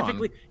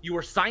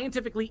are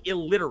scientifically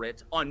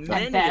illiterate on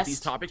many of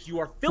these topics. You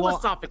are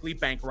philosophically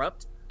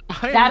bankrupt.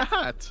 I'm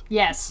not.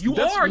 Yes. You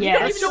are.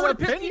 Yes. You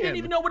didn't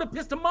even know what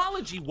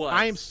epistemology was.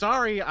 I'm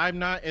sorry. I'm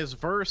not as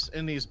versed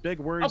in these big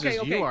words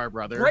as you are,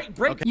 brother.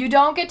 Okay. You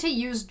don't get to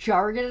use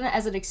jargon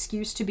as an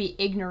excuse to be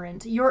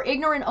ignorant. You're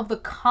ignorant of the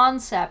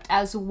concept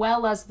as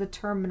well as the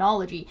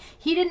terminology.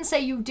 He didn't say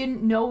you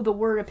didn't know the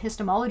word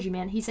epistemology,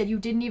 man. He said you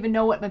didn't even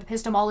know what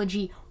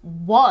epistemology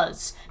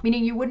was,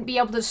 meaning you wouldn't be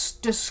able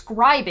to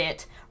describe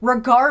it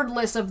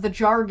regardless of the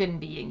jargon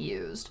being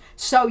used.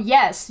 So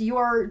yes, you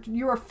are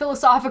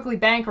philosophically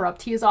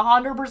bankrupt. He is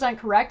 100%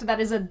 correct. That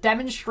is a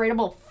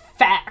demonstrable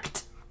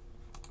fact.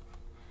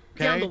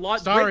 Okay.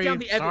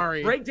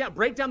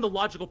 Break down the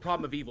logical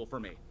problem of evil for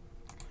me.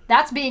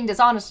 That's being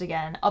dishonest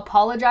again.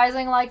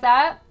 Apologizing like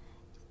that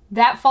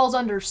falls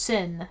under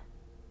sin.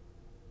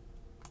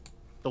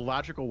 The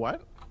logical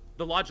what?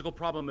 The logical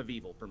problem of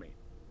evil for me.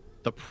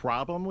 The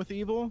problem with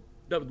evil?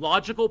 The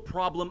logical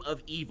problem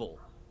of evil.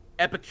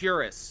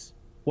 Epicurus.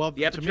 Well,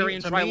 the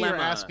Epicurean trilemma. You're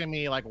asking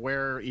me like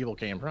where evil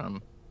came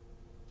from,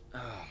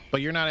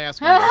 but you're not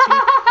asking me.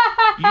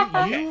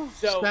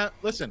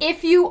 Listen.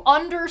 If you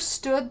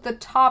understood the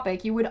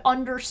topic, you would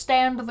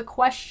understand the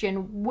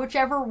question,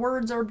 whichever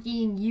words are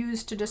being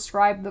used to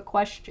describe the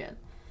question.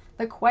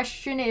 The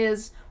question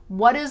is,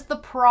 what is the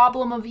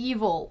problem of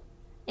evil?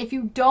 If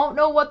you don't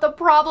know what the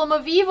problem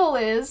of evil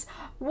is,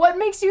 what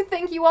makes you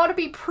think you ought to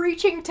be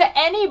preaching to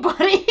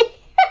anybody?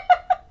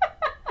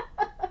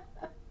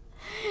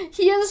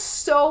 He is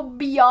so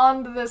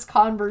beyond this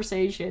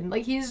conversation.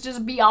 Like, he's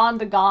just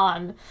beyond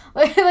gone.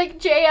 Like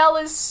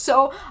JL is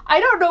so... I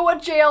don't know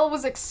what JL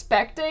was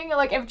expecting.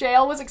 Like, if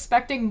JL was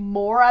expecting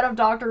more out of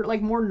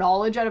more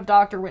knowledge out of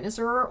Dr.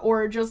 Witnesser,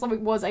 or just like,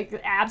 was like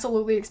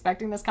absolutely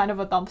expecting this kind of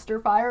a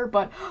dumpster fire,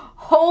 but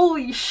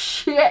holy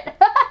shit.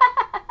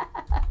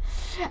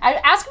 I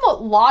ask him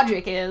what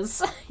logic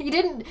is. He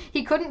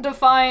can't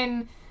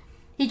define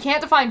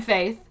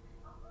faith.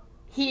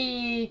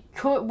 He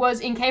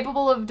was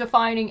incapable of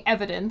defining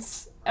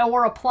evidence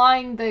or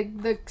applying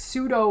the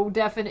pseudo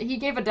definition. He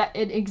gave an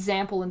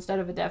example instead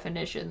of a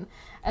definition.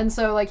 And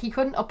so, like, he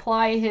couldn't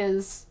apply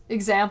his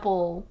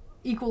example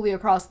equally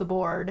across the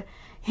board.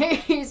 He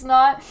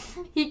can't,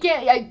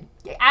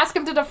 ask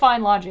him to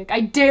define logic.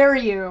 I dare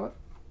you.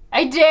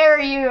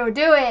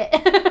 Do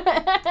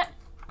it.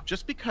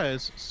 Just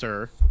because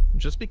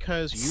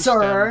you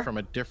stem from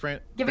a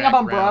different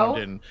background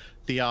and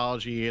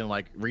theology and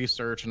like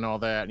research and all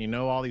that, and you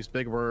know all these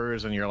big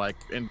words, and you're like,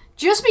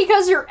 just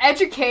because you're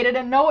educated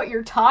and know what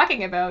you're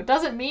talking about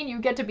doesn't mean you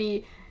get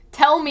to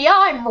tell me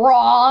I'm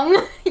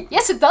wrong.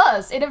 Yes, it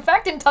does. It in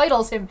fact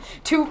entitles him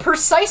to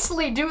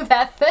precisely do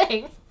that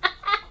thing.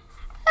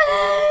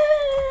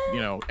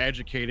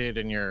 Educated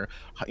and you're,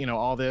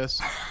 all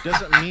this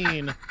doesn't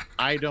mean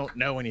I don't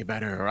know any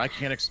better or I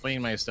can't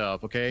explain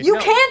myself, okay? You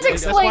can't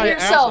explain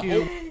yourself.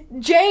 You,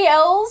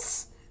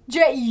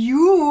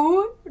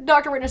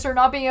 Dr. Witnesser,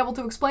 not being able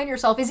to explain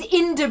yourself is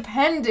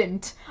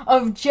independent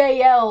of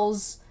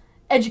JL's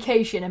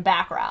education and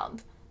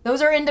background.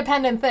 Those are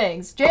independent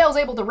things. JL's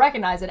able to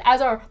recognize it,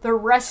 as are the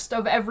rest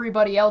of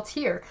everybody else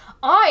here.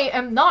 I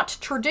am not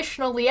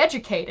traditionally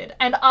educated,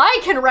 and I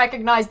can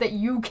recognize that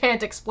you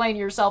can't explain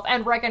yourself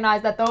and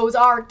recognize that those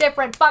are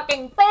different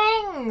fucking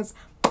things!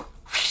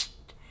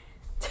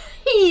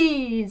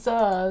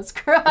 Jesus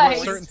Christ.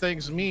 What certain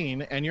things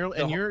mean, and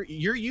you're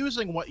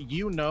using what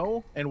you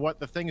know and what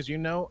the things you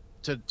know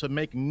to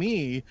make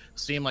me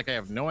seem like I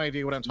have no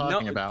idea what I'm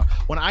talking about,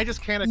 when I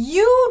just can't...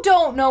 You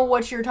don't know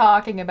what you're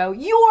talking about.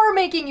 You're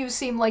making you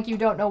seem like you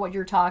don't know what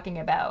you're talking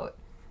about.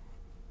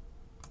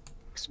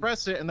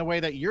 Express it in the way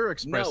that you're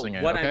expressing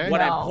it, what okay?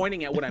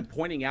 I'm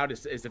pointing out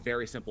is a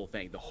very simple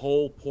thing. The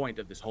whole point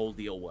of this whole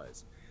deal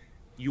was,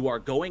 you are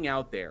going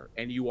out there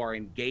and you are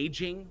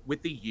engaging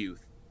with the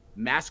youth,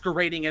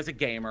 masquerading as a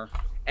gamer,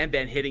 and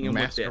then hitting them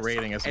with this.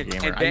 Masquerading as a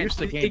gamer. I used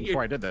to game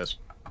before I did this.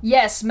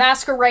 Yes,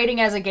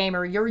 masquerading as a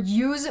gamer.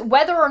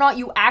 Whether or not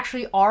you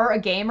actually are a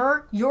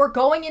gamer, you're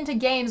going into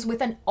games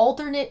with an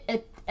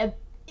alternate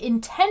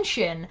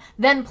intention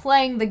than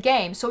playing the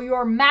game. So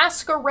you're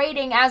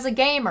masquerading as a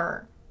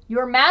gamer.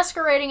 You're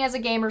masquerading as a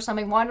gamer,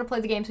 something wanting to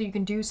play the game so you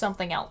can do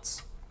something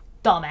else.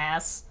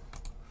 Dumbass.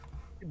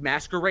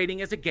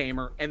 Masquerading as a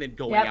gamer and then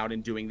going out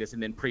and doing this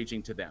and then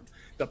preaching to them.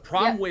 The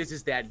problem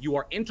is that you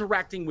are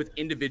interacting with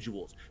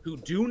individuals who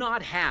do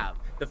not have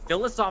the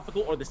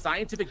philosophical or the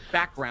scientific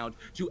background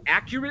to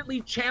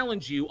accurately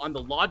challenge you on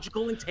the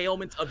logical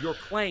entailments of your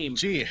claim.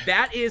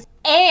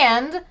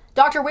 And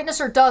Dr.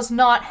 Witnesser does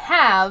not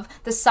have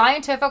the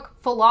scientific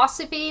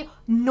philosophy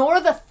nor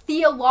the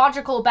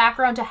theological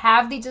background to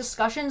have these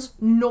discussions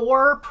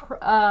nor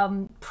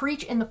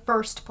preach in the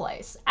first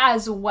place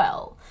as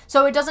well.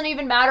 So it doesn't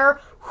even matter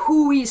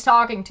who he's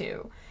talking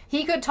to.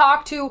 He could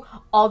talk to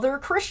other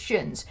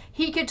Christians.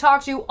 He could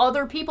talk to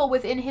other people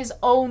within his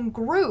own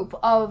group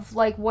of,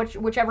 like,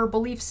 whichever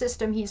belief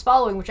system he's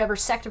following, whichever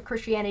sect of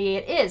Christianity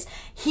it is.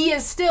 He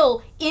is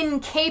still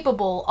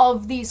incapable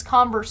of these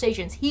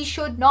conversations. He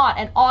should not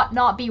and ought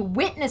not be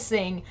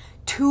witnessing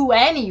to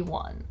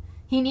anyone.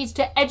 He needs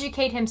to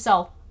educate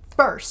himself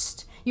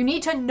first. You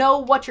need to know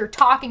what you're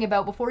talking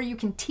about before you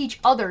can teach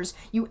others,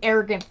 you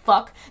arrogant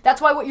fuck.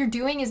 That's why what you're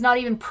doing is not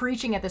even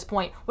preaching at this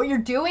point. What you're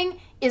doing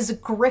is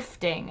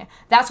grifting.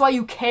 That's why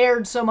you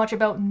cared so much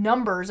about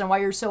numbers and why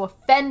you're so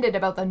offended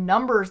about the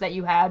numbers that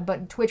you had,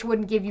 but Twitch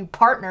wouldn't give you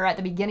partner at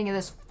the beginning of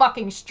this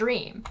fucking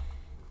stream.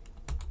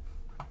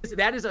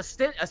 That is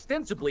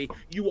ostensibly,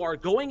 you are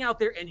going out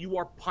there and you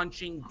are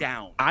punching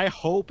down. I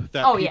hope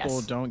that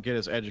people don't get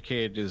as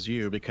educated as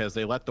you because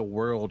they let the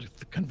world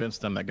convince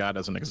them that God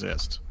doesn't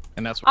exist.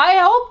 And that's I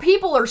hope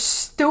people are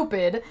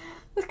stupid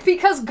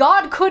because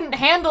God couldn't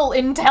handle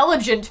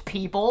intelligent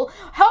people.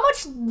 How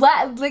much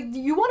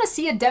you want to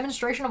see a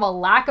demonstration of a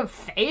lack of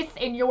faith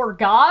in your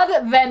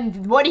God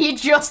than what he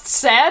just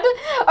said?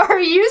 Are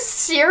you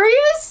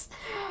serious?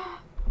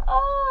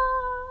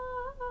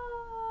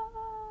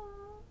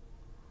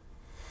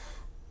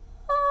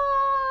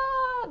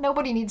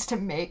 Nobody needs to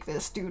make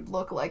this dude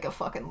look like a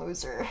fucking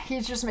loser.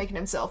 He's just making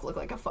himself look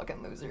like a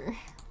fucking loser.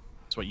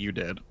 That's what you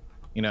did.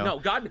 You know? No,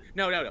 God,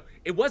 no.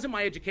 It wasn't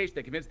my education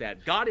that convinced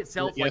that. God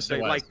itself, no.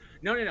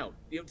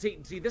 See,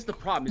 this is the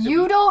problem.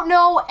 You don't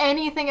know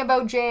anything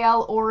about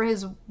JL or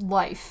his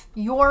life.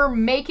 You're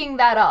making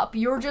that up.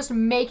 You're just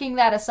making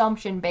that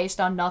assumption based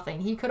on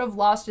nothing. He could have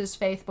lost his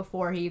faith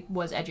before he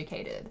was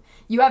educated.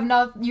 You have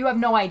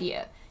no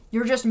idea.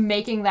 You're just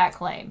making that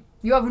claim.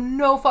 You have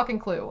no fucking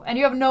clue. And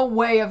you have no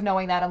way of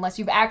knowing that unless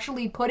you've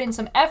actually put in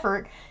some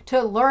effort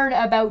to learn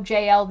about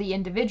JL the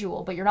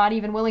individual. But you're not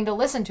even willing to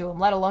listen to him,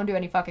 let alone do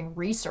any fucking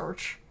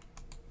research.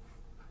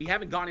 We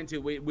haven't gone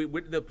into...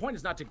 the point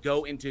is not to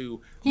go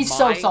into He's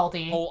so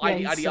salty. Whole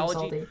ideology. So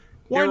salty.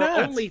 Why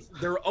not?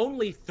 There are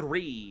only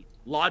three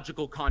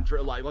logical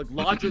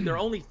there are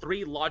only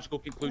three logical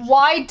conclusions.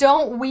 Why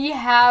don't we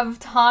have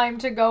time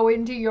to go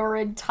into your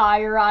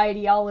entire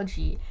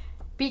ideology?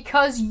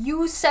 Because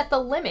you set the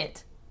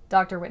limit,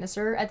 Dr.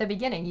 Witnesser, at the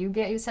beginning.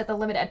 You set the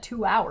limit at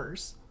 2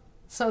 hours.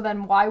 So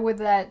then why would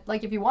that,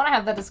 like, if you want to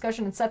have that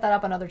discussion and set that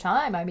up another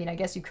time, I mean, I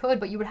guess you could,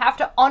 but you would have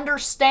to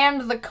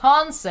understand the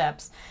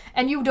concepts.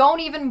 And you don't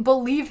even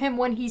believe him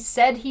when he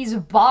said he's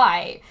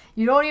bi.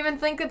 You don't even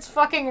think it's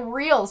fucking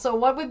real, so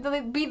what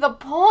would be the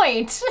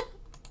point?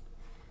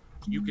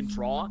 You can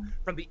draw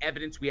from the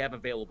evidence we have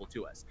available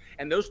to us.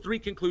 And those three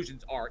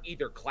conclusions are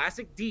either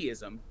classic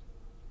deism,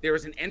 there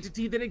is an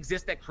entity that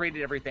exists that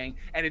created everything,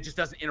 and it just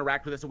doesn't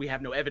interact with us, and we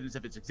have no evidence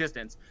of its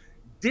existence.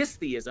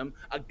 Dystheism,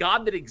 a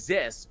God that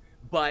exists,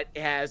 but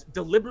has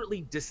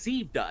deliberately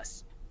deceived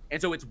us, and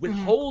so it's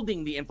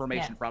withholding the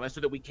information from us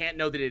so that we can't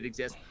know that it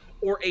exists.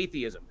 Or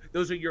atheism.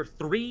 Those are your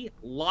three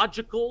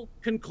logical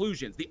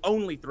conclusions, the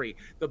only three.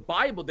 The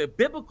Bible, the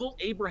biblical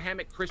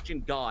Abrahamic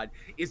Christian God,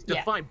 is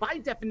defined by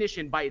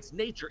definition, by its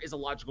nature, is a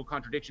logical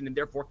contradiction and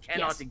therefore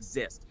cannot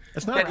exist.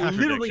 It's not a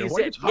contradiction.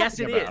 What are you talking yes,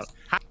 it about? is.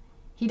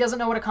 He doesn't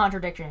know what a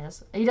contradiction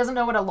is. He doesn't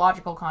know what a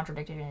logical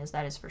contradiction is,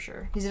 that is for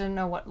sure. He doesn't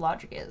know what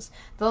logic is.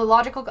 The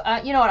logical...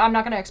 you know what, I'm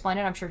not going to explain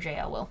it. I'm sure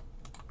JL will.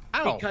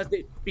 Ow.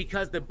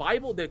 Because the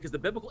Bible, because the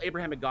biblical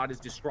Abrahamic God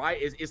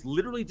is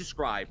literally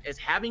described as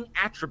having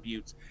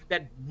attributes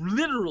that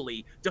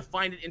literally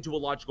define it into a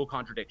logical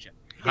contradiction.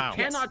 How? It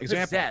cannot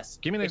possess.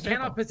 Give me an example. It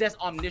cannot possess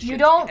omniscience. You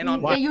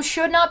don't. You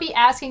should not be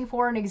asking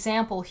for an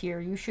example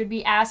here. You should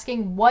be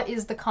asking what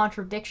is the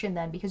contradiction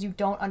then, because you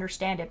don't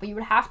understand it. But you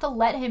would have to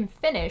let him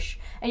finish,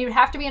 and you would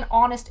have to be an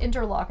honest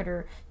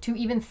interlocutor to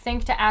even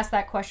think to ask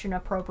that question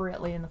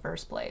appropriately in the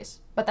first place.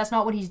 But that's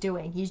not what he's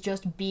doing. He's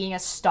just being a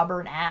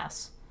stubborn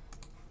ass.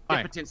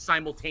 Impotent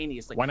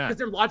simultaneously. Why not? Because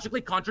they're logically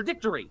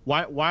contradictory.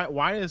 Why?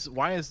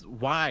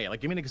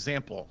 Like, give me an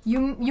example.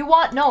 You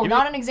want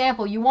not an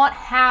example. You want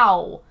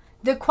how.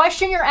 The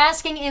question you're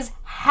asking is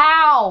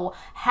how.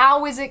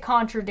 How is it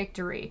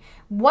contradictory?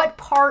 What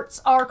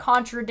parts are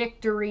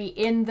contradictory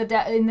in the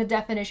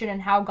definition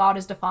and how God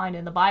is defined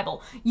in the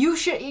Bible? You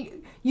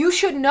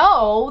should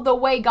know the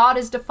way God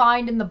is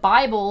defined in the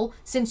Bible,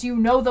 since you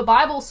know the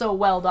Bible so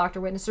well, Dr.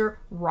 Witnesser,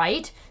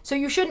 right? So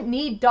you shouldn't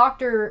need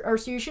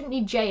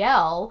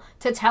JL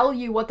to tell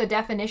you what the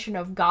definition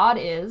of God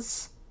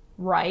is,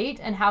 right?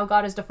 And how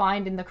God is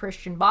defined in the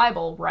Christian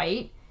Bible,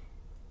 right?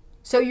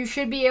 So you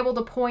should be able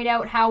to point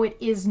out how it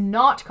is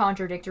not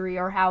contradictory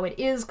or how it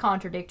is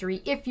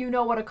contradictory if you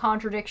know what a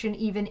contradiction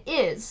even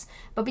is.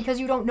 But because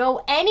you don't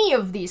know any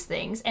of these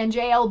things, and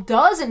JL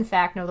does in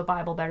fact know the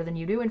Bible better than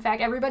you do, in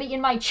fact everybody in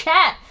my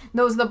chat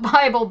knows the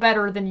Bible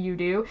better than you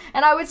do,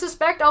 and I would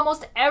suspect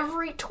almost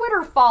every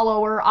Twitter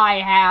follower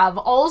I have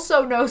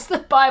also knows the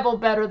Bible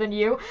better than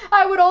you.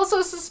 I would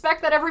also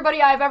suspect that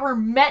everybody I've ever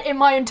met in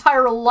my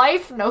entire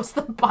life knows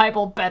the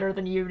Bible better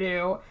than you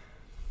do.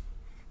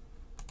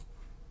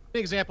 An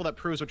example that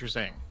proves what you're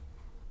saying.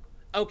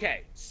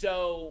 Okay,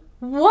 so...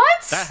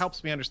 What? That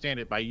helps me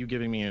understand it by you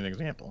giving me an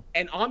example.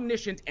 An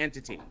omniscient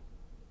entity,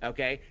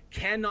 okay,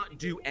 cannot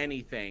do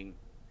anything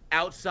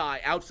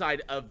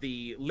outside of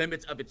the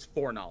limits of its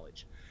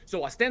foreknowledge.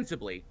 So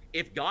ostensibly,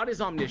 if God is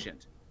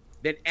omniscient,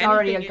 then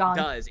anything it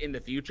does in the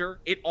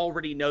future, it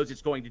already knows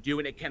it's going to do,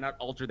 and it cannot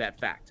alter that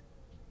fact.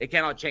 It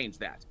cannot change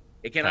that.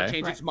 It cannot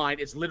change its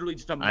mind. It's literally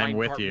just a mine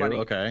cart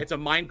running. It's a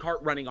mine cart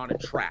running on a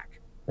track.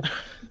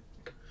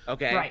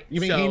 Okay. Right.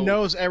 You mean he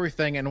knows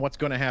everything and what's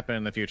going to happen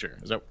in the future?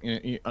 Is that,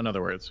 in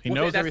other words, he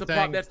knows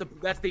everything? That's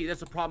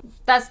the problem.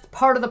 That's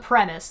part of the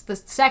premise. The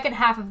second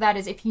half of that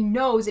is if he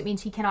knows, it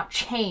means he cannot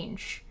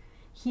change.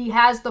 He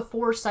has the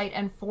foresight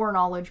and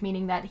foreknowledge,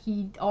 meaning that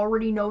he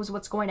already knows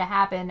what's going to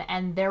happen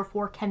and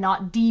therefore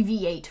cannot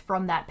deviate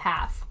from that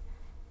path.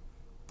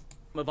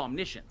 Of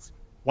omniscience.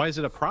 Why is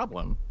it a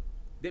problem?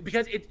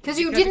 Because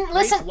you didn't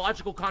listen.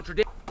 Logical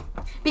contradiction.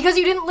 Because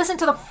you didn't listen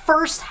to the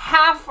first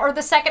half or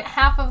the second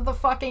half of the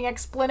fucking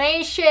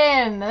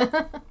explanation.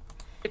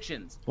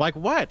 Like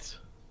what?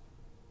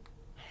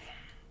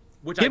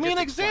 Give me an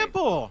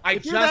example. I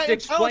just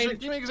explained.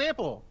 Give me an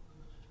example.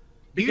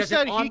 You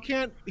said he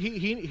can't.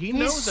 He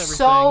knows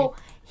everything.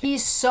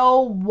 He's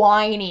so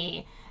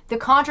whiny. The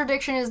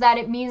contradiction is that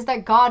it means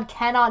that God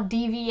cannot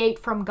deviate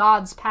from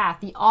God's path.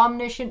 The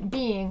omniscient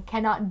being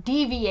cannot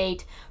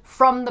deviate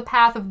from the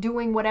path of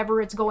doing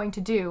whatever it's going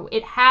to do.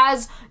 It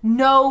has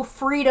no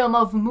freedom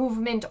of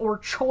movement or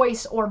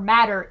choice or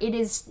matter. It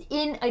is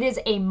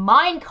a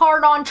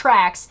minecart on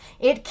tracks.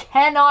 It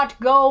cannot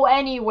go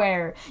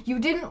anywhere. You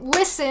didn't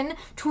listen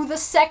to the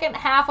second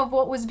half of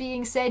what was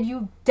being said,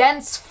 you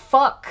dense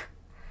fuck.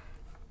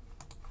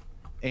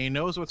 And he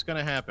knows what's going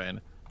to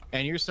happen.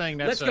 And you're saying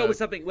that's let's go with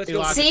something. Let's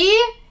go.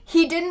 See,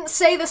 he didn't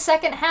say the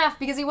second half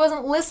because he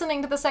wasn't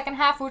listening to the second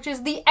half, which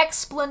is the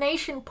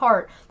explanation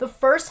part. The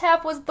first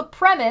half was the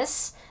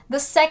premise. The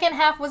second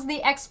half was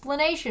the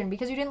explanation.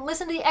 Because you didn't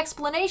listen to the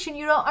explanation,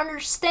 you don't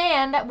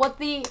understand what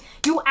the...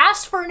 You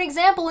asked for an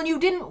example and you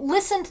didn't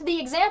listen to the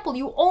example.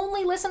 You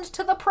only listened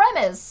to the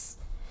premise.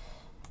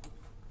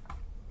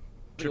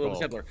 A little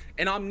simpler.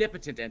 An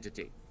omnipotent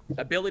entity.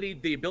 The ability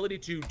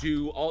to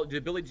do all. The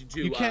ability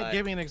to. You can't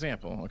give me an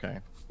example, okay?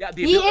 Yeah,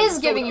 he is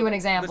giving you an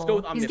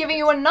example. He's giving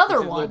you another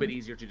one. It's a little bit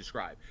easier to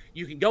describe.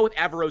 You can go with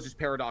Averroes'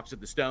 paradox of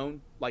the stone.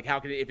 Like,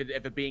 how can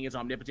if a being is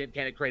omnipotent,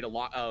 can it create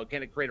a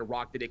can it create a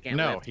rock that it can't?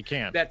 No, lift? he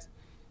can't. That's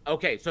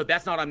okay. So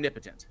that's not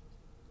omnipotent.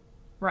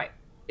 Right.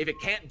 If it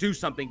can't do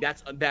something,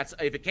 that's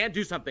if it can't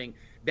do something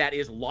that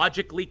is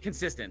logically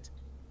consistent,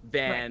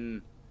 then.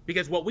 Right.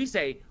 Because what we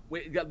say,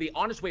 the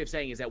honest way of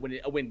saying is that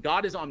when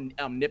God is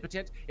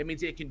omnipotent, it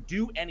means it can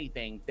do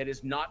anything that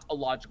is not a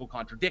logical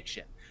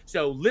contradiction.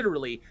 So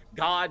literally,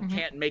 God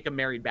can't make a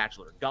married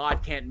bachelor.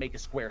 God can't make a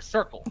square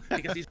circle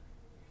because he's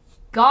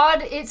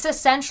God. It's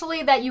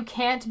essentially that you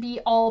can't be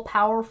all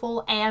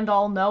powerful and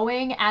all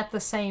knowing at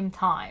the same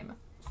time.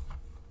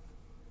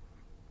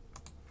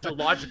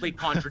 Logically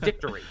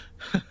contradictory.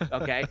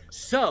 Okay,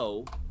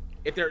 so.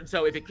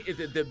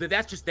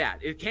 That's just that.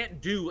 It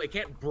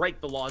can't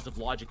break the laws of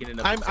logic in and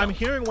of itself. I'm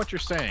hearing what you're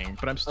saying,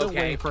 but I'm still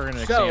waiting for an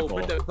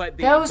example.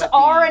 Those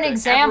are an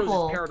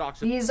example.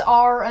 These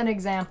are an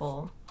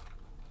example.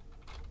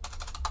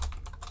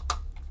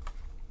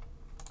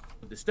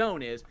 The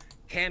stone is,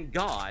 can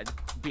God,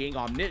 being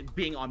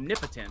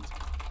omnipotent,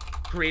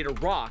 create a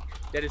rock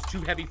that is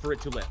too heavy for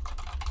it to lift?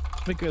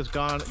 Because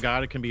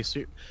God can be,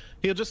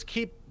 he'll just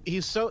keep.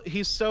 He's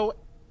so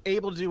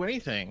able to do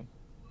anything.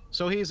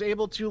 So he's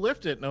able to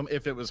lift it.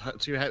 If it was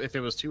too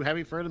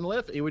heavy for it to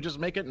lift, he would just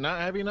make it not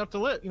heavy enough to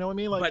lift. You know what I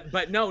mean? Like,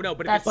 but no.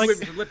 But if it's too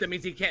heavy to lift, that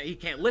means he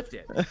can't lift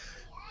it.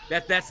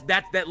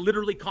 that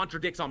literally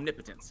contradicts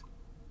omnipotence.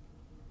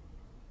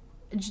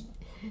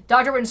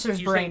 Dr.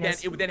 Winchester's brain is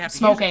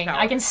smoking.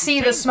 I can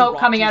see the smoke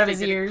coming out of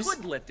his ears. It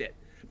could lift it,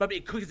 but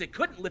because it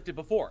couldn't lift it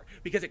before,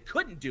 because it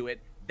couldn't do it,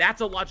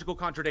 that's a logical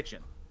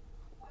contradiction.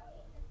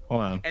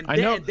 Hold on.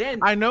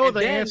 I know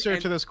the answer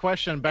to this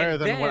question better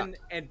than what.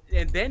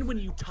 And then when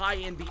you tie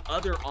in the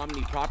other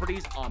omni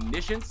properties,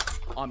 omniscience,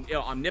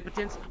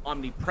 omnipotence,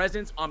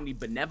 omnipresence,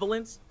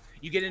 omnibenevolence,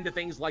 you get into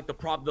things like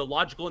the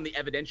logical and the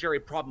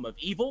evidentiary problem of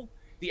evil,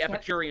 the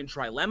Epicurean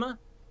trilemma.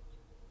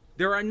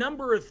 There are a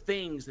number of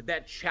things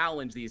that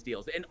challenge these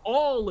deals, and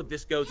all of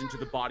this goes into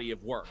the body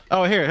of work.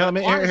 Oh, here.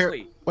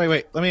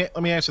 Wait. Let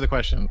me answer the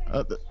question.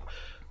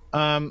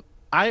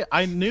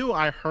 I knew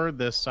I heard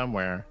this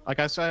somewhere. Like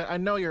I said, I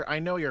know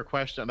your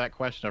question. That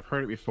question, I've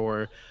heard it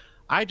before.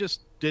 I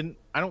just didn't.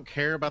 I don't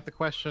care about the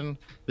question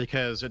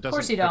because it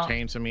doesn't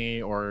pertain to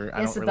me, or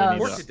I don't really need. Of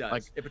course it does.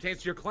 Like, it pertains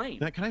to your claim.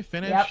 Can I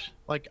finish? Yep.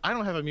 Like, I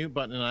don't have a mute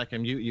button and I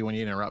can mute you when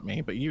you interrupt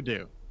me, but you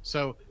do.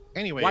 So,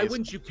 anyways. Why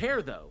wouldn't you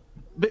care though?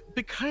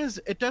 Because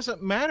it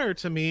doesn't matter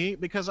to me,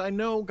 because I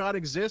know God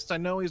exists. I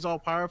know he's all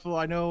powerful.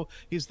 I know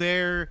he's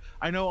there.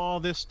 I know all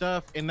this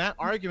stuff. And that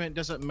argument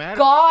doesn't matter.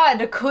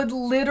 God could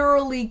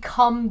literally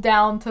come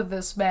down to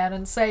this man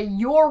and say,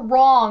 you're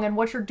wrong and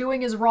what you're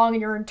doing is wrong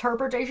and your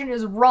interpretation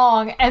is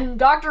wrong. And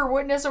Dr.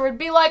 Witnesser would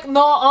be like,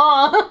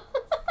 nuh-uh.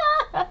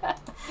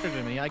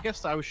 I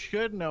guess I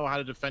should know how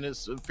to defend it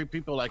for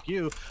people like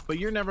you, but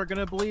you're never going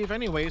to believe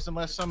anyways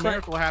unless some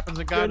miracle happens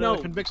and God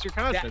convicts your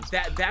conscience.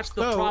 That's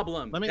the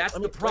problem. That's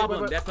the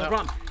problem.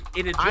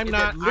 I'm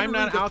not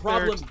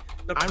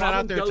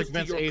out there to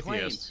convince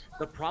atheists.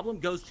 The problem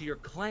goes to your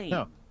claim.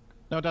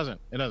 No, it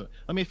doesn't. It doesn't.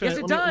 Let me finish.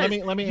 Yes, it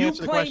does. Let me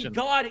answer the question.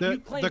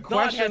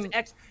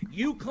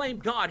 You claim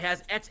God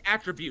has X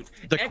attribute.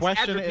 The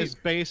question is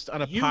based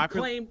on a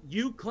popular.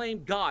 You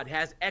claim God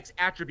has X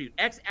attribute.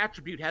 X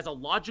attribute has a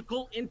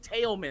logical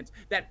entailment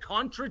that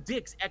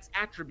contradicts X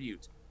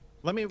attribute.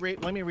 Let me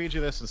read you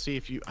this and see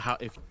if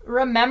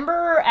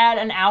Remember at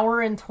an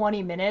hour and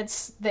 20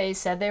 minutes they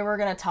said they were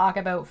going to talk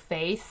about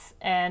faith,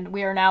 and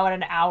we are now at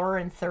an hour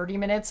and 30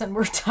 minutes and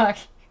we're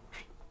talking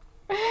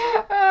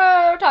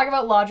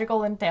about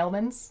logical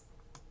entailments.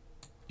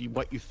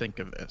 What you think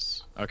of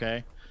this,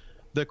 okay?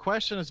 The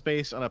question is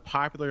based on a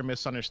popular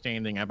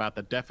misunderstanding about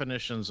the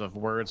definitions of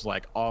words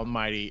like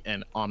almighty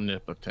and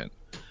omnipotent.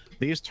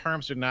 These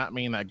terms do not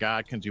mean that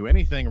God can do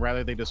anything.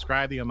 Rather, they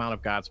describe the amount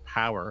of God's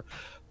power.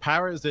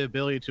 Power is the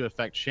ability to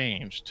affect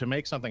change, to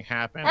make something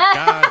happen.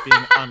 God,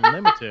 being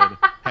unlimited,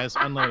 has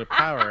unlimited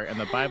power, and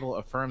the Bible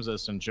affirms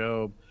this in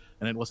Job,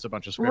 and it lists a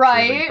bunch of scriptures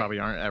that you probably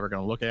aren't ever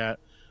going to look at.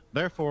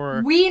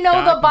 Therefore, we know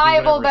God the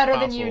Bible better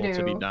than you do.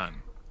 To be done.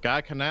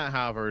 God cannot,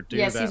 however, do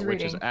that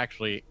which is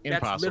actually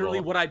impossible. That's literally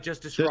what I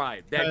just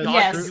described. That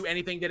God can do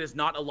anything that is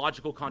not a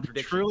logical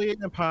contradiction. Truly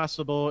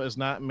impossible is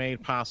not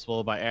made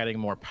possible by adding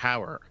more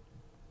power.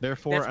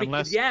 Therefore,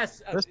 unless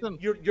listen,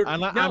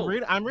 I'm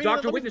reading.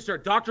 Dr.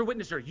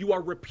 Witnesser, you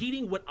are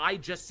repeating what I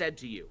just said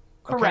to you.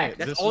 Correct.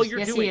 That's all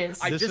you're doing. He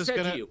is. I just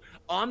said to you,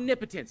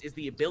 omnipotence is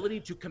the ability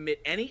to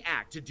commit any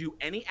act, to do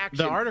any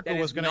action. The article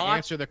was going to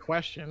answer the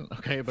question,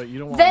 okay, but you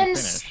don't want to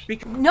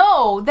finish.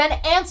 No, then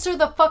answer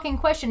the fucking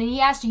question. And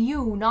he asked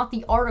you, not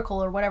the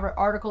article or whatever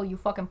article you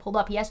fucking pulled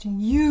up. He asked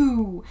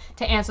you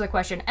to answer the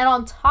question. And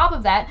on top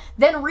of that,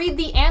 then read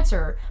the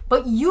answer.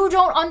 But you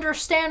don't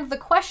understand the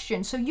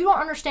question, so you don't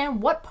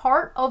understand what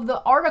part of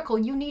the article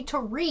you need to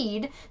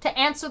read to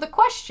answer the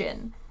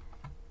question.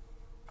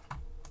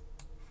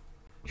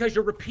 Because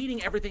you're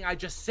repeating everything I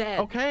just said.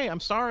 Okay,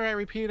 I'm sorry I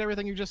repeated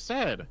everything you just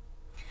said.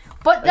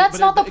 But that's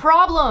not the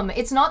problem.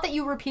 It's not that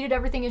you repeated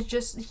everything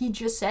he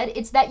just said.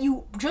 It's that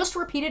you just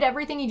repeated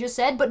everything he just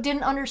said, but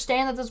didn't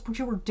understand that that's what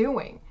you were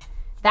doing.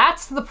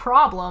 That's the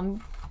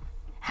problem.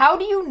 How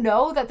do you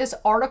know that this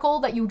article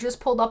that you just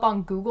pulled up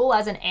on Google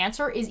as an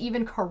answer is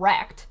even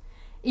correct?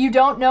 You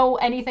don't know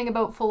anything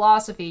about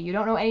philosophy. You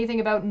don't know anything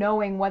about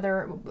knowing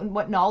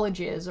what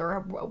knowledge is or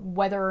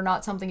whether or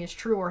not something is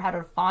true or how to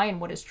define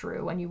what is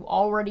true. And you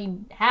already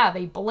have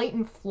a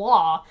blatant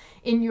flaw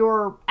in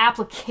your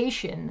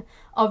application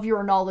of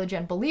your knowledge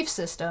and belief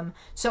system.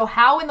 So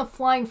how in the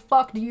flying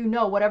fuck do you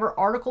know whatever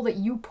article that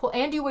you put,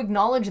 and you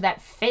acknowledge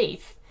that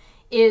faith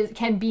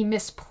can be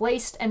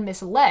misplaced and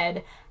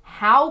misled?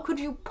 How could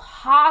you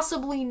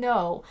possibly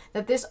know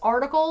that this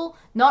article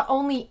not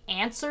only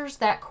answers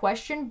that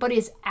question, but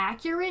is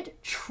accurate,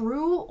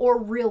 true,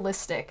 or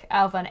realistic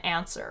of an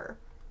answer?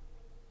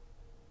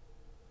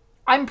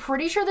 I'm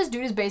pretty sure this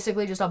dude is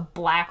basically just a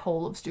black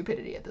hole of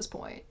stupidity at this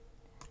point.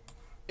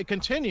 It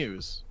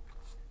continues.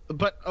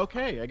 But,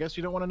 okay, I guess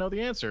you don't want to know the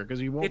answer because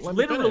you won't It's let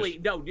me literally,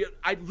 finish. no,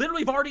 I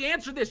literally have already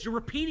answered this. You're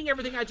repeating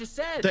everything I just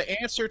said. The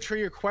answer to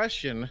your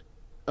question...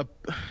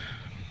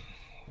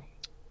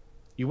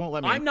 You won't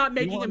let me. I'm not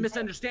making a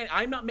misunderstanding.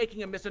 I'm not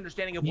making a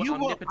misunderstanding of what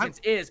omnipotence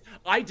is.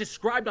 I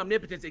described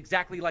omnipotence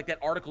exactly like that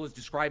article is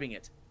describing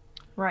it.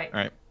 Right.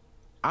 All right.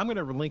 I'm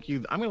gonna link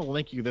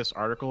you this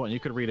article, and you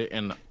could read it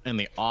in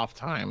the off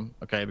time,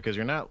 okay? Because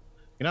you're not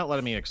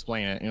letting me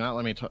explain it. You're not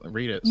letting me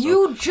read it. So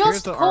you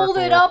just pulled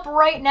it up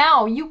right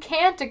now. You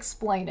can't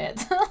explain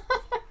it.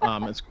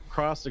 It's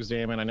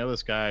cross-examined. I know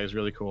this guy is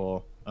really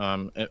cool.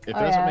 If it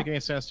doesn't make any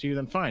sense to you,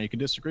 then fine. You can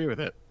disagree with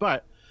it,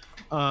 but.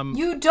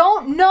 You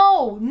don't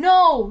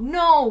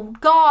no,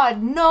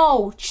 God,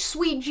 no,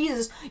 sweet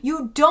Jesus.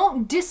 You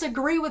don't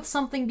disagree with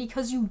something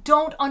because you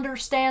don't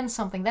understand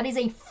something. That is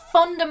a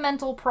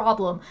fundamental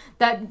problem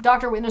that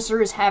Dr.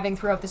 Witnesser is having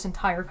throughout this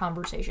entire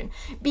conversation.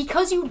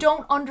 Because you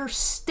don't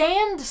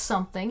understand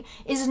something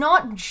is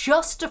not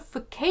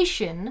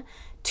justification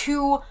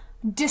to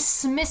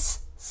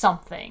dismiss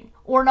something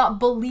or not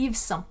believe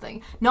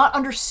something. Not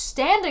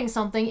understanding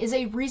something is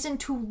a reason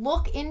to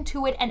look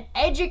into it and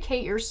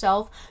educate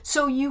yourself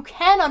so you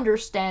can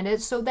understand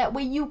it, so that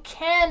way you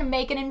can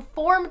make an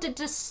informed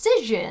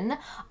decision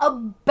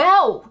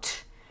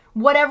about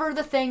whatever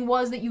the thing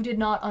was that you did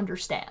not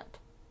understand.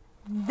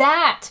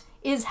 That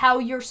is how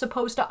you're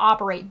supposed to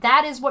operate.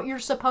 That is what you're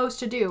supposed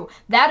to do.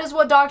 That is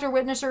what Dr.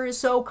 Witnesser is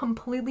so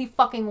completely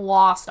fucking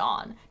lost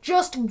on.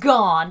 Just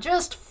gone.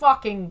 Just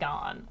fucking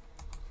gone.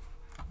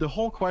 The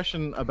whole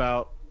question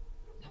about,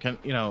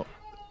 what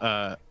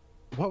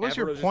was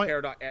your point?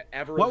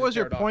 What was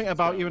your point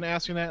about even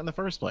asking that in the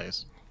first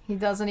place? He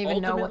doesn't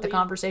even know what the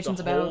conversation's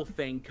about. The whole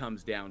thing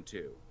comes down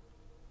to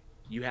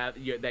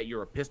that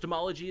your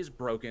epistemology is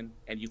broken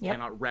and you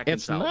cannot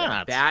reconcile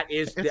that. That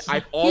is,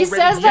 I've already. He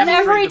says that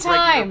every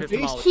time.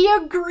 He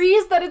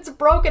agrees that it's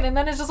broken, and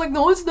then it's just like,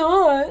 no, it's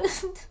not.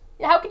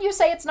 How can you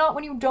say it's not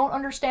when you don't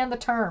understand the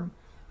term?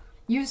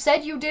 You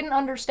said you didn't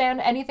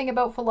understand anything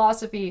about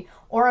philosophy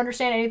or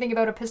understand anything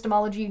about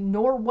epistemology,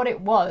 nor what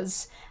it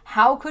was.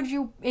 How could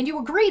you, and you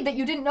agreed that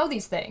you didn't know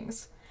these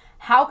things.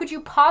 How could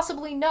you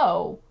possibly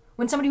know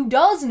when somebody who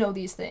does know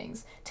these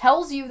things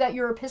tells you that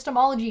your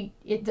epistemology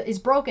is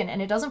broken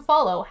and it doesn't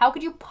follow? How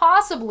could you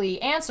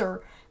possibly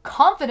answer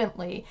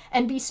confidently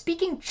and be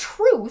speaking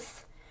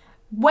truth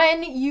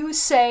when you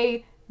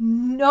say,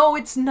 no,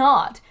 it's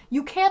not?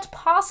 You can't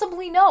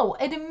possibly know,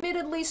 and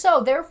admittedly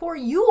so. Therefore,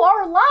 you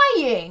are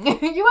lying.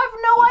 You have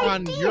no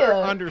idea. On your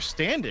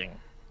understanding,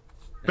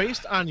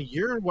 based on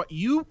what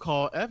you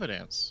call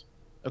evidence,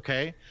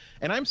 okay?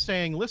 And I'm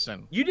saying,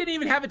 listen. You didn't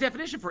even have a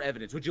definition for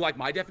evidence. Would you like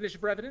my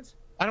definition for evidence?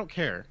 I don't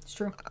care. It's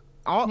true.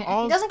 He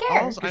doesn't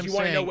care. Because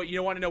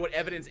you want to know what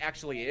evidence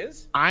actually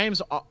is?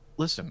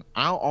 Listen.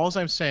 All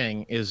I'm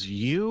saying is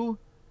you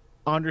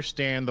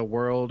understand the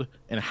world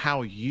and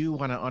how you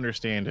want to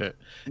understand it.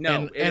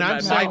 No, and I'm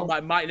saying,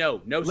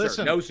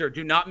 no, sir.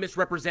 Do not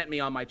misrepresent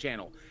me on my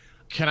channel.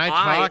 Can I talk?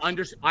 I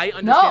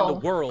understand the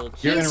world.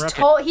 He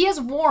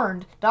has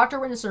warned Dr.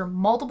 Witnesser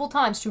multiple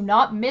times to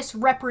not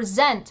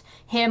misrepresent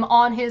him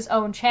on his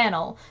own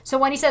channel. So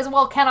when he says,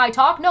 well, can I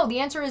talk? No,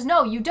 the answer is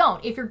no, you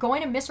don't. If you're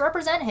going to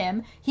misrepresent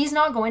him, he's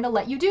not going to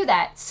let you do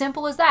that.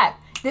 Simple as that.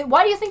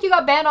 Why do you think you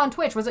got banned on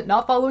Twitch? Was it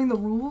not following the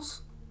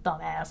rules?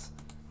 Dumbass.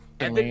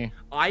 And then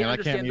I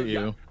understand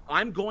you.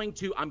 I'm going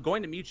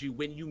to mute you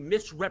when you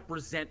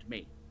misrepresent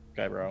me.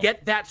 Okay, bro.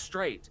 Get that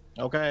straight.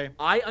 Okay.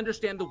 I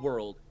understand the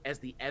world as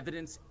the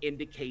evidence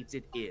indicates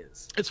it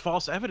is. It's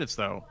false evidence,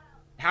 though.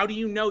 How do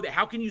you know that?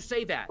 How can you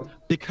say that?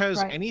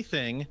 Because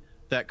anything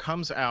that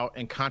comes out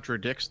and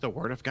contradicts the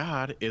word of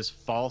God is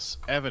false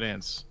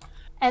evidence.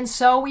 And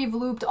so we've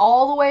looped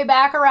all the way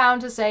back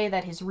around to say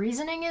that his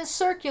reasoning is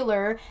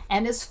circular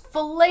and is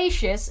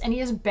fallacious, and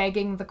he is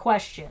begging the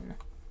question.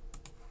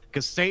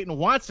 Because Satan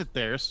wants it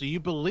there, so you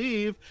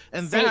believe,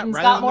 and Satan's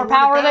got more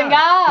power than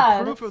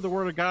God. The proof of the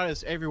word of God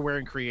is everywhere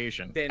in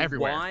creation. Then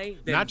everywhere. Why?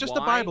 Then not just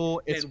the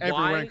Bible, it's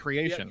everywhere in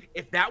creation.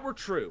 If that were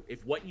true,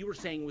 if what you were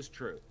saying was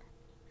true,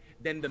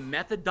 then the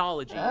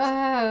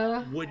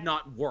methodologies would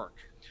not work.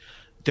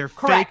 They're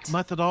fake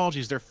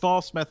methodologies. They're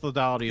false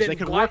methodologies. Then they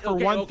could work for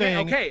one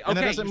thing, and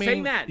that doesn't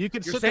mean you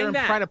can sit there and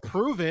try to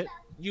prove it.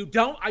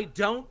 I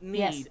don't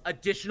need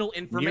additional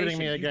information. Muting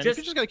me again. You're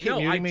just gonna keep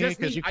muting me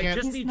because you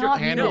can't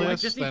handle this. I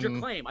just need your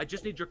claim. I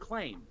just need your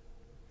claim.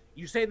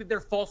 You say that they're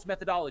false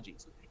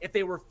methodologies. If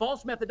they were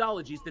false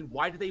methodologies, then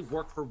why do they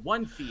work for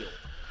one field?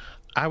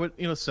 I would,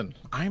 listen,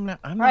 I'm not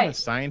a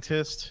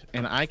scientist,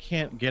 and I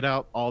can't get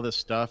out all this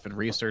stuff and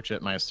research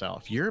it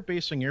myself. You're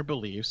basing your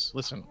beliefs.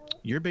 Listen,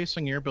 you're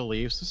basing your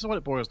beliefs. This is what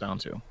it boils down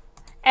to.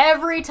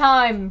 Every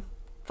time.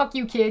 Fuck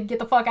you, kid. Get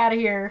the fuck out of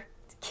here.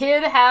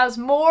 Kid has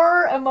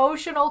more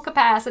emotional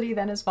capacity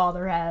than his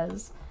father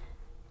has.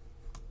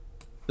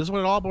 This is what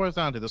it all boils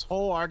down to, this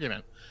whole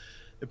argument.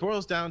 It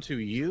boils down to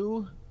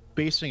you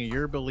basing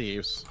your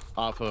beliefs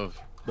off of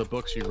the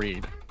books you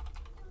read,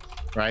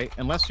 right?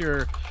 Unless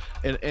you're,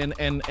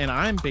 and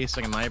I'm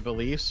basing my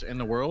beliefs in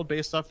the world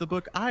based off the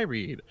book I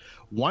read.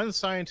 One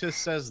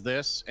scientist says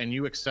this, and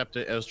you accept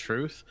it as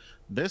truth.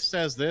 This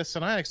says this,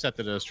 and I accept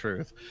it as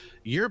truth.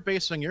 You're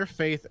basing your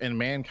faith in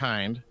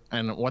mankind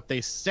and what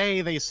they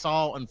say they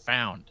saw and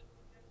found,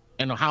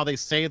 and how they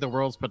say the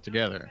world's put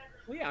together.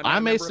 Well, yeah,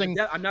 I'm basing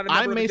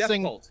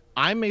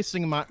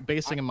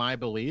my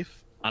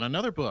belief on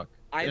another book.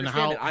 I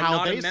understand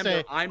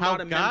I'm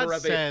not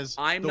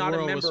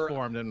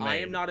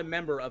a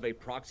member of a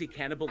proxy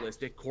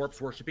cannibalistic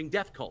corpse worshipping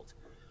death cult.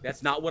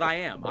 That's not what I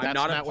am. I'm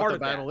not a part of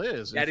that.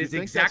 That is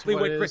exactly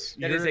what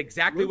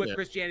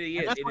Christianity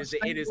is.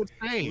 It is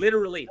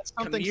literally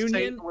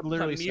communion.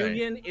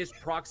 Communion is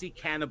proxy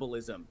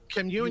cannibalism.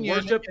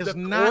 Communion is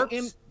not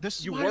in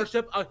this. You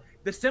worship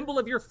the symbol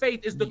of your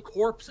faith is the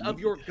corpse of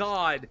your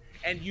God,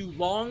 and you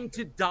long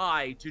to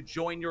die to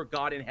join your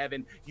God in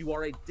heaven. You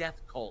are a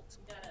death cult.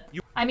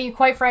 I mean,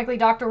 quite frankly,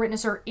 Dr.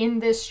 Witnesser in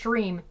this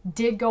stream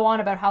did go on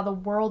about how the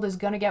world is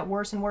going to get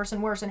worse and worse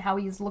and worse, and how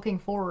he's looking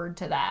forward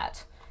to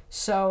that.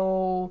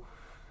 So,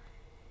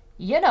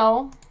 you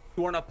are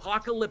an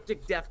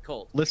apocalyptic death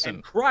cult. Listen,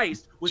 and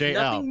Christ was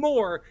nothing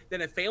more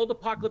than a failed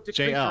apocalyptic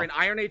creature in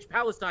Iron Age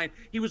Palestine.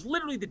 He was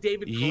literally the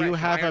David Koresh you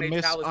have Iron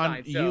Age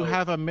Palestine. You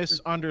have a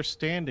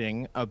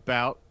misunderstanding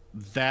about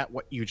that.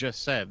 What you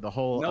just said, the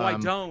whole I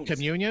don't.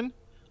 Communion.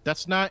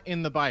 That's not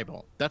in the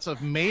Bible. That's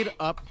a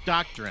made-up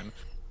doctrine.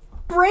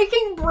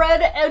 Breaking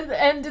bread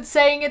and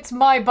saying it's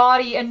my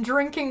body, and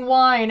drinking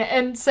wine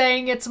and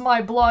saying it's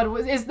my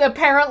blood is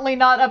apparently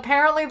not.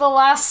 Apparently the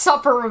Last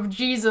Supper of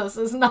Jesus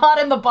is not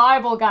in the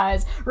Bible,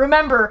 guys.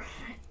 Remember,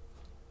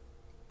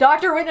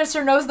 Dr.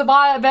 Witnesser knows the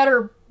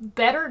better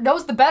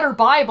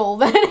Bible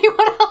than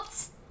anyone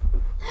else.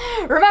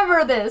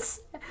 Remember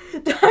this.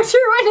 Dr.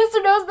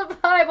 Witnesser knows the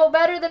Bible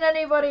better than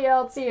anybody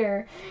else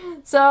here.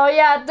 So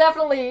yeah,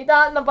 definitely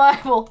not in the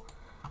Bible.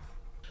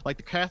 Like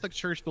the Catholic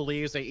Church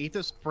believes, they eat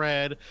this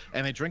bread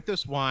and they drink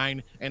this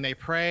wine and they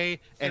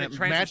pray and it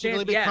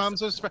magically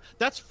becomes this.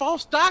 That's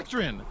false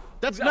doctrine.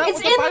 That's not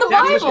it's what the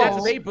Bible.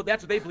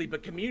 That's what they believe.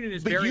 But communion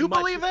is very you much.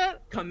 believe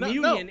that?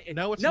 Communion.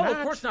 No, it's not.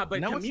 Of course not.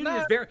 But communion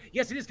is very.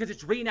 Yes, it is, because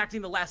it's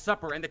reenacting the Last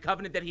Supper and the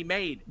covenant that he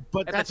made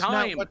at the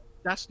time.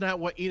 That's not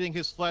what eating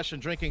his flesh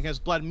and drinking his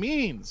blood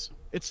means.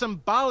 It's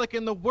symbolic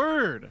in the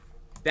word.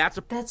 That's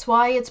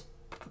why it's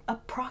a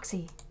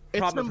proxy.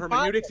 Problem of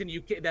hermeneutics, and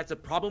that's a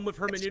problem with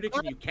hermeneutics,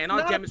 and you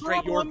cannot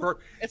demonstrate your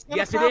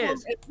yes, it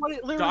is.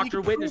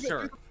 Dr.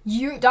 Witnesser.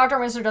 Dr.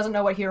 Witnesser doesn't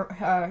know what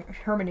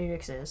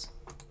hermeneutics is.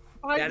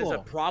 That is a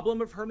problem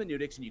of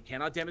hermeneutics, and you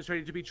cannot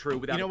demonstrate it to be true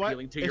without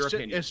appealing to your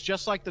opinion. It's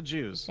just like the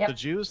Jews. Yep. The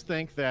Jews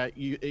think that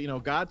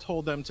God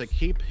told them to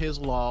keep his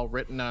law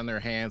written on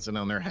their hands and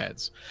on their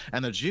heads.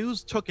 And the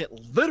Jews took it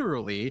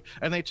literally,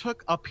 and they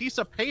took a piece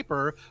of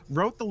paper,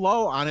 wrote the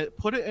law on it,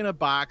 put it in a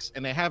box,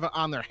 and they have it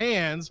on their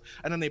hands,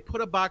 and then they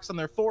put a box on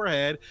their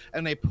forehead,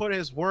 and they put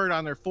his word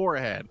on their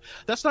forehead.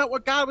 That's not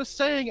what God was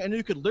saying, and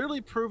you could literally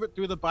prove it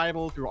through the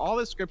Bible, through all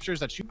the scriptures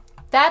that you...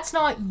 That's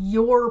not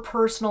your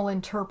personal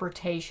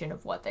interpretation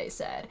of what they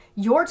said.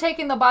 You're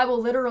taking the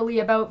Bible literally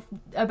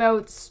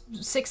about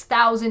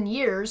 6,000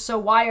 years, so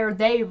why are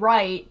they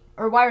right,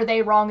 or why are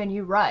they wrong and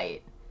you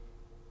right?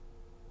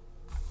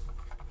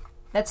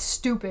 That's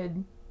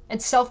stupid.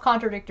 It's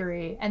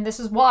self-contradictory, and this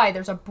is why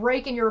there's a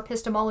break in your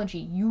epistemology.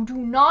 You do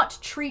not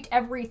treat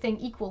everything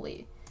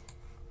equally.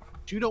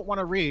 that you don't want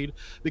to read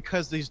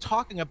because he's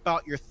talking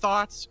about your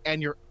thoughts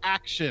and your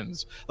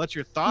actions. Let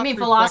your thoughts reflect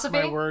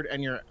philosophy? my word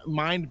and your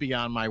mind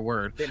beyond my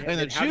word. And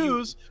the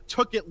Jews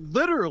took it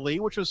literally,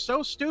 which was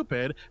so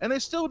stupid, and they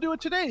still do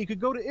it today. You could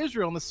go to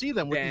Israel and see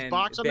them with these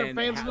boxes on their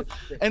fans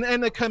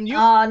and the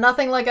community.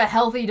 Nothing like a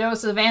healthy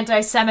dose of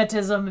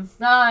anti-Semitism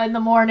in the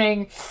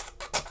morning.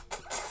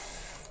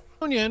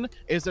 Union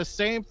is the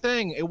same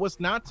thing. It was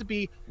not to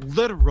be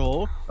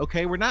literal,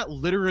 okay? We're not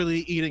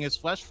literally eating his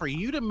flesh. For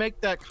you to make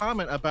that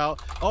comment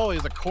about, oh,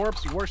 he's a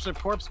corpse, you worship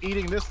corpse,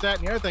 eating this, that,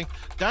 and the other thing,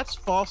 that's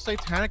false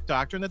satanic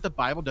doctrine that the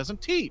Bible doesn't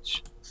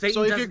teach. Satan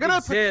so if you're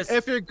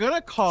gonna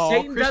call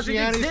Satan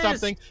Christianity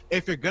something,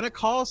 if you're gonna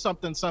call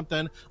something,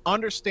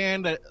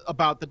 understand that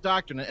about the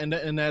doctrine,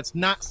 and that's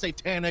not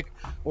satanic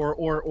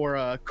or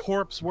a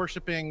corpse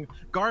worshiping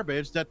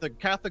garbage that the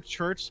Catholic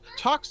Church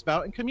talks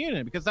about in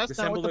communion, because that's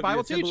not what the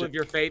Bible teaches. Symbol of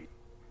your faith.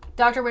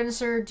 Dr.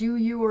 Witnesser, do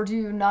you or do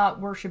you not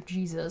worship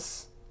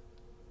Jesus?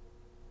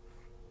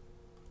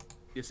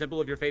 The symbol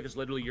of your faith is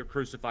literally your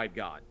crucified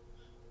God.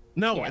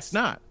 No, yes. It's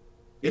not.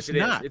 Yes, it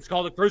is. It's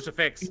called a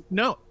crucifix.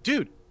 No,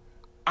 dude.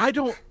 I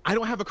don't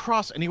have a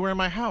cross anywhere in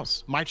my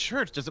house. My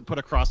church doesn't put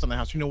a cross on the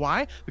house. You know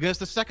why? Because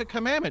the second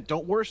commandment,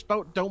 don't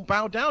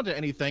bow down to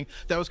anything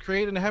that was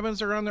created in the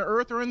heavens or on the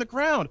earth or in the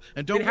ground,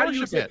 and don't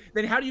worship it.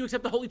 Then how do you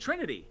accept the Holy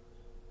Trinity?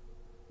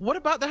 What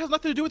about that? Has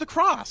nothing to do with the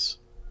cross.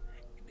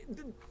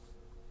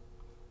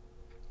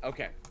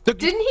 Okay.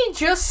 Didn't he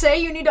just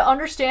say you need to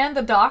understand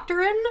the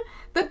doctrine?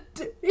 That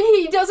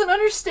he doesn't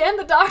understand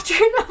the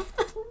doctrine of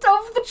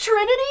the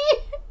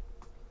Trinity?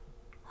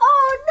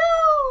 Oh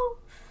no!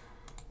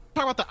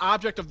 Talk about the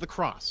object of the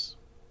cross.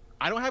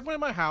 I don't have one in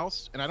my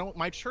house, and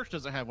my church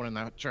doesn't have one in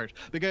that church,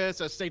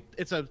 because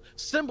it's a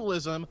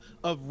symbolism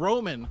of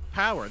Roman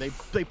power. They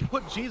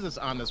put Jesus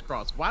on this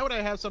cross. Why would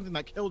I have something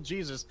that killed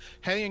Jesus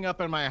hanging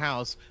up in my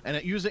house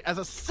and use it as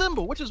a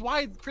symbol? Which is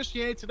why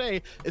Christianity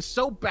today is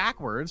so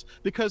backwards,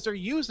 because they're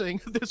using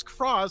this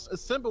cross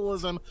as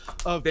symbolism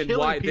of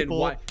killing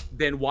people.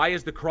 Then why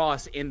is the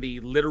cross in the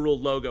literal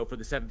logo for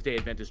the Seventh-day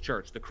Adventist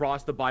Church? The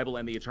cross, the Bible,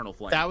 and the eternal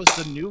flame. That was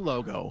the new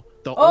logo.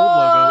 The old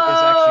logo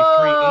is actually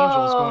 3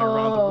 angels going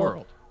around the world.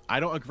 I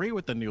don't agree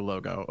with the new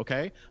logo,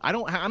 okay?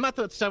 I'm not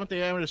the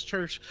Seventh-day Adventist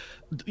Church,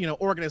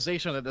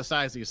 organization that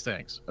decides these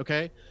things,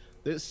 okay?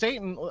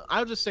 Satan,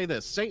 I'll just say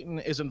this, Satan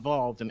is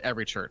involved in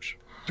every church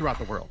throughout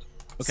the world,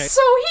 okay?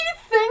 So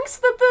he thinks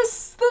that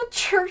the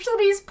church that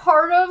he's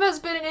part of has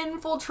been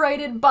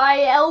infiltrated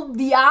by El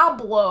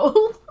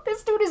Diablo.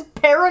 This dude is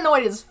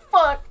paranoid as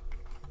fuck.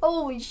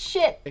 Holy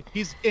shit.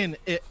 He's in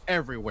it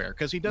everywhere,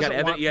 because he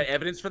doesn't want... You got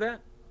evidence for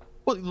that?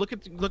 Well, look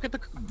at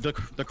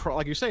the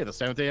like you say, the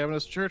Seventh-day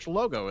Adventist Church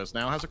logo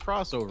now has a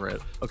cross over it,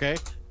 okay?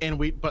 And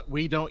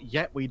we don't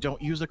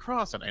use a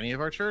cross at any of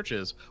our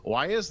churches.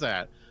 Why is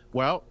that?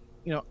 Well,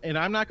 and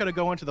I'm not going to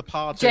go into the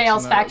politics.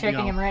 JL's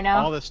fact-checking him right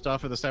now. All this stuff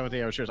for the Seventh-day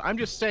Adventist Church. I'm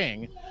just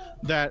saying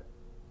that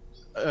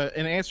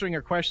in answering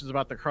your questions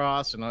about the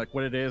cross and like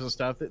what it is and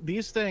stuff,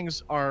 these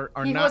things are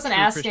not. He wasn't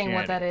asking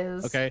what that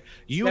is. Okay,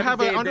 you have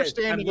an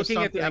understanding of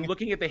something. I'm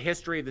looking at the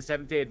history of the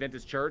Seventh-day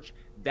Adventist Church.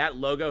 That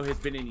logo has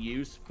been in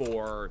use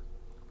for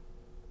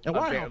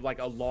like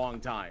a long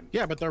time.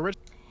 Yeah, but the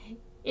original.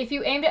 If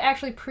you aim to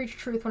actually preach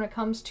truth when it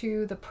comes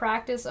to the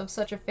practice of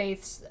such a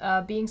faith,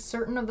 being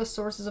certain of the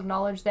sources of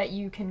knowledge that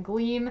you can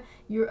glean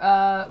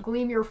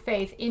your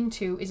faith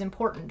into is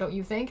important, don't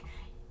you think?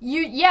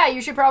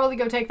 You should probably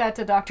go take that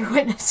to Dr.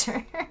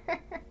 Witnesser.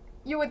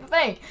 You would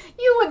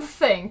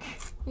think.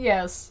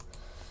 Yes.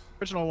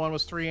 The original one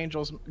was 3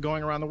 angels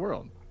going around the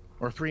world,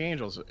 or 3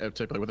 angels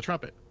typically with a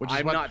trumpet. Which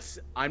is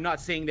I'm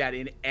not seeing that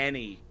in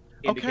any.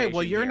 Okay,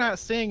 well you're not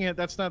seeing it.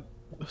 That's not.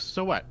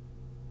 So what?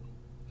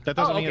 That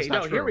doesn't mean it's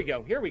not true.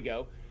 Here we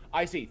go.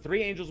 I see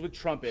 3 angels with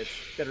trumpets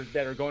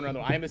that are going around.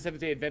 I am a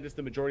Seventh-day Adventist.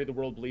 The majority of the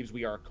world believes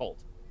we are a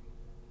cult.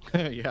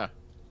 Yeah.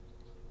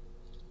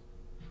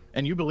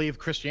 And you believe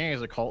Christianity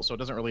is a cult, so it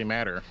doesn't really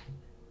matter.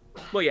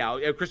 Well,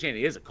 yeah,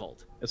 Christianity is a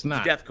cult. It's not.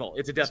 It's a death cult.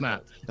 It's a death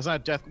cult. It's not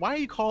a death. Why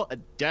do you call it a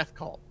death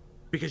cult?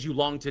 Because you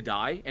long to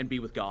die and be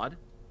with God.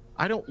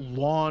 I don't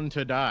long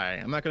to die.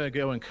 I'm not going to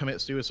go and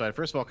commit suicide.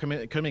 First of all,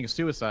 committing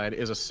suicide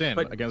is a sin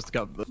against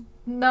God.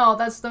 No,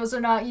 those are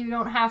not. You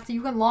don't have to.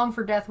 You can long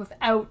for death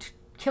without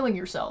killing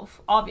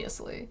yourself.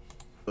 Obviously.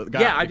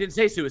 Yeah, I didn't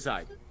say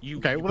suicide. You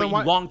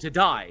long to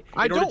die.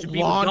 I don't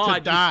long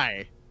to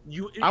die.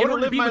 In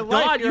order to be with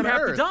God, you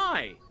have to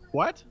die.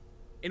 What?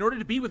 In order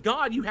to be with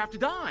God, you have to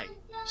die.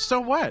 So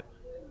what?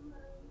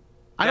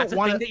 That's a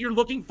thing that you're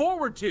looking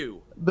forward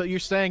to. But you're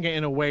saying it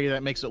in a way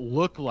that makes it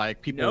look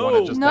like people want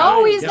to just die.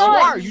 No, he's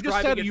not. You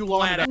just said you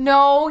long to die.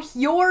 No,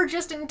 you're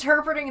just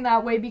interpreting it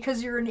that way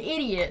because you're an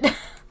idiot.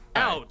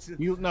 I'm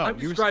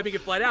describing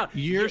it flat out.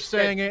 You're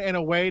saying it in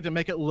a way to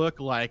make it look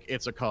like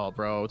it's a cult,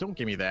 bro. Don't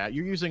give me that.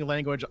 You're using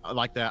language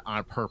like that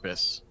on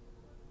purpose.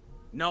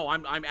 No,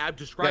 I'm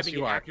describing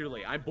it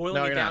accurately. I'm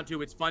boiling it down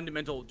to its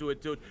fundamental,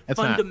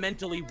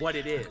 fundamentally what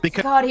it is.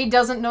 God, he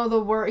doesn't know the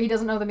word. He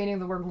doesn't know the meaning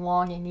of the word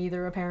longing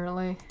either.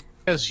 Apparently.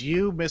 Because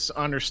you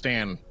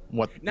misunderstand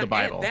the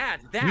Bible. That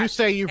you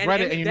say you've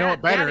read it and you know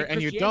it better,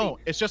 and you don't.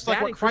 It's just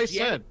like what Christ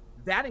said.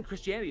 That in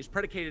Christianity is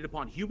predicated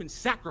upon human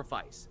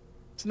sacrifice.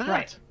 It's not.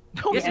 Right.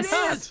 No, yes, it's it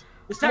not. is.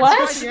 The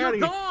sacrifice of your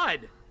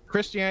God.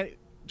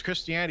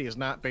 Christianity is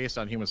not based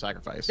on human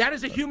sacrifice. That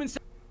is a human.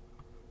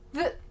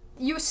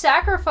 You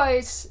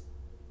sacrifice.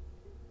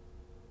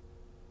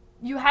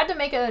 You had to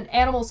make an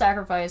animal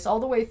sacrifice all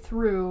the way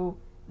through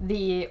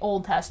the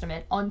Old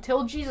Testament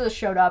until Jesus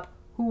showed up,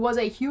 who was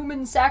a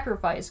human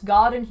sacrifice,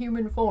 God in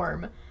human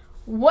form.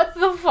 What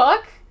the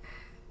fuck?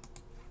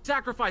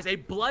 Sacrifice, a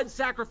blood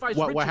sacrifice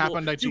ritual. What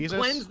happened to Jesus?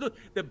 Cleanse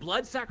the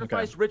blood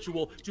sacrifice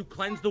ritual to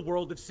cleanse the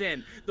world of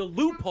sin. The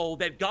loophole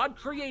that God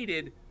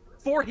created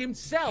for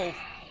himself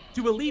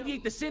to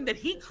alleviate the sin that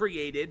he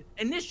created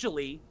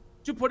initially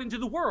to put into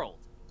the world.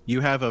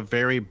 You have a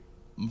very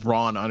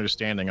wrong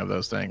understanding of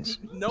those things.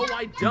 No,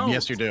 I don't.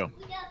 Yes, you do.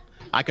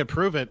 I could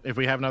prove it if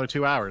we have another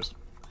 2 hours.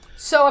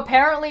 So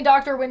apparently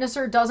Dr.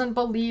 Witnesser doesn't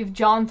believe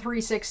John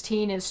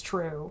 3:16 is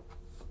true.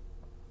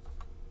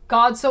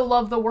 God so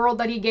loved the world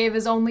that he gave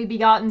his only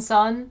begotten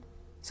Son,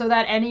 so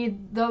that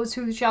those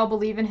who shall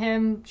believe in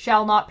him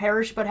shall not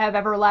perish but have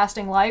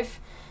everlasting life.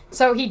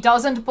 So he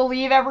doesn't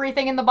believe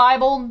everything in the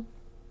Bible?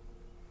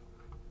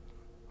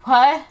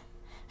 What?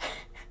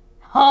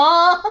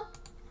 Huh?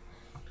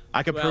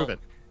 I could prove it.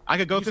 I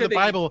could go through the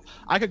Bible.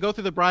 I could go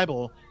through the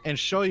Bible and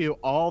show you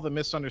all the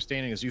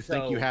misunderstandings you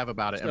think you have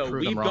about it and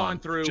prove them wrong.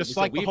 Just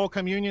like the whole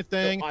communion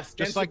thing,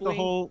 just like the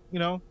whole,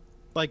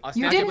 like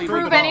you didn't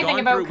prove anything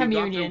about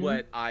communion.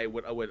 What I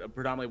would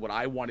predominantly what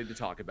I wanted to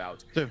talk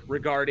about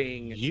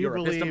regarding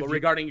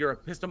your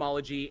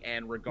epistemology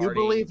and regarding you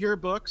believe your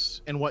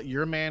books and what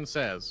your man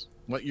says,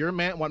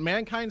 what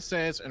mankind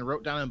says and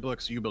wrote down in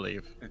books. You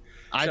believe.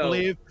 I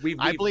believe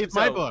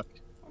my book.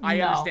 I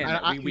understand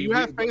that. You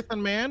have faith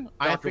in man.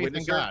 I have faith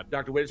in God.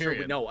 Dr.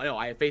 Witnesser, no,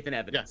 I have faith in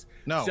evidence. Yeah.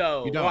 No,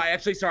 so, you don't. I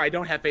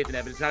don't have faith in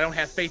evidence. I don't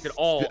have faith at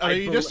all.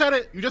 You just said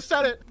it. You just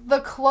said it.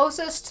 The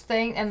closest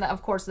thing, and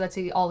of course that's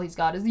all he's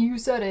got, is you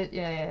said it.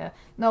 Yeah.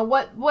 No,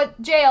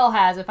 what JL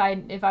has, if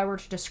I were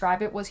to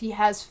describe it, was he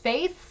has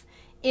faith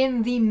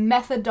in the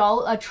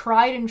a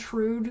tried and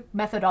true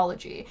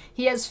methodology.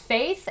 He has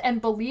faith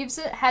and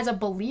has a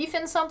belief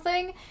in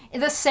something in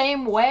the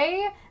same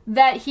way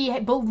that he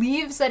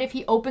believes that if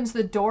he opens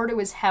the door to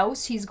his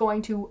house, he's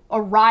going to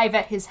arrive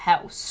at his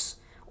house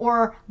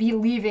or be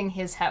leaving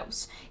his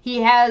house.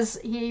 He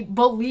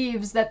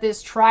believes that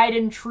this tried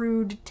and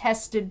true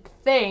tested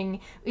thing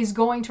is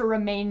going to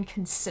remain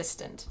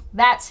consistent.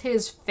 That's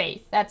his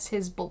faith. That's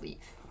his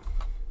belief.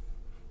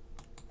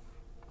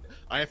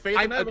 I have faith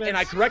in evidence. And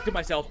I corrected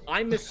myself.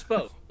 I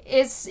misspoke.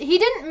 He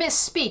didn't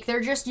misspeak.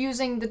 They're just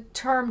using the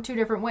term two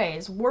different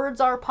ways. Words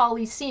are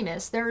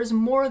polysemous. There is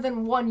more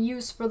than one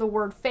use for the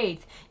word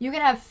faith. You can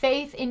have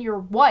faith in your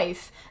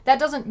wife. That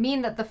doesn't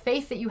mean that the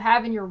faith that you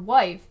have in your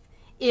wife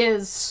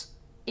is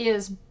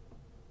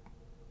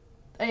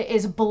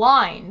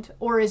blind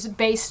or is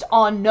based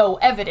on no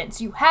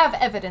evidence. You have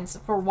evidence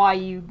for why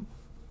you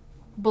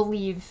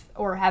believe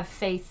or have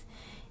faith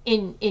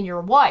in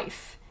your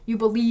wife. You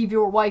believe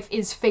your wife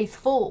is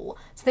faithful,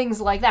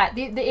 things like that.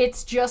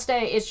 It's just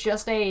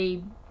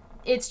a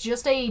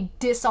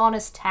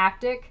dishonest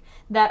tactic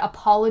that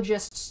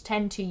apologists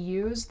tend to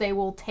use. They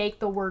will take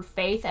the word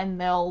faith and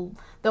they'll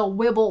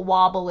wibble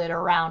wobble it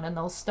around, and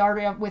they'll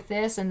start up with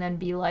this and then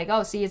be like,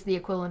 oh, see, it's the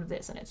equivalent of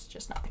this, and it's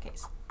just not the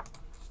case.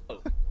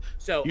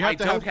 So I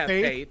don't have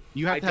faith.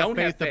 You have to have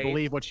faith to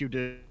believe what you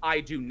do. I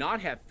do not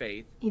have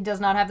faith. He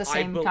does not have the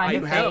same kind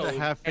of faith. You have to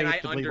have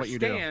faith to believe what you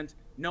do.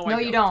 No,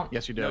 you don't.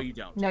 Yes, you do. No, you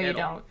don't. No, you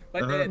don't.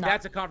 But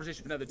that's a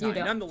conversation for another time.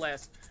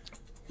 Nonetheless,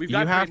 we've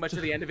got pretty much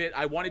to the end of it.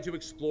 I wanted to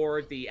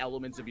explore the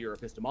elements of your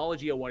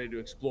epistemology. I wanted to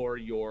explore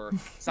your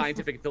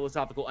scientific and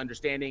philosophical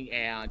understanding,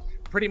 and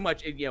pretty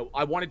much,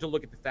 I wanted to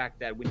look at the fact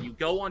that when you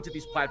go onto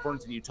these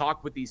platforms and you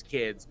talk with these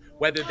kids,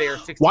 whether they're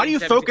 16, why do you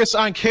 17, focus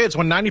on kids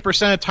when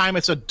 90% of the time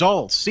it's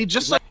adults? See,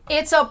 just like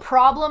it's a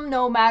problem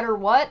no matter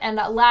what, and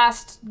that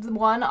last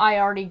one, I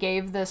already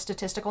gave the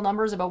statistical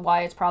numbers about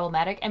why it's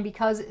problematic, and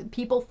because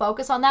people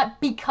focus on that,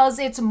 because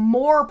it's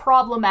more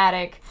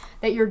problematic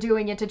that you're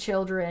doing it to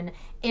children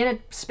in a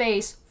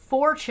space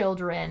for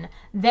children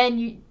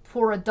than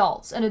for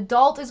adults. An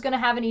adult is going to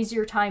have an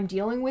easier time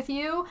dealing with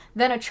you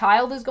than a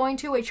child is going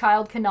to. A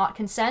child cannot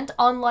consent,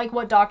 unlike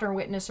what Dr.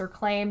 Witnesser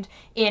claimed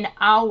in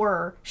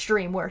our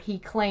stream, where he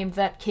claimed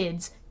that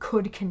kids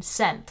could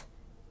consent.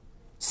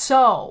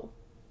 So,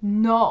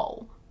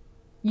 no.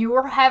 You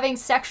are having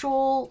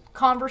sexual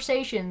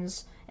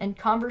conversations and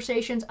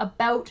conversations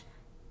about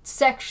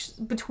sex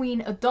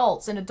between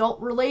adults and adult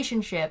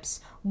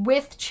relationships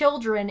with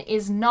children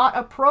is not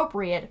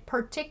appropriate,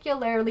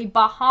 particularly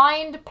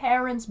behind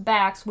parents'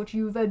 backs, which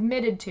you've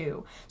admitted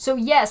to. So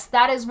yes,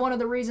 that is one of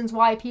the reasons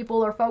why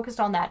people are focused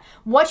on that.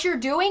 What you're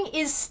doing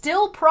is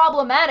still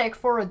problematic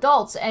for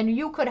adults, and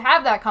you could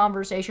have that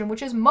conversation,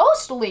 which is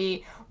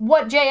mostly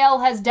what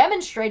JL has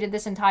demonstrated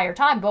this entire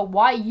time, but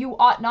why you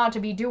ought not to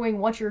be doing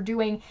what you're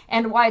doing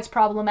and why it's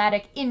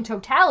problematic in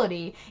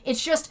totality.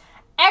 It's just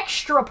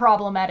extra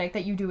problematic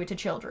that you do it to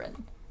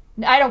children.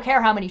 I don't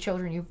care how many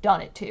children you've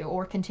done it to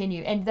or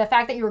continue. And the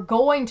fact that you're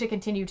going to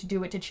continue to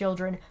do it to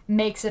children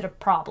makes it a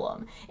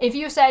problem. If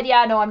you said,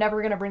 yeah, no, I'm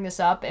never going to bring this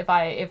up if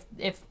I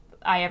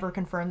ever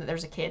confirm that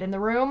there's a kid in the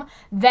room,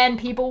 then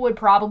people would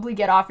probably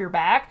get off your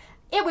back.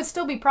 It would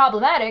still be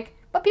problematic,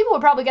 but people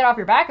would probably get off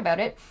your back about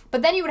it.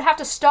 But then you would have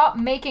to stop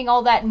making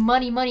all that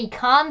money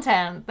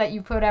content that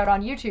you put out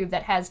on YouTube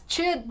that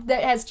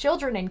has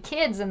children and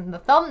kids in the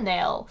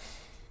thumbnail.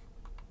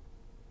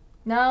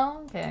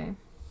 No? Okay.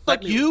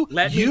 Let me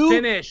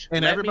finish.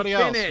 And everybody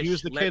else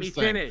use the kids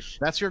thing. Finish.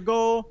 That's your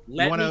goal.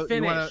 Let me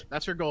finish.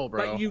 That's your goal,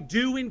 bro. But you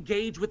do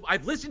engage with.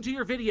 I've listened to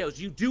your videos.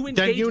 You do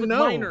engage with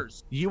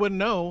minors. You would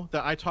know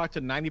that I talk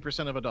to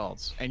 90% of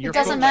adults, and you're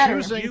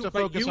choosing to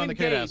focus on the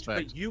kid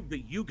aspect.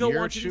 But you go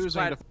onto these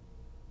platforms.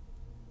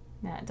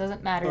 Yeah, it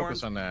doesn't matter.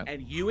 Focus on that.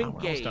 And you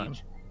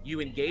engage.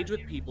 You engage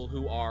with people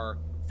who are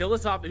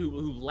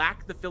who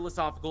lack the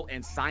philosophical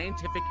and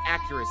scientific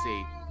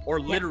accuracy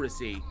or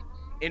literacy.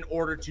 In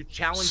order to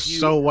challenge you.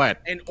 So what?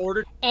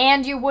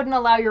 And you wouldn't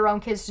allow your own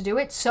kids to do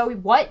it. So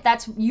what?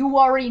 You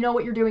already know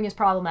what you're doing is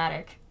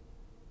problematic.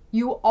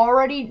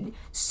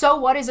 So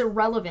what is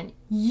irrelevant?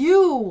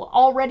 You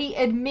already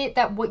admit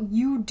that what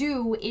you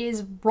do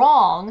is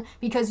wrong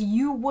because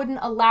you wouldn't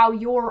allow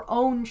your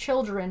own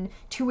children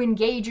to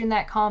engage in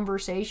that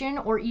conversation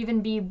or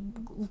even be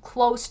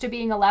close to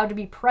being allowed to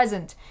be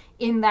present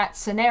in that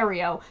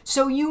scenario.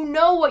 So you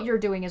know what you're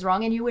doing is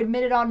wrong, and you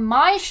admitted on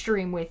my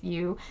stream with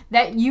you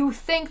that you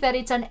think that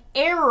it's an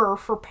error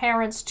for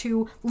parents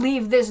to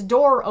leave this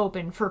door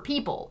open for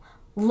people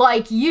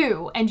like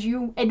you, and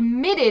you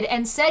admitted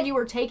and said you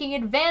were taking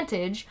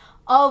advantage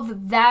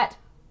of that,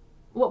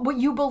 what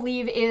you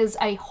believe is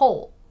a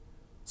hole.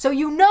 So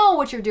you know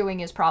what you're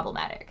doing is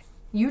problematic.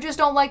 You just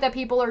don't like that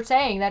people are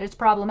saying that it's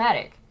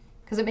problematic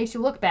because it makes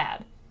you look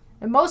bad.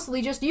 And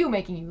mostly just you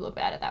making you look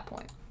bad at that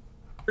point.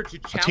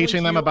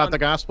 Teaching them about the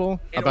gospel,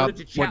 about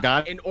what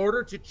God, in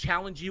order to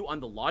challenge you on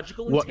the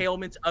logical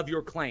entailments of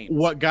your claims.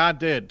 What God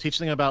did,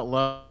 teaching them about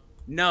love.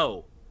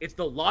 No. It's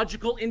the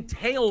logical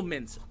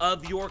entailments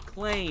of your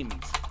claims.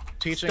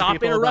 Teaching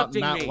people about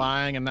not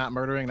lying and not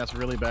murdering, that's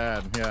really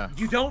bad. Yeah.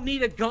 You don't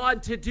need a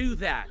God to do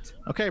that.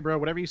 Okay, bro,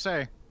 whatever you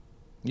say.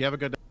 You have a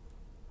good day.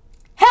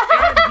 And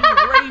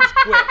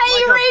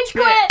he rage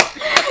quit.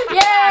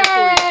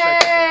 Yay!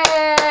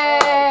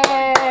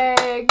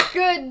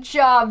 Good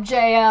job,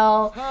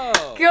 JL.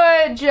 Oh,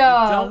 good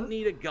job. You don't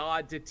need a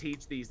God to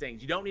teach these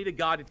things. You don't need a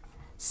God to...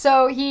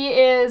 So he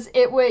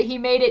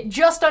made it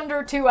just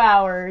under 2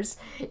 hours.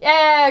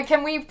 Yeah,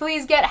 can we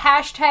please get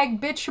hashtag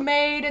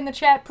bitchmade in the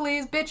chat,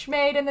 please?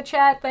 Bitchmade in the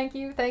chat. Thank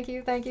you.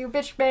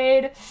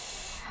 Bitchmade.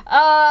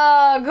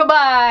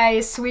 Goodbye,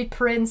 sweet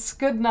prince.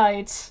 Good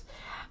night.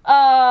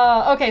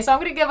 Okay, so I'm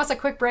gonna give us a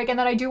quick break, and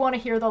then I do want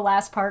to hear the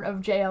last part of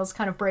JL's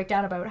kind of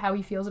breakdown about how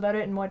he feels about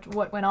it and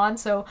what went on.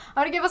 So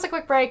I'm gonna give us a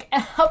quick break,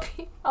 and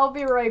I'll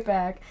be right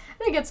back.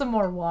 I'm gonna get some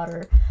more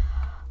water.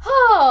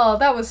 Oh,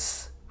 that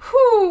was...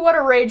 Whew, what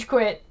a rage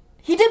quit.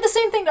 He did the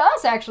same thing to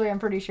us, actually, I'm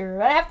pretty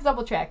sure. I have to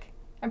double check.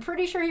 I'm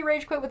pretty sure he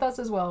rage quit with us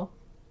as well.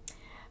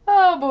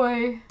 Oh,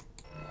 boy.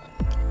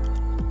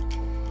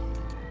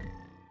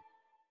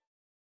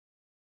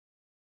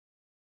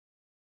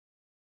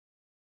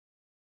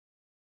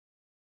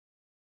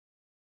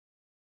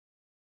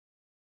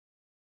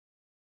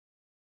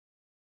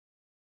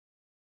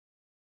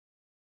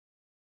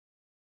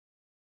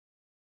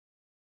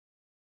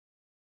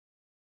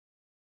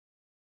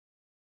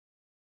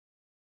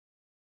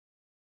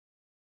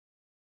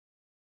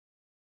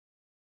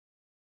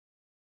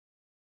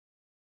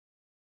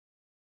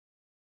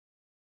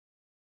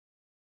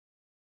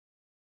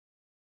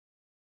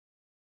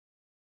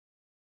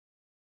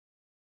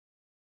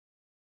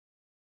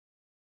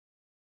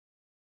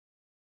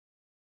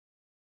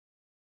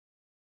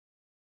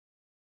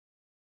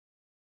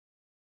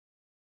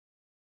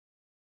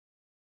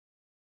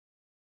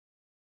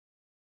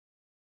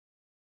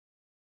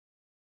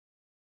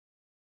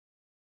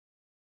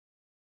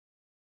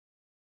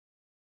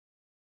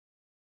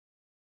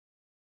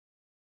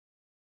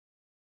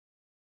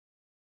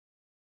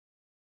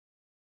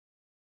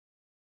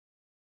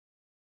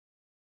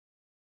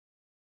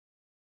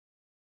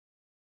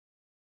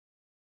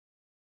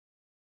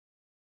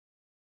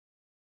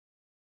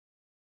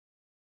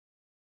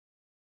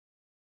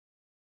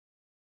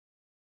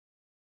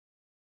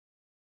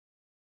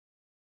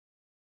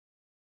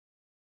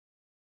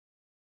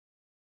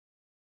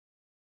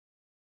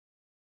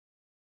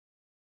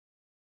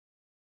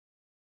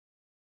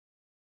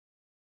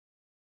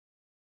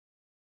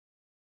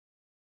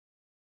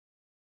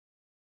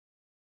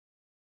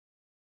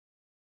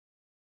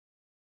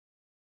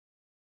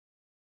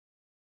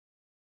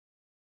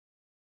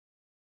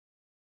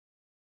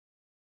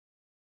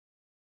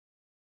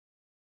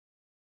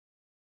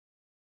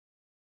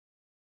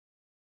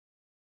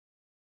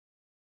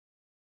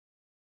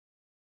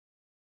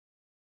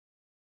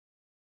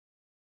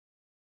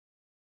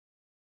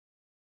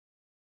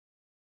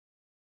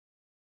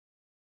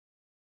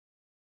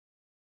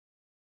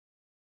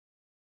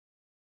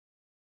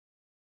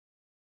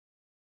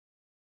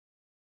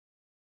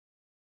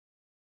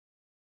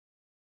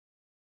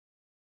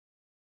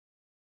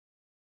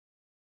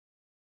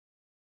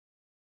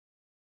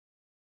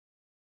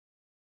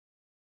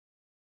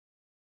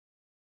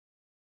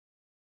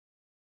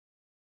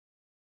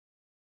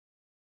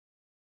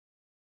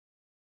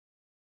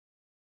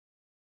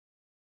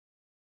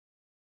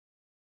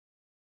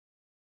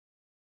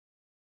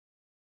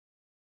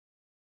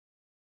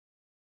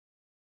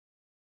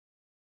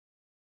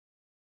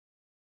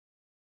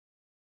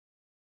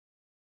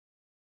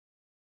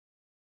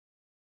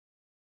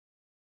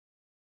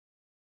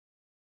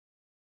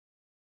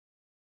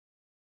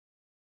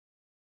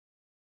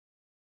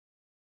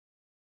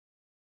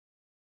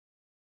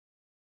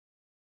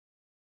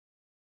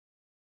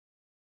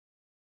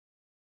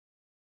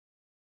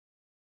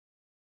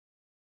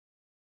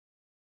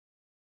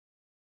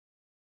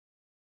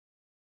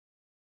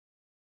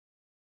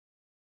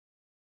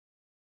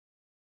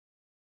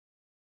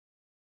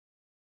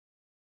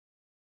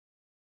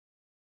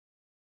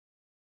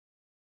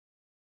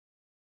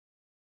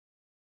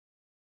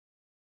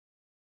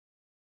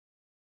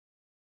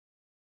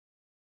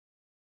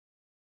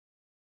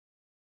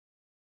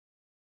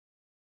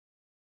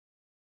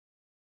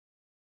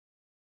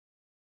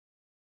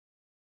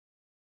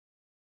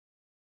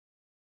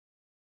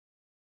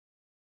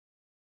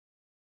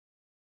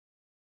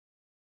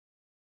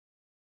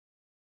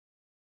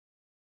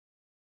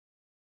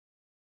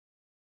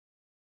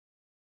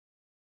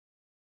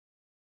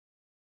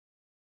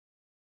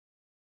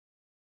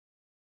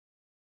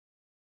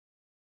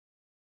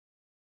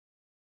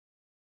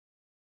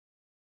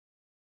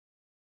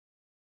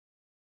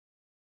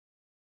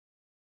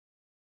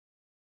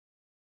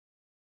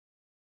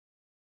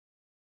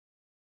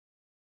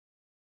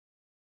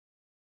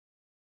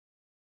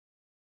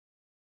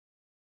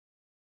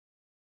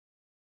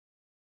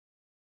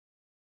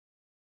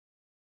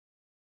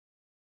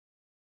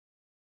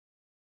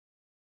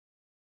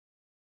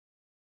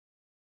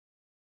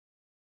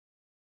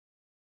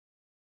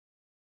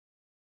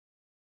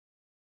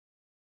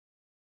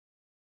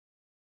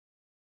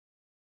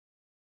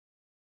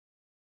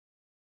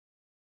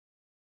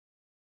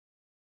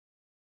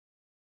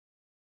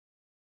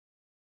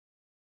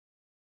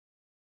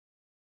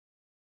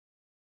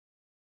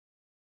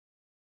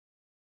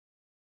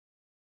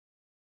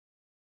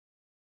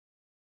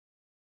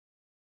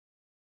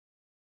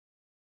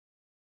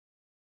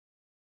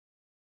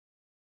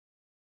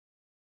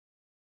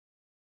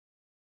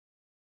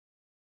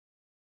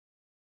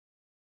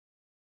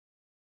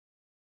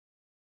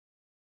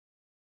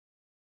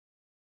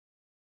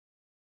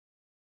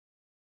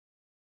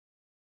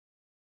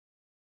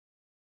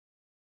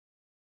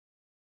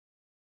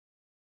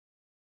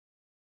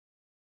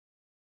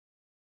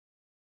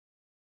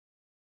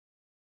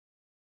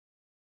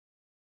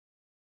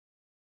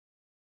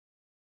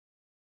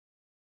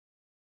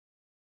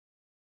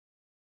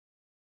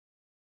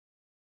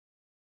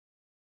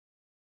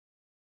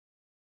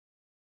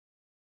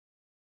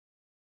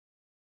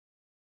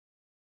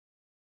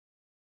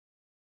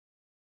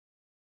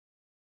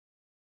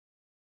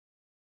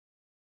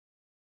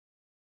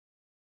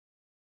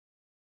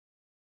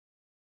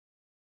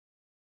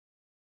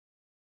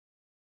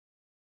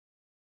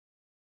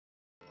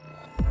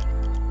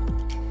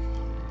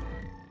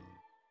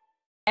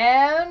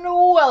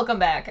 welcome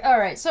back. All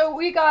right, so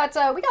we got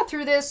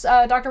through this.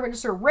 Dr.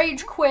 Witnesser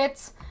rage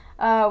quit.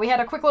 We had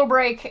a quick little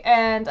break,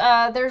 and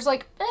there's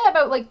like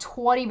about like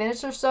 20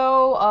 minutes or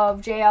so of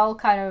JL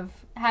kind of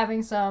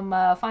having some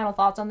final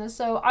thoughts on this.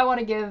 So I want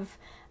to give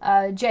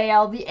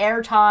JL the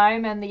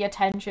airtime and the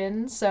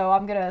attention. So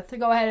I'm gonna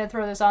go ahead and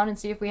throw this on and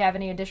see if we have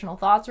any additional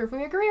thoughts or if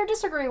we agree or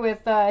disagree with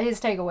his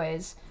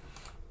takeaways.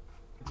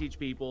 Teach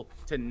people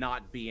to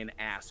not be an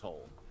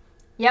asshole.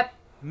 Yep.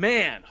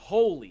 Man,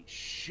 holy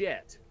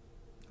shit.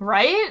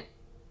 Right?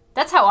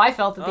 That's how I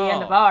felt at the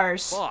end of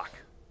ours. Fuck.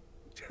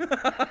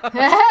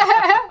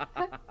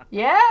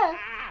 Yeah.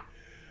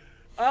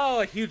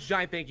 Oh, a huge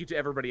giant thank you to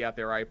everybody out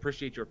there. I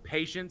appreciate your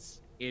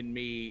patience in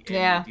me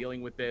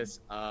dealing with this.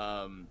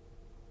 Wow.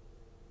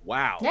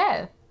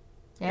 Yeah.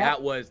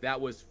 That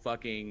was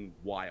fucking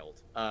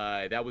wild.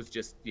 That was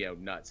just,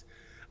 nuts.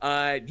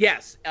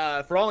 Yes,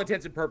 for all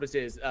intents and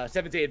purposes,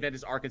 Seventh-day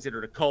Adventists are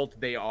considered a cult.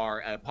 They are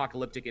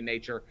apocalyptic in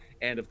nature,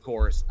 and of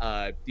course,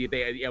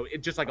 they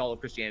just like all of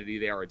Christianity,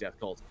 they are a death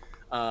cult.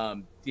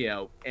 And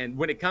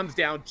when it comes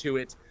down to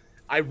it,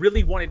 I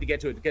really wanted to get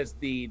to it because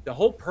the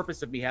whole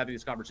purpose of me having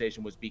this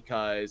conversation was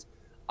because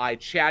I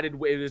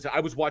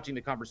was watching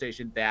the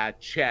conversation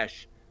that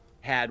Chesh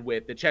had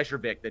with the Cheshire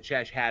Vic that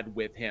Chesh had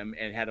with him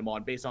and had him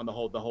on based on the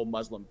whole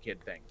Muslim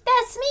kid thing.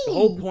 That's me. The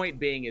whole point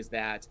being is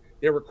that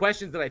there were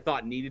questions that I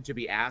thought needed to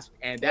be asked,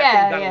 and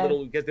that thing got a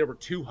little, because there were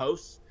two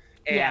hosts,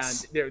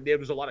 and there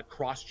was a lot of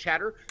cross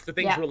chatter, so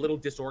things were a little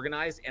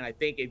disorganized, and I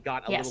think it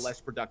got a little less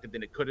productive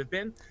than it could have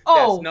been.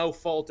 That's no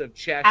fault of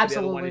Chesh. Absolutely. The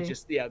other one is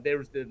just there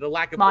was the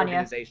lack of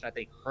organization. I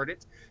think hurt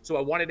it. So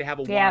I wanted to have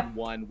a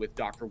one-on-one with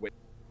Dr. Witt.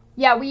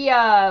 Yeah,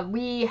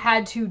 we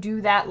had to do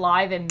that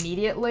live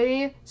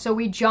immediately, so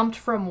we jumped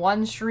from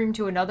one stream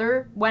to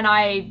another when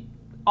I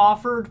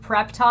offered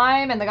prep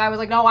time, and the guy was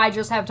like, no, I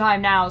just have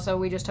time now, so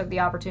we just took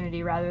the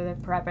opportunity rather than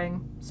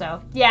prepping.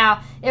 So,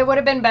 yeah, it would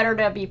have been better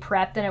to be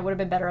prepped, and it would have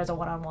been better as a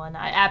one-on-one.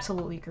 I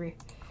absolutely agree.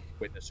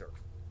 Witnesser.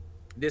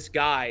 This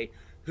guy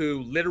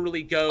who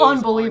literally goes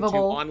onto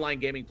online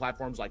gaming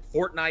platforms like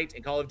Fortnite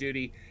and Call of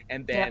Duty,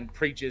 and then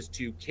preaches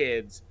to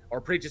kids, or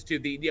preaches to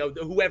the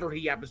whoever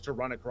he happens to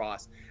run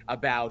across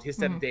about his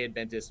Seventh-day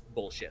Adventist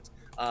bullshit.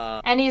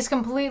 And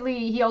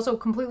he also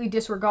completely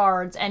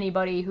disregards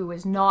anybody who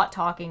is not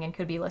talking and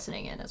could be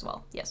listening in as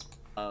well. Yes.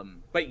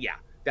 But yeah,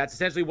 that's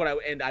essentially what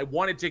I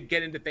wanted to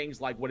get into things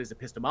like what his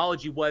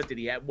epistemology was.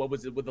 What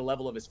was it with the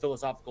level of his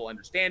philosophical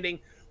understanding?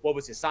 What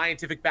was his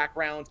scientific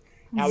background?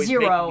 How he's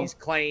making these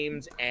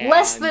claims, and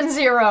less than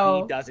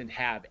 0. He doesn't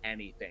have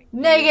anything.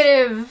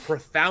 Negative.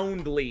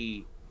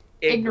 Profoundly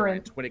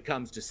ignorant when it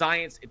comes to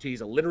science. He's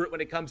illiterate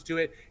when it comes to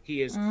it.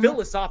 He is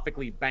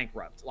philosophically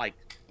bankrupt. Like,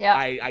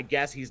 I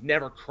guess he's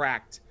never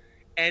cracked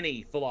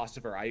any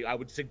philosopher. I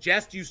would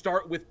suggest you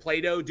start with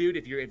Plato, dude.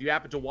 If you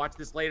happen to watch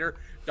this later,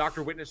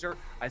 Dr. Witnesser,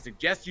 I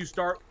suggest you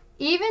start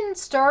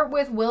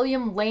with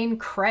William Lane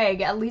Craig.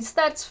 At least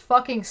that's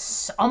fucking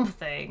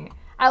something.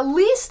 At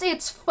least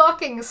it's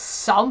fucking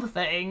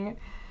something.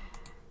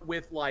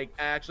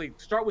 Actually,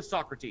 start with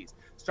Socrates.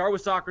 Start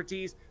with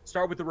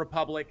the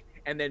Republic,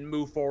 and then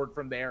move forward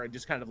from there and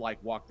just kind of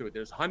walk through it.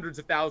 There's hundreds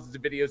of thousands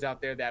of videos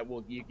out there that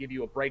will give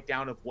you a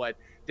breakdown of what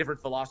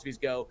different philosophies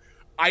go.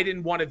 I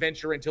didn't want to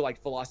venture into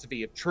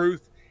philosophy of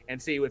truth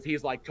and see if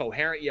he's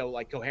coherent,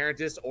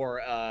 coherentist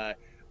or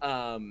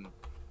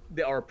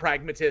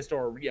pragmatist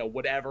or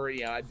whatever.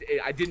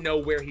 I didn't know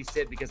where he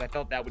sit because I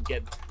felt that would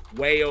get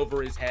way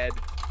over his head.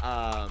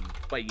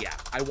 But yeah,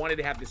 I wanted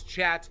to have this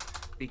chat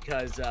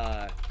because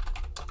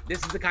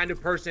this is the kind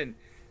of person,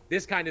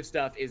 this kind of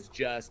stuff is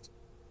just,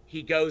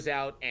 he goes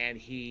out and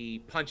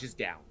he punches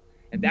down.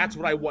 And that's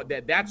what I want.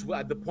 That's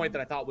what the point that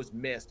I thought was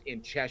missed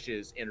in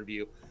Chesh's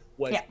interview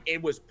was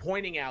it was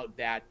pointing out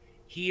that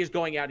he is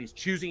going out, he's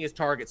choosing his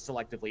targets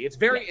selectively. It's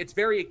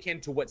very akin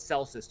to what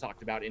Celsus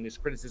talked about in his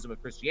criticism of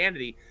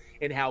Christianity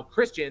and how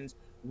Christians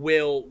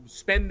will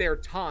spend their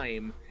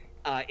time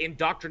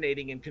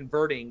indoctrinating and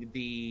converting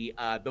the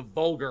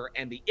vulgar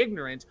and the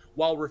ignorant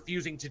while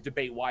refusing to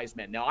debate wise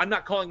men. Now, I'm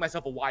not calling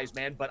myself a wise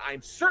man, but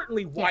I'm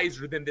certainly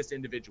wiser than this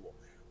individual,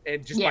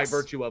 and just by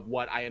virtue of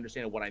what I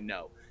understand and what I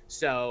know.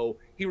 So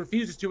he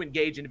refuses to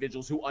engage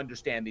individuals who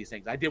understand these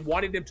things. I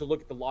wanted him to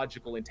look at the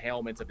logical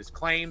entailments of his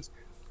claims.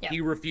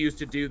 He refused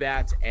to do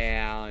that,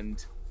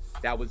 and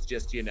that was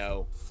just,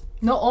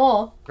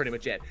 pretty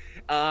much it.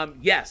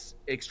 Yes,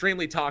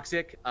 extremely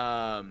toxic.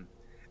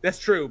 That's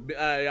true.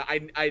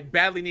 I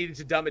badly needed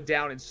to dumb it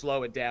down and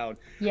slow it down.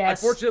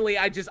 Yes. Unfortunately,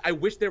 I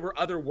wish there were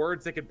other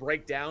words that could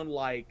break down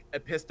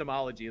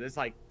epistemology.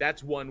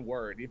 That's one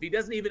word. If he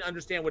doesn't even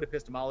understand what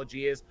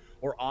epistemology is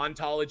or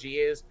ontology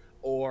is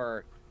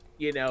or,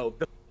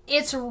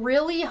 it's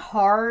really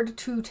hard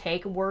to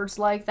take words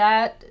like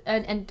that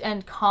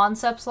and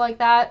concepts like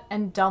that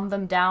and dumb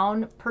them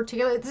down.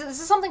 Particularly, this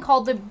is something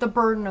called the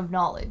burden of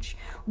knowledge,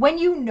 when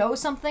you know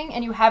something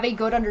and you have a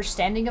good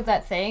understanding of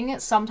that thing,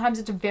 sometimes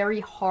it's very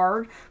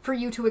hard for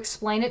you to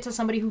explain it to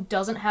somebody who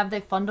doesn't have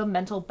the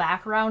fundamental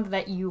background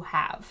that you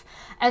have.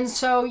 And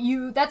so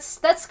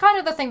that's kind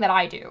of the thing that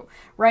I do,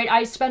 right?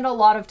 I spend a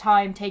lot of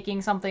time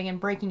taking something and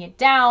breaking it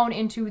down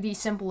into the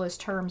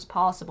simplest terms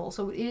possible.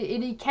 So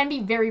it can be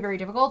very, very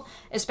difficult,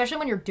 especially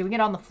when you're doing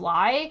it on the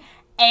fly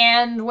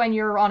and when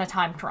you're on a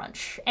time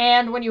crunch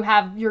and when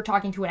you're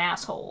talking to an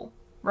asshole,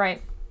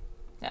 right?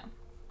 Yeah.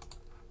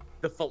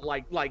 That's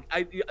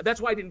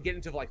why I didn't get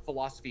into like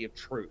philosophy of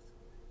truth,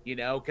 you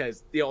know,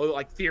 because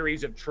like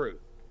theories of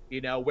truth, you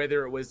know,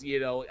 whether it was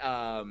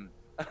yeah,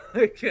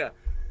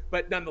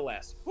 but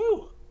nonetheless,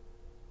 whew,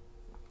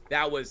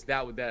 I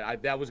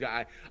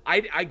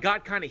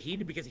got kind of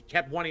heated because he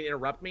kept wanting to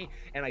interrupt me,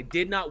 and I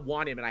did not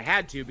want him, and I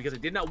had to because I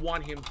did not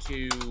want him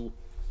to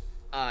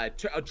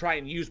try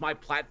and use my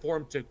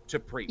platform to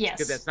preach,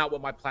 because that's not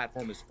what my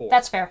platform is for.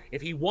 That's fair.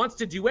 If he wants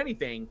to do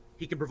anything,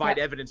 he can provide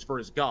evidence for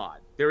his God.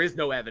 There is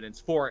no evidence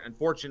for it,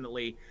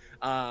 unfortunately.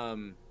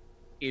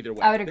 Either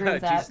way, I would agree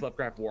with that. Jesus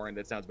Lovecraft Warren,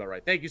 that sounds about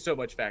right. Thank you so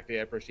much, Factory.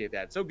 I appreciate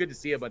that. So good to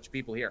see a bunch of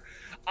people here.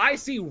 I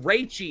see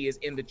Rachie is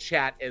in the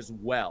chat as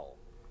well,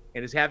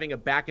 and is having a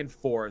back and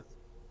forth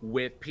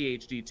with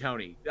PhD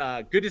Tony.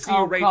 Good to see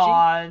you, Rachie. Oh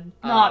God,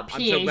 not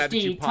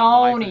PhD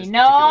Tony.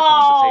 No.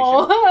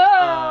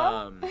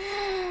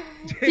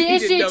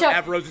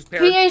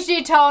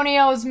 PhD Tony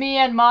owes me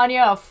and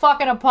Manya a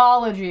fucking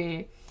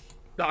apology.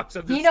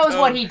 He knows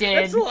what he did.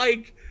 That's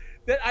like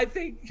that. I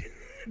think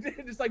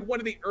it's like one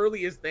of the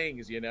earliest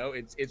things. You know,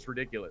 it's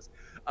ridiculous.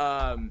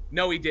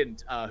 No, he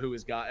didn't. Who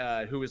is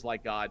God? Who is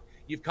like God?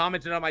 You've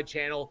commented on my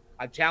channel.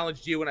 I've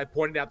challenged you, and I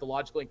pointed out the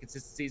logical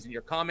inconsistencies in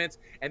your comments,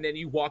 and then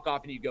you walk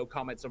off and you go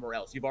comment somewhere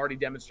else. You've already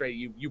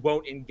demonstrated you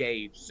won't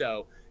engage,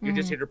 so you're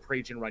just here to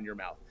preach and run your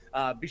mouth.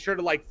 Be sure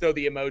to like throw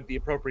the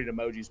appropriate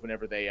emojis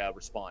whenever they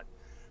respond.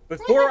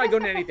 Before I go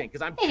into anything,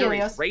 because I'm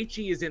curious,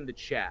 Rachie is in the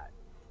chat,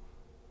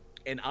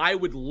 and I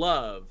would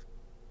love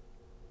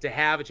to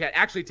have a chat.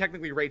 Actually,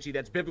 technically, Rachie,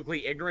 that's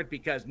biblically ignorant,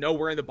 because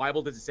nowhere in the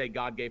Bible does it say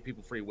God gave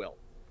people free will.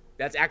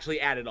 That's actually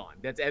added on.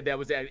 That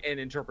was an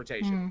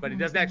interpretation, but it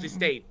doesn't actually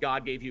state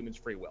God gave humans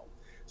free will.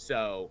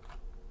 So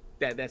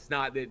that's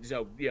not.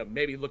 So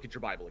maybe look at your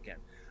Bible again.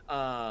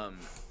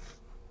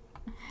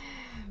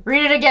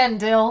 Read it again,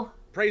 Dill.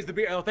 Praise the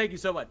beard. Oh, thank you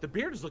so much. The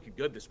beard is looking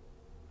good this week.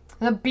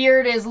 The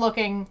beard is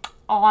looking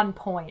on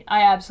point.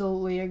 I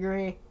absolutely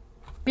agree.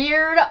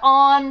 Beard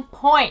on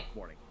point.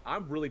 Morning.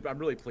 I'm really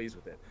pleased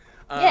with it.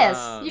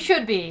 Yes, you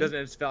should be. Doesn't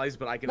understand fallacies,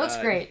 but I can. Looks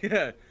great.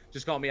 Yeah,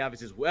 just call me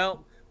obvious as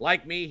well.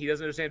 Like me, he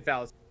doesn't understand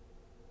fallacies.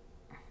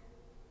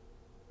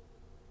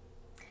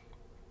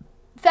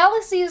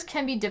 Fallacies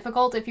can be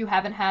difficult if you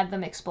haven't had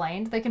them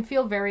explained. They can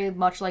feel very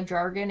much like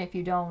jargon if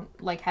you don't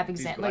have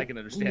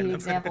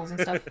examples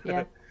and stuff.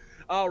 Yeah.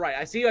 All right,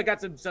 I see I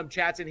got some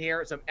chats in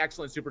here, some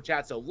excellent super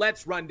chats. So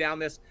let's run down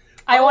this.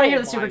 I want to hear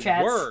the super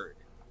chats. Word.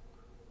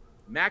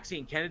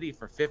 Maxine Kennedy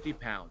for 50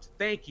 pounds.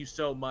 Thank you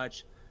so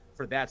much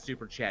for that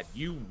super chat.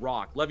 You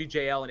rock. Love you,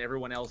 JL, and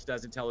everyone else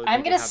does.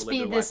 I'm gonna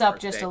speed this up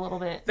just a little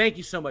bit. Thank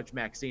you so much,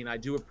 Maxine. I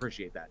do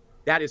appreciate that.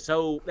 That is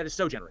so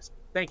generous.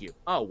 Thank you.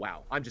 Oh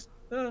wow, I'm just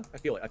I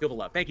feel it. I feel the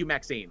love. Thank you,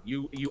 Maxine.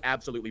 You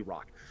absolutely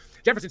rock.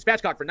 Jefferson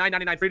Spatchcock for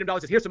 $9.99 Freedom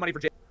Dollars says, here's some money for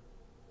JL.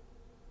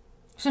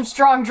 Some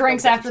strong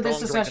drinks after this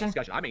discussion.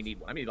 I may need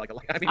one. I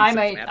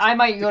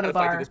might go to the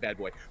bar. This bad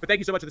boy. But thank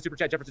you so much for the super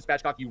chat, Jefferson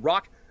Spatchcock. You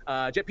rock.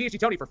 PhD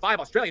Tony for 5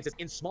 Australian says,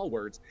 in small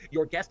words,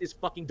 your guest is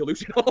fucking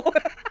delusional.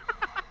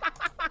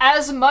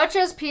 As much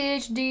as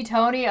PhD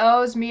Tony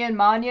owes me and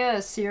Manya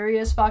a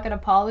serious fucking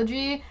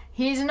apology,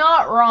 he's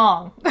not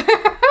wrong.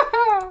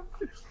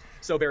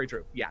 So very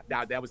true. Yeah,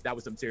 that was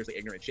some seriously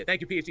ignorant shit. Thank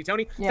you, PhD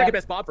Tony. Yeah. Second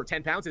best Bob for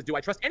 10 pounds says, do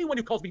I trust anyone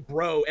who calls me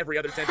bro every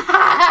other sentence? He's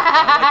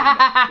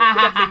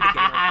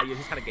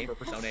kind of gamer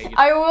persona. You know?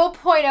 I will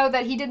point out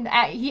that he didn't.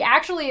 He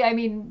actually, I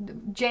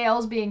mean,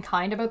 JL's being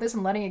kind about this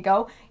and letting it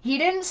go. He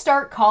didn't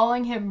start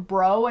calling him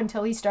bro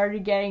until he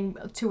started getting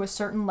to a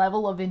certain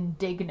level of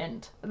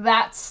indignant.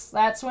 That's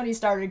when he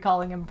started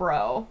calling him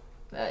bro.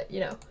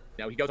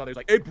 Now he goes on there, he's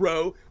like, hey,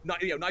 bro,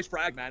 nice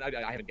frag, man.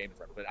 I haven't gamed in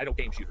forever, but I don't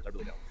game shooters. I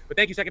really don't. But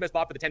thank you, Second Best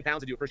Bob, for the 10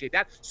 pounds. I do appreciate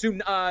that.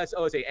 And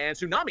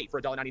Tsunami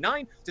for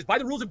 $1.99 says, by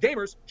the rules of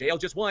gamers,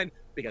 JL just won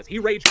because he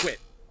rage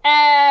quit.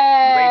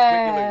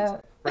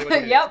 Yep.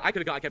 I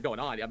kept going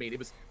on. I mean, it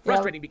was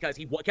frustrating because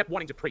he kept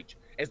wanting to preach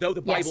as though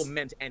the Bible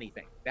meant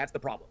anything. That's the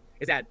problem.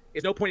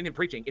 There's no point in him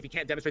preaching if he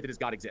can't demonstrate that his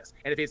God exists.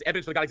 And if his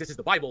evidence for God exists is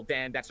the Bible,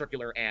 then that's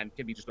circular and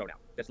can be just thrown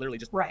out. That's literally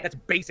just that's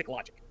basic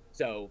logic.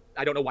 So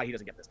I don't know why he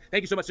doesn't get this.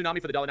 Thank you so much,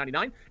 Tsunami, for the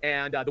 $1.99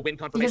 and the win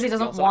confirmation. Because he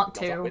doesn't want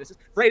to.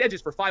 Frayed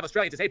Edges for 5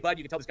 Australians says, hey, bud,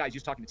 you can tell this guy's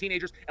used to talking to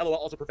teenagers. LOL.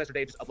 Also, Professor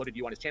Dave just uploaded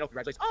you on his channel.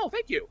 Congratulations. Oh,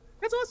 thank you.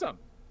 That's awesome.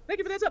 Thank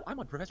you for the heads up. I'm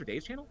on Professor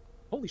Dave's channel.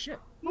 Holy shit.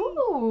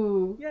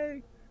 Ooh.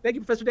 Yay. Thank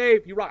you, Professor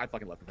Dave. You rock. I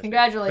fucking love Professor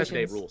Congratulations.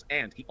 Dave. Professor Dave rules.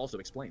 And he also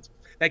explains.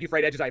 Thank you,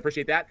 Frayed Edges. I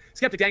appreciate that.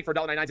 Skeptic Dank for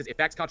 $1.99 says, if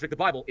facts contradict the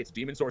Bible, it's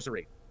demon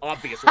sorcery.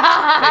 Obviously. Thank you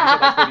so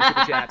much for the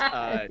super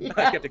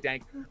chat, Skeptic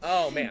Dank.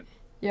 Oh, man.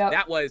 Yeah.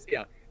 That was,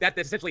 That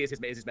essentially is his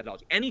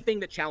methodology. Anything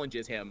that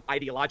challenges him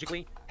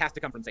ideologically has to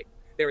come from Satan.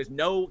 There is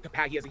no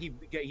capacity.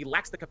 He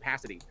lacks the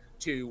capacity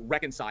to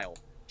reconcile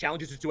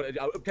challenges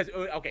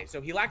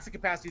so he lacks the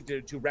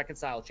capacity to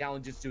reconcile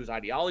challenges to his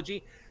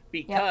ideology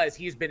because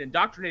he's been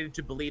indoctrinated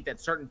to believe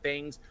that certain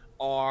things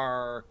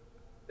are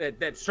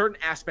that certain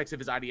aspects of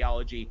his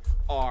ideology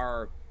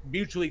are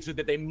mutually so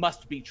that they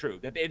must be true.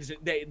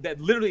 That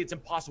literally it's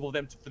impossible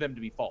for them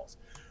to be false.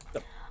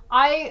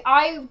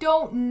 I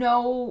don't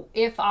know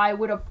if I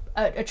would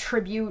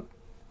attribute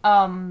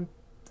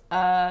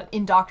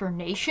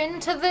indoctrination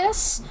to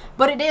this,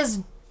 but it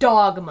is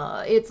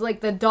dogma. It's like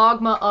the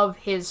dogma of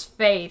his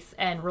faith,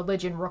 and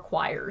religion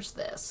requires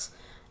this.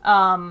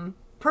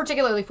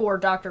 Particularly for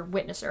Dr.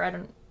 Witnesser. I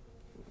don't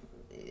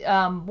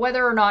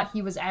whether or not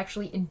he was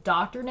actually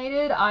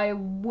indoctrinated, I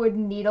would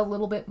need a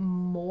little bit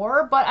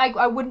more, but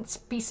I wouldn't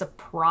be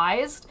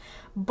surprised.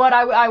 But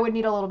I would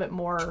need a little bit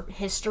more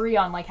history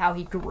on like how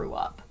he grew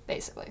up,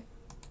 basically.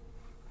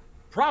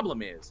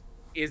 Problem is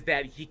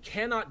that he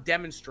cannot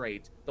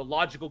demonstrate the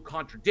logical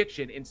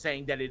contradiction in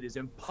saying that it is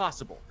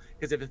impossible.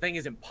 Because if a thing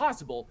is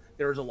impossible,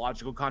 there is a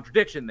logical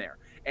contradiction there,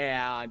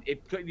 and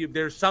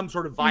there's some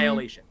sort of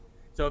violation.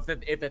 So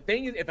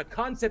if a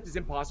concept is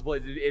impossible,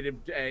 it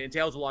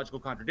entails a logical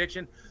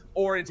contradiction,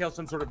 or entails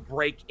some sort of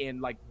break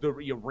in like the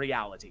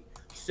reality.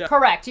 So,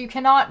 correct. You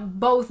cannot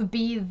both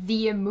be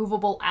the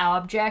immovable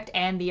object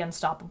and the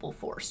unstoppable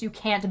force. You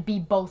can't be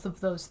both of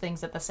those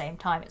things at the same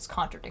time. It's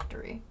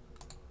contradictory.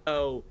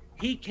 So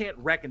he can't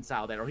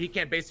reconcile that, or he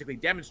can't basically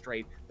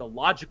demonstrate the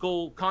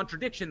logical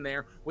contradiction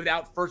there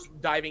without first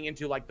diving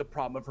into like the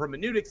problem of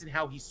hermeneutics and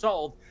how he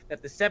solved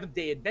that the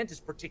Seventh-day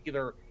Adventist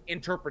particular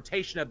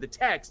interpretation of the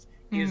text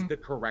is the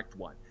correct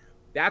one.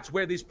 That's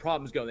where these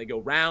problems go. They go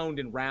round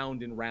and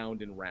round and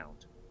round and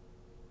round.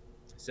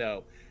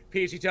 So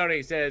PhD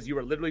Tony says, you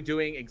are literally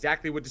doing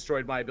exactly what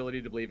destroyed my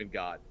ability to believe in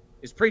God.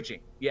 Is preaching.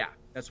 Yeah,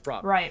 that's the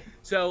problem. Right.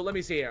 So let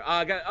me see here.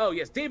 Oh,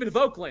 yes, David of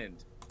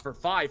Oakland for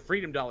 $5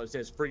 freedom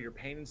says, for your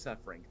pain and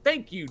suffering.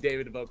 Thank you,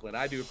 David of Oakland.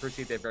 I do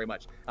appreciate that very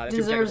much.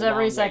 Deserves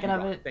every second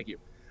of it. Thank you.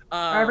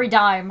 Or every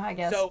dime, I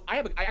guess. So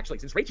I actually,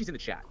 since Rachel's in the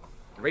chat,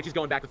 and Rachel's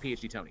going back with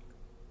PhD Tony,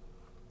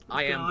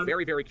 I am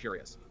very, very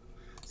curious.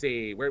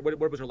 See, where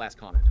was her last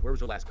comment? Where was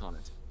her last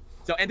comment?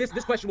 So, and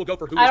this question will go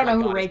for who I don't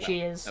know who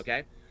Rachie is.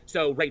 Okay?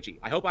 So, Rachie,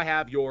 I hope I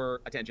have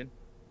your attention.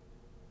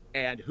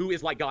 And who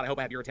is like God, I hope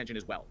I have your attention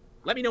as well.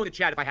 Let me know in the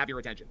chat if I have your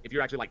attention, if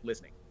you're actually like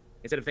listening,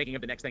 instead of thinking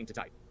of the next thing to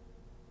type.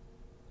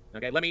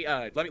 Okay, let me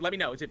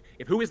know.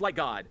 If who is like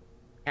God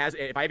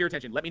if I have your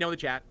attention, let me know in the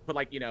chat. Put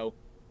like,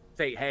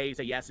 say hey,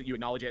 say yes, you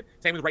acknowledge it.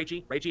 Same with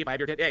Rachie. Rachie, if I have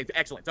your attention, hey,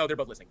 excellent. So they're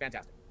both listening.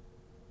 Fantastic.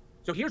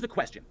 So here's the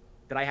question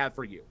that I have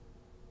for you.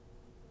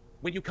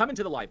 When you come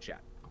into the live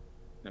chat,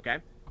 okay,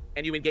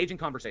 and you engage in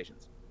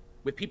conversations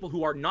with people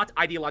who are not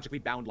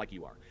ideologically bound like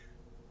you are,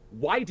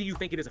 why do you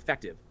think it is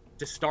effective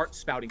to start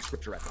spouting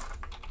scripture at them?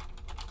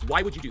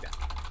 Why would you do that?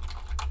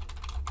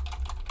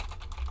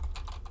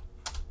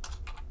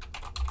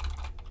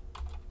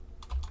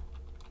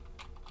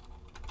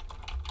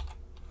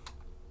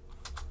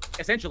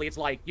 Essentially, it's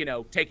like,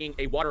 taking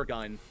a water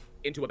gun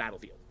into a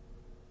battlefield.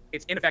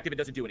 It's ineffective. It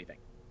doesn't do anything.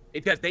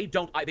 Because they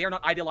are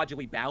not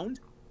ideologically bound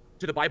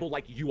to the Bible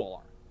like you all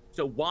are.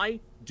 So why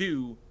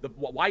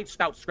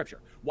spout scripture?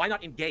 Why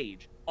not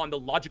engage on the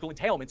logical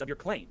entailments of your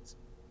claims?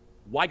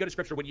 Why go to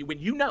scripture when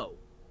you know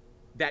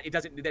that it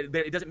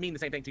doesn't mean the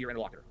same thing to your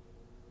interlocutor?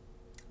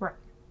 Right.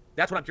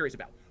 That's what I'm curious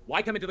about.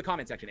 Why come into the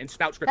comment section and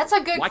spout scripture? That's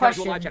a good question. Why come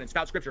into a live chat and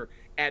spout scripture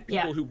at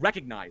people who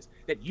recognize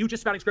that you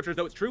just spouting scripture as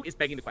though it's true is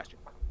begging the question?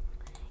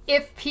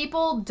 If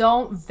people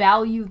don't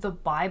value the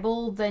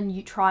Bible, then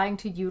you trying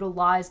to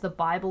utilize the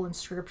Bible and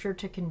scripture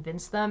to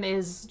convince them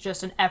is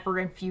just an effort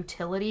in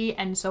futility.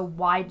 And so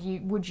why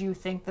would you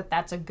think that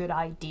that's a good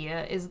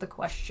idea is the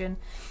question.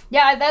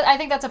 Yeah, I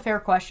think that's a fair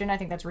question. I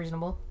think that's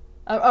reasonable.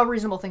 A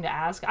reasonable thing to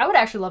ask. I would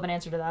actually love an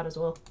answer to that as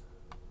well.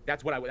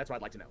 That's what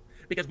I'd like to know.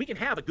 Because we can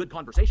have a good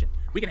conversation.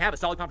 We can have a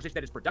solid conversation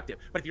that is productive.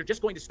 But if you're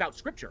just going to spout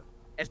scripture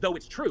as though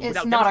it's true,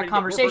 it's not a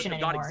conversation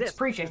anymore. It's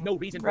preaching. There's no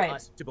reason for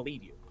us to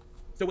believe you.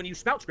 So when you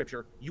spout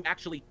scripture, you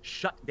actually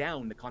shut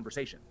down the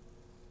conversation.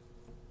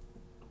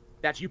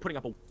 That's you putting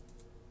up a...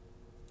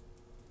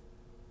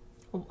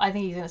 I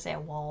think he's going to say a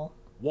wall.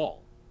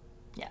 Wall.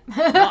 Yeah.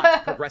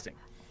 Not progressing.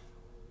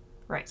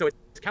 Right. So it's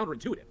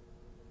counterintuitive.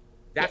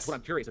 That's what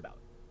I'm curious about.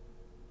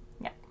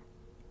 Yeah.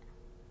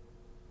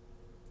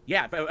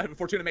 Yeah,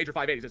 Fortuna Major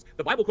 580 says,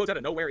 the Bible quotes out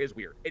of nowhere is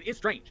weird. It is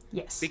strange.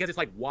 Yes. Because it's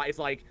like, why? He's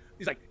like,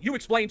 you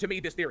explain to me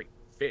this theory.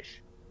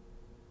 Fish.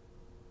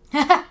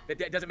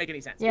 That doesn't make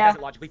any sense. Yeah. It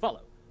doesn't logically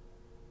follow.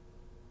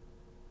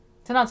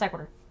 It's a non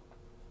sequitur.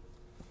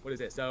 What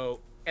is it? So,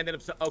 and then,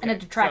 okay. And a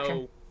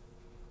detraction. So,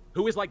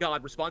 who is like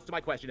God responds to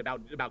my question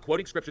about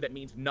quoting scripture that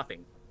means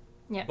nothing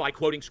by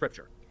quoting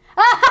scripture.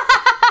 Of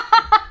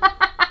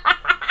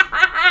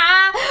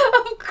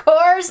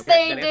course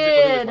they did. Who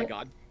is like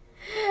God?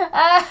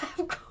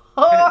 Of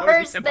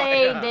course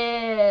they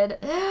did.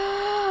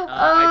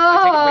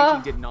 I take it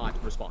Rachel did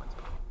not respond.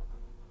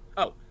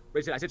 Oh,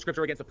 I said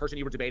scripture against the person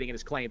you were debating in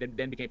his claim,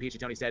 then became PhD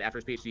Tony said after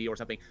his PhD or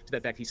something to the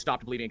effect he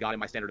stopped believing in God and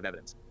my standard of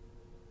evidence.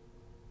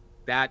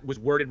 That was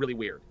worded really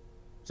weird.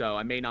 So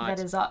I may not...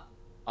 That is up.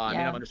 I may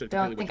not have understood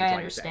completely what you're trying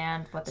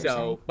understand to say. What they're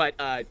saying.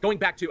 But going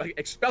back to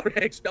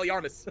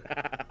Expelliarmus.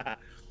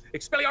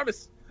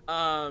 Expelliarmus.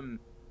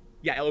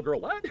 Yeah, Elo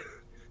girl, what?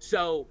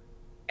 So,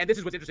 and this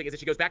is what's interesting is that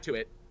she goes back to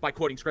it by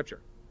quoting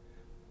scripture.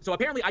 So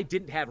apparently I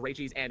didn't have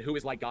Rachel's and Who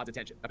is Like God's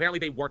attention. Apparently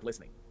they weren't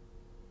listening.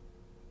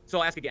 So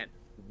I'll ask again,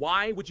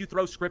 why would you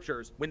throw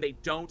scriptures when they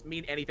don't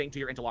mean anything to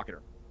your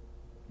interlocutor?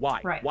 Why?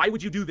 Right. Why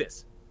would you do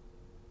this?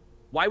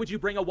 Why would you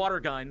bring a water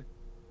gun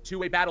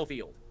to a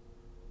battlefield?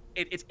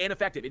 It's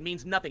ineffective. It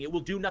means nothing. It will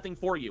do nothing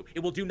for you. It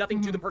will do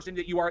nothing to the person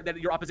that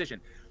your opposition.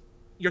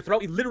 You're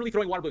literally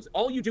throwing water balloons.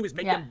 All you do is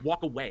make them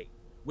walk away.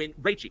 When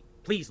Rachel,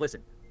 please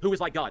listen. Who is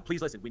like God?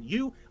 Please listen. When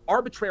you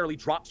arbitrarily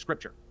drop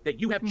scripture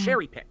that you have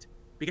cherry picked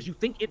because you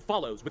think it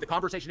follows with the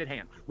conversation at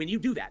hand, when you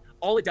do that,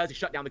 all it does is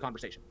shut down the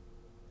conversation.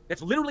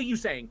 That's literally you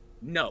saying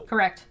no.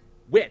 Correct.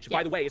 Which,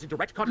 by the way, is a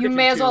direct contradiction. You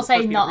may as well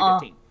say no.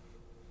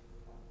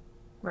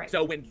 Right.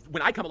 So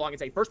when I come along and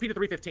say 1 Peter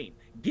 3:15,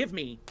 give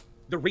me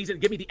the reason,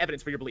 give me the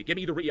evidence for your belief, give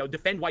me the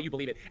defend why you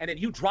believe it, and then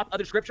you drop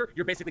other scripture,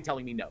 you're basically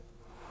telling me no.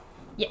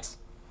 Yes.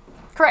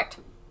 Correct.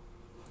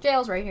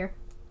 JL's right here.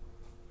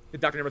 The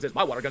Dr. Nimrod says,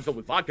 my water gun's filled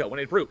with vodka when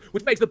it approved,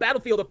 which makes the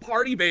battlefield a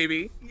party,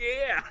 baby.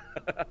 Yeah.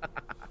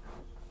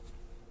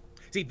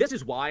 See, this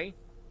is why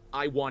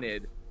I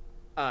wanted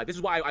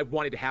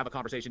to have a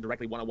conversation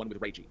directly one-on-one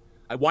with Rachel.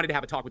 I wanted to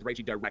have a talk with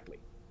Rachel directly.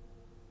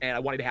 And I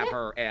wanted to have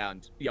her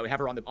and, have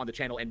her on the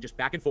channel and just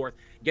back and forth,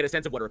 get a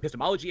sense of what her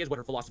epistemology is, what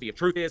her philosophy of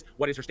truth is,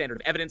 what is her standard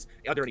of evidence,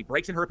 are there any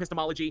breaks in her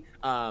epistemology,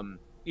 and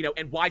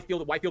why feel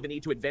the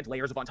need to invent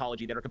layers of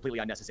ontology that are completely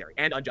unnecessary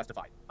and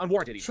unjustified,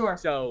 unwarranted even. Sure.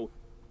 So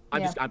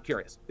I'm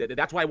curious.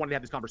 That's why I wanted to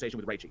have this conversation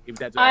with Rachel.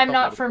 I'm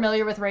not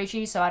familiar with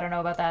Rachel, so I don't know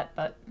about that,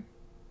 but...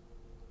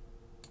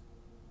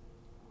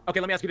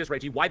 Okay, let me ask you this,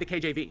 Rachel. Why the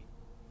KJV?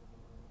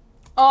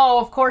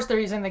 Oh, of course they're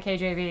using the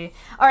KJV.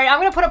 All right, I'm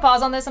going to put a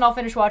pause on this, and I'll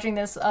finish watching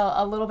this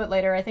a little bit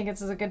later. I think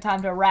it's a good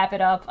time to wrap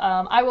it up.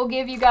 I will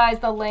give you guys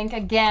the link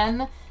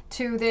again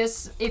to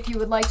this if you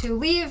would like to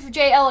leave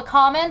JL a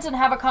comment and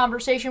have a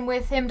conversation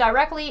with him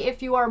directly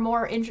if you are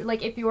more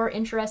if you are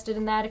interested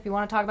in that, if you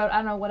want to talk about, I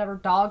don't know, whatever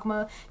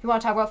dogma, if you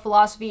want to talk about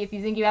philosophy, if you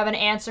think you have an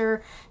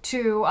answer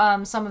to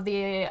some of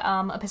the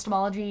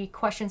epistemology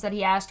questions that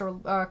he asked or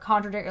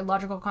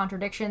logical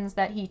contradictions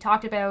that he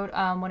talked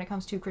about when it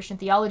comes to Christian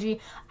theology,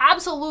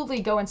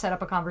 absolutely go and set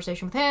up a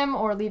conversation with him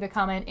or leave a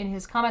comment in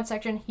his comment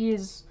section. He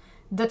is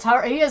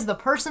the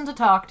person to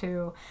talk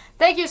to.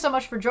 Thank you so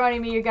much for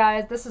joining me, you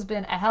guys. This has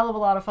been a hell of a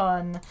lot of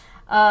fun.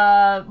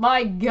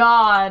 My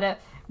God,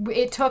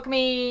 it took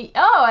me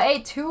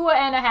about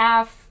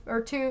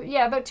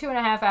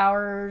 2.5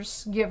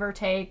 hours, give or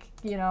take.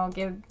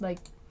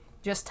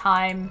 Just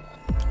time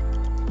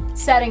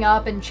setting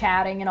up and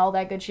chatting and all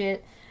that good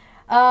shit.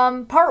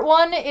 Part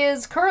 1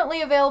 is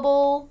currently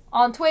available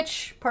on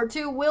Twitch. Part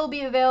 2 will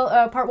be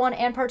Part 1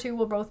 and Part 2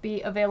 will both be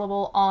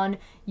available on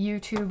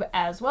YouTube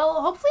as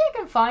well. Hopefully I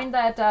can find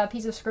that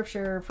piece of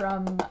scripture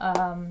from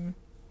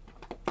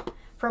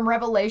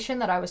Revelation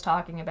that I was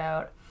talking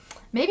about.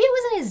 Maybe it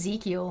was in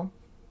Ezekiel.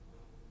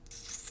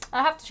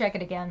 I'll have to check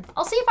it again.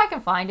 I'll see if I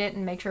can find it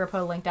and make sure I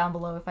put a link down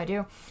below if I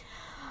do.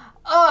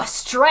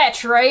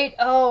 Stretch, right?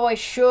 Oh, I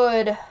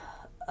should.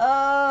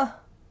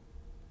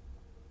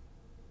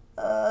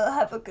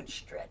 Have a good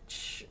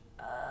stretch.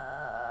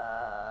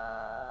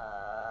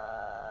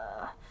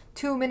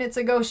 2 minutes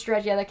ago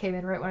stretch. Yeah, that came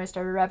in right when I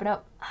started wrapping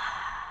up.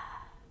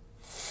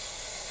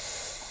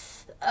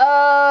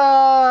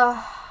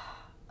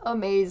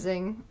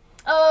 Amazing.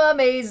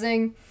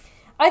 Amazing.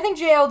 I think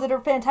JL did a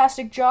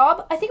fantastic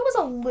job. I think it was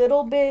a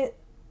little bit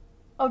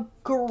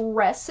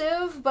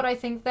aggressive, but I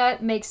think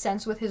that makes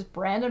sense with his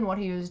brand and what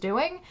he was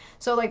doing.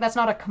 So, that's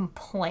not a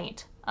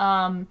complaint.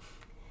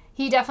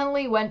 He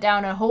definitely went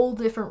down a whole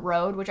different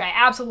road, which I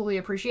absolutely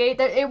appreciate.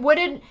 That it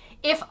wouldn't,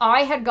 if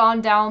I had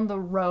gone down the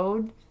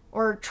road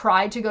or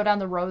tried to go down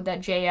the road that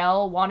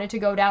JL wanted to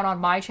go down on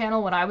my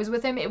channel when I was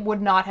with him, it would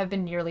not have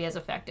been nearly as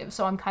effective.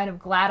 So I'm kind of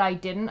glad I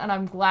didn't, and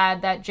I'm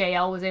glad that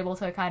JL was able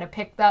to kind of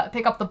pick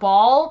up the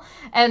ball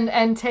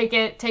and take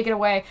it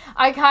away.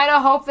 I kind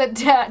of hope that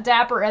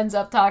Dapper ends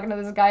up talking to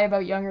this guy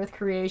about young Earth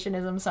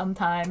creationism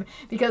sometime,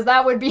 because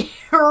that would be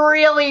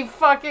really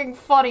fucking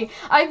funny.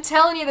 I'm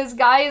telling you, this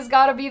guy has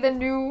got to be the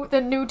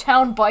new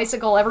town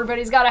bicycle.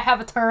 Everybody's got to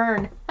have a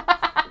turn.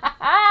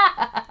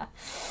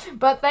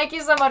 But thank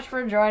you so much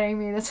for joining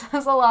me. This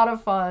was a lot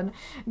of fun.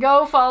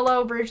 Go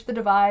follow Bridge the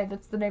Divide.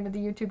 That's the name of the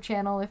YouTube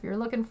channel if you're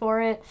looking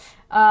for it.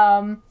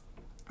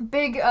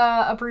 Big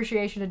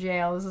appreciation to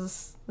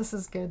JL. This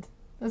is good.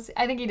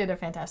 I think he did a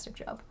fantastic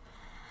job.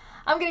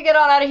 I'm gonna get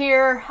on out of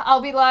here.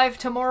 I'll be live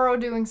tomorrow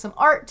doing some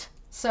art.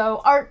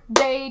 So art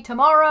day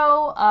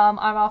tomorrow. I'm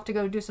off to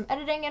go do some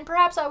editing, and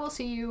perhaps I will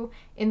see you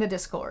in the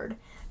Discord.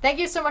 Thank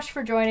you so much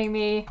for joining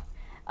me.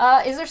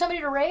 Is there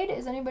somebody to raid?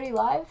 Is anybody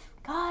live?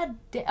 God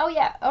damn. Oh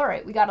yeah. All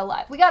right, we got a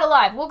live. We got a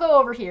live. We'll go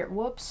over here.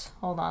 Whoops.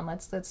 Hold on.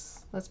 Let's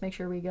make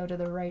sure we go to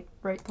the right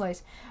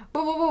place.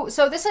 Boo boo boo.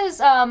 So this is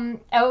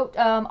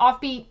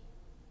Offbeat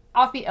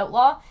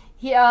Outlaw.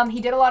 He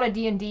did a lot of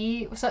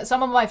D&D,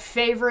 some of my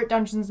favorite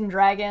Dungeons and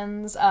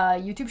Dragons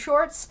YouTube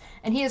shorts,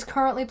 and he is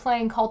currently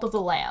playing Cult of the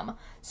Lamb.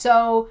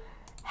 So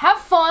have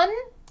fun.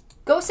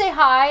 Go say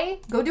hi.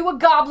 Go do a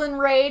goblin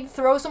raid.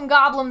 Throw some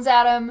goblins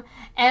at him,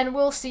 and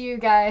we'll see you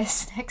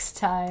guys next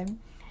time.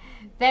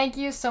 Thank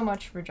you so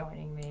much for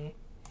joining me.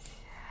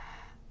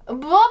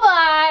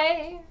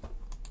 Bye-bye!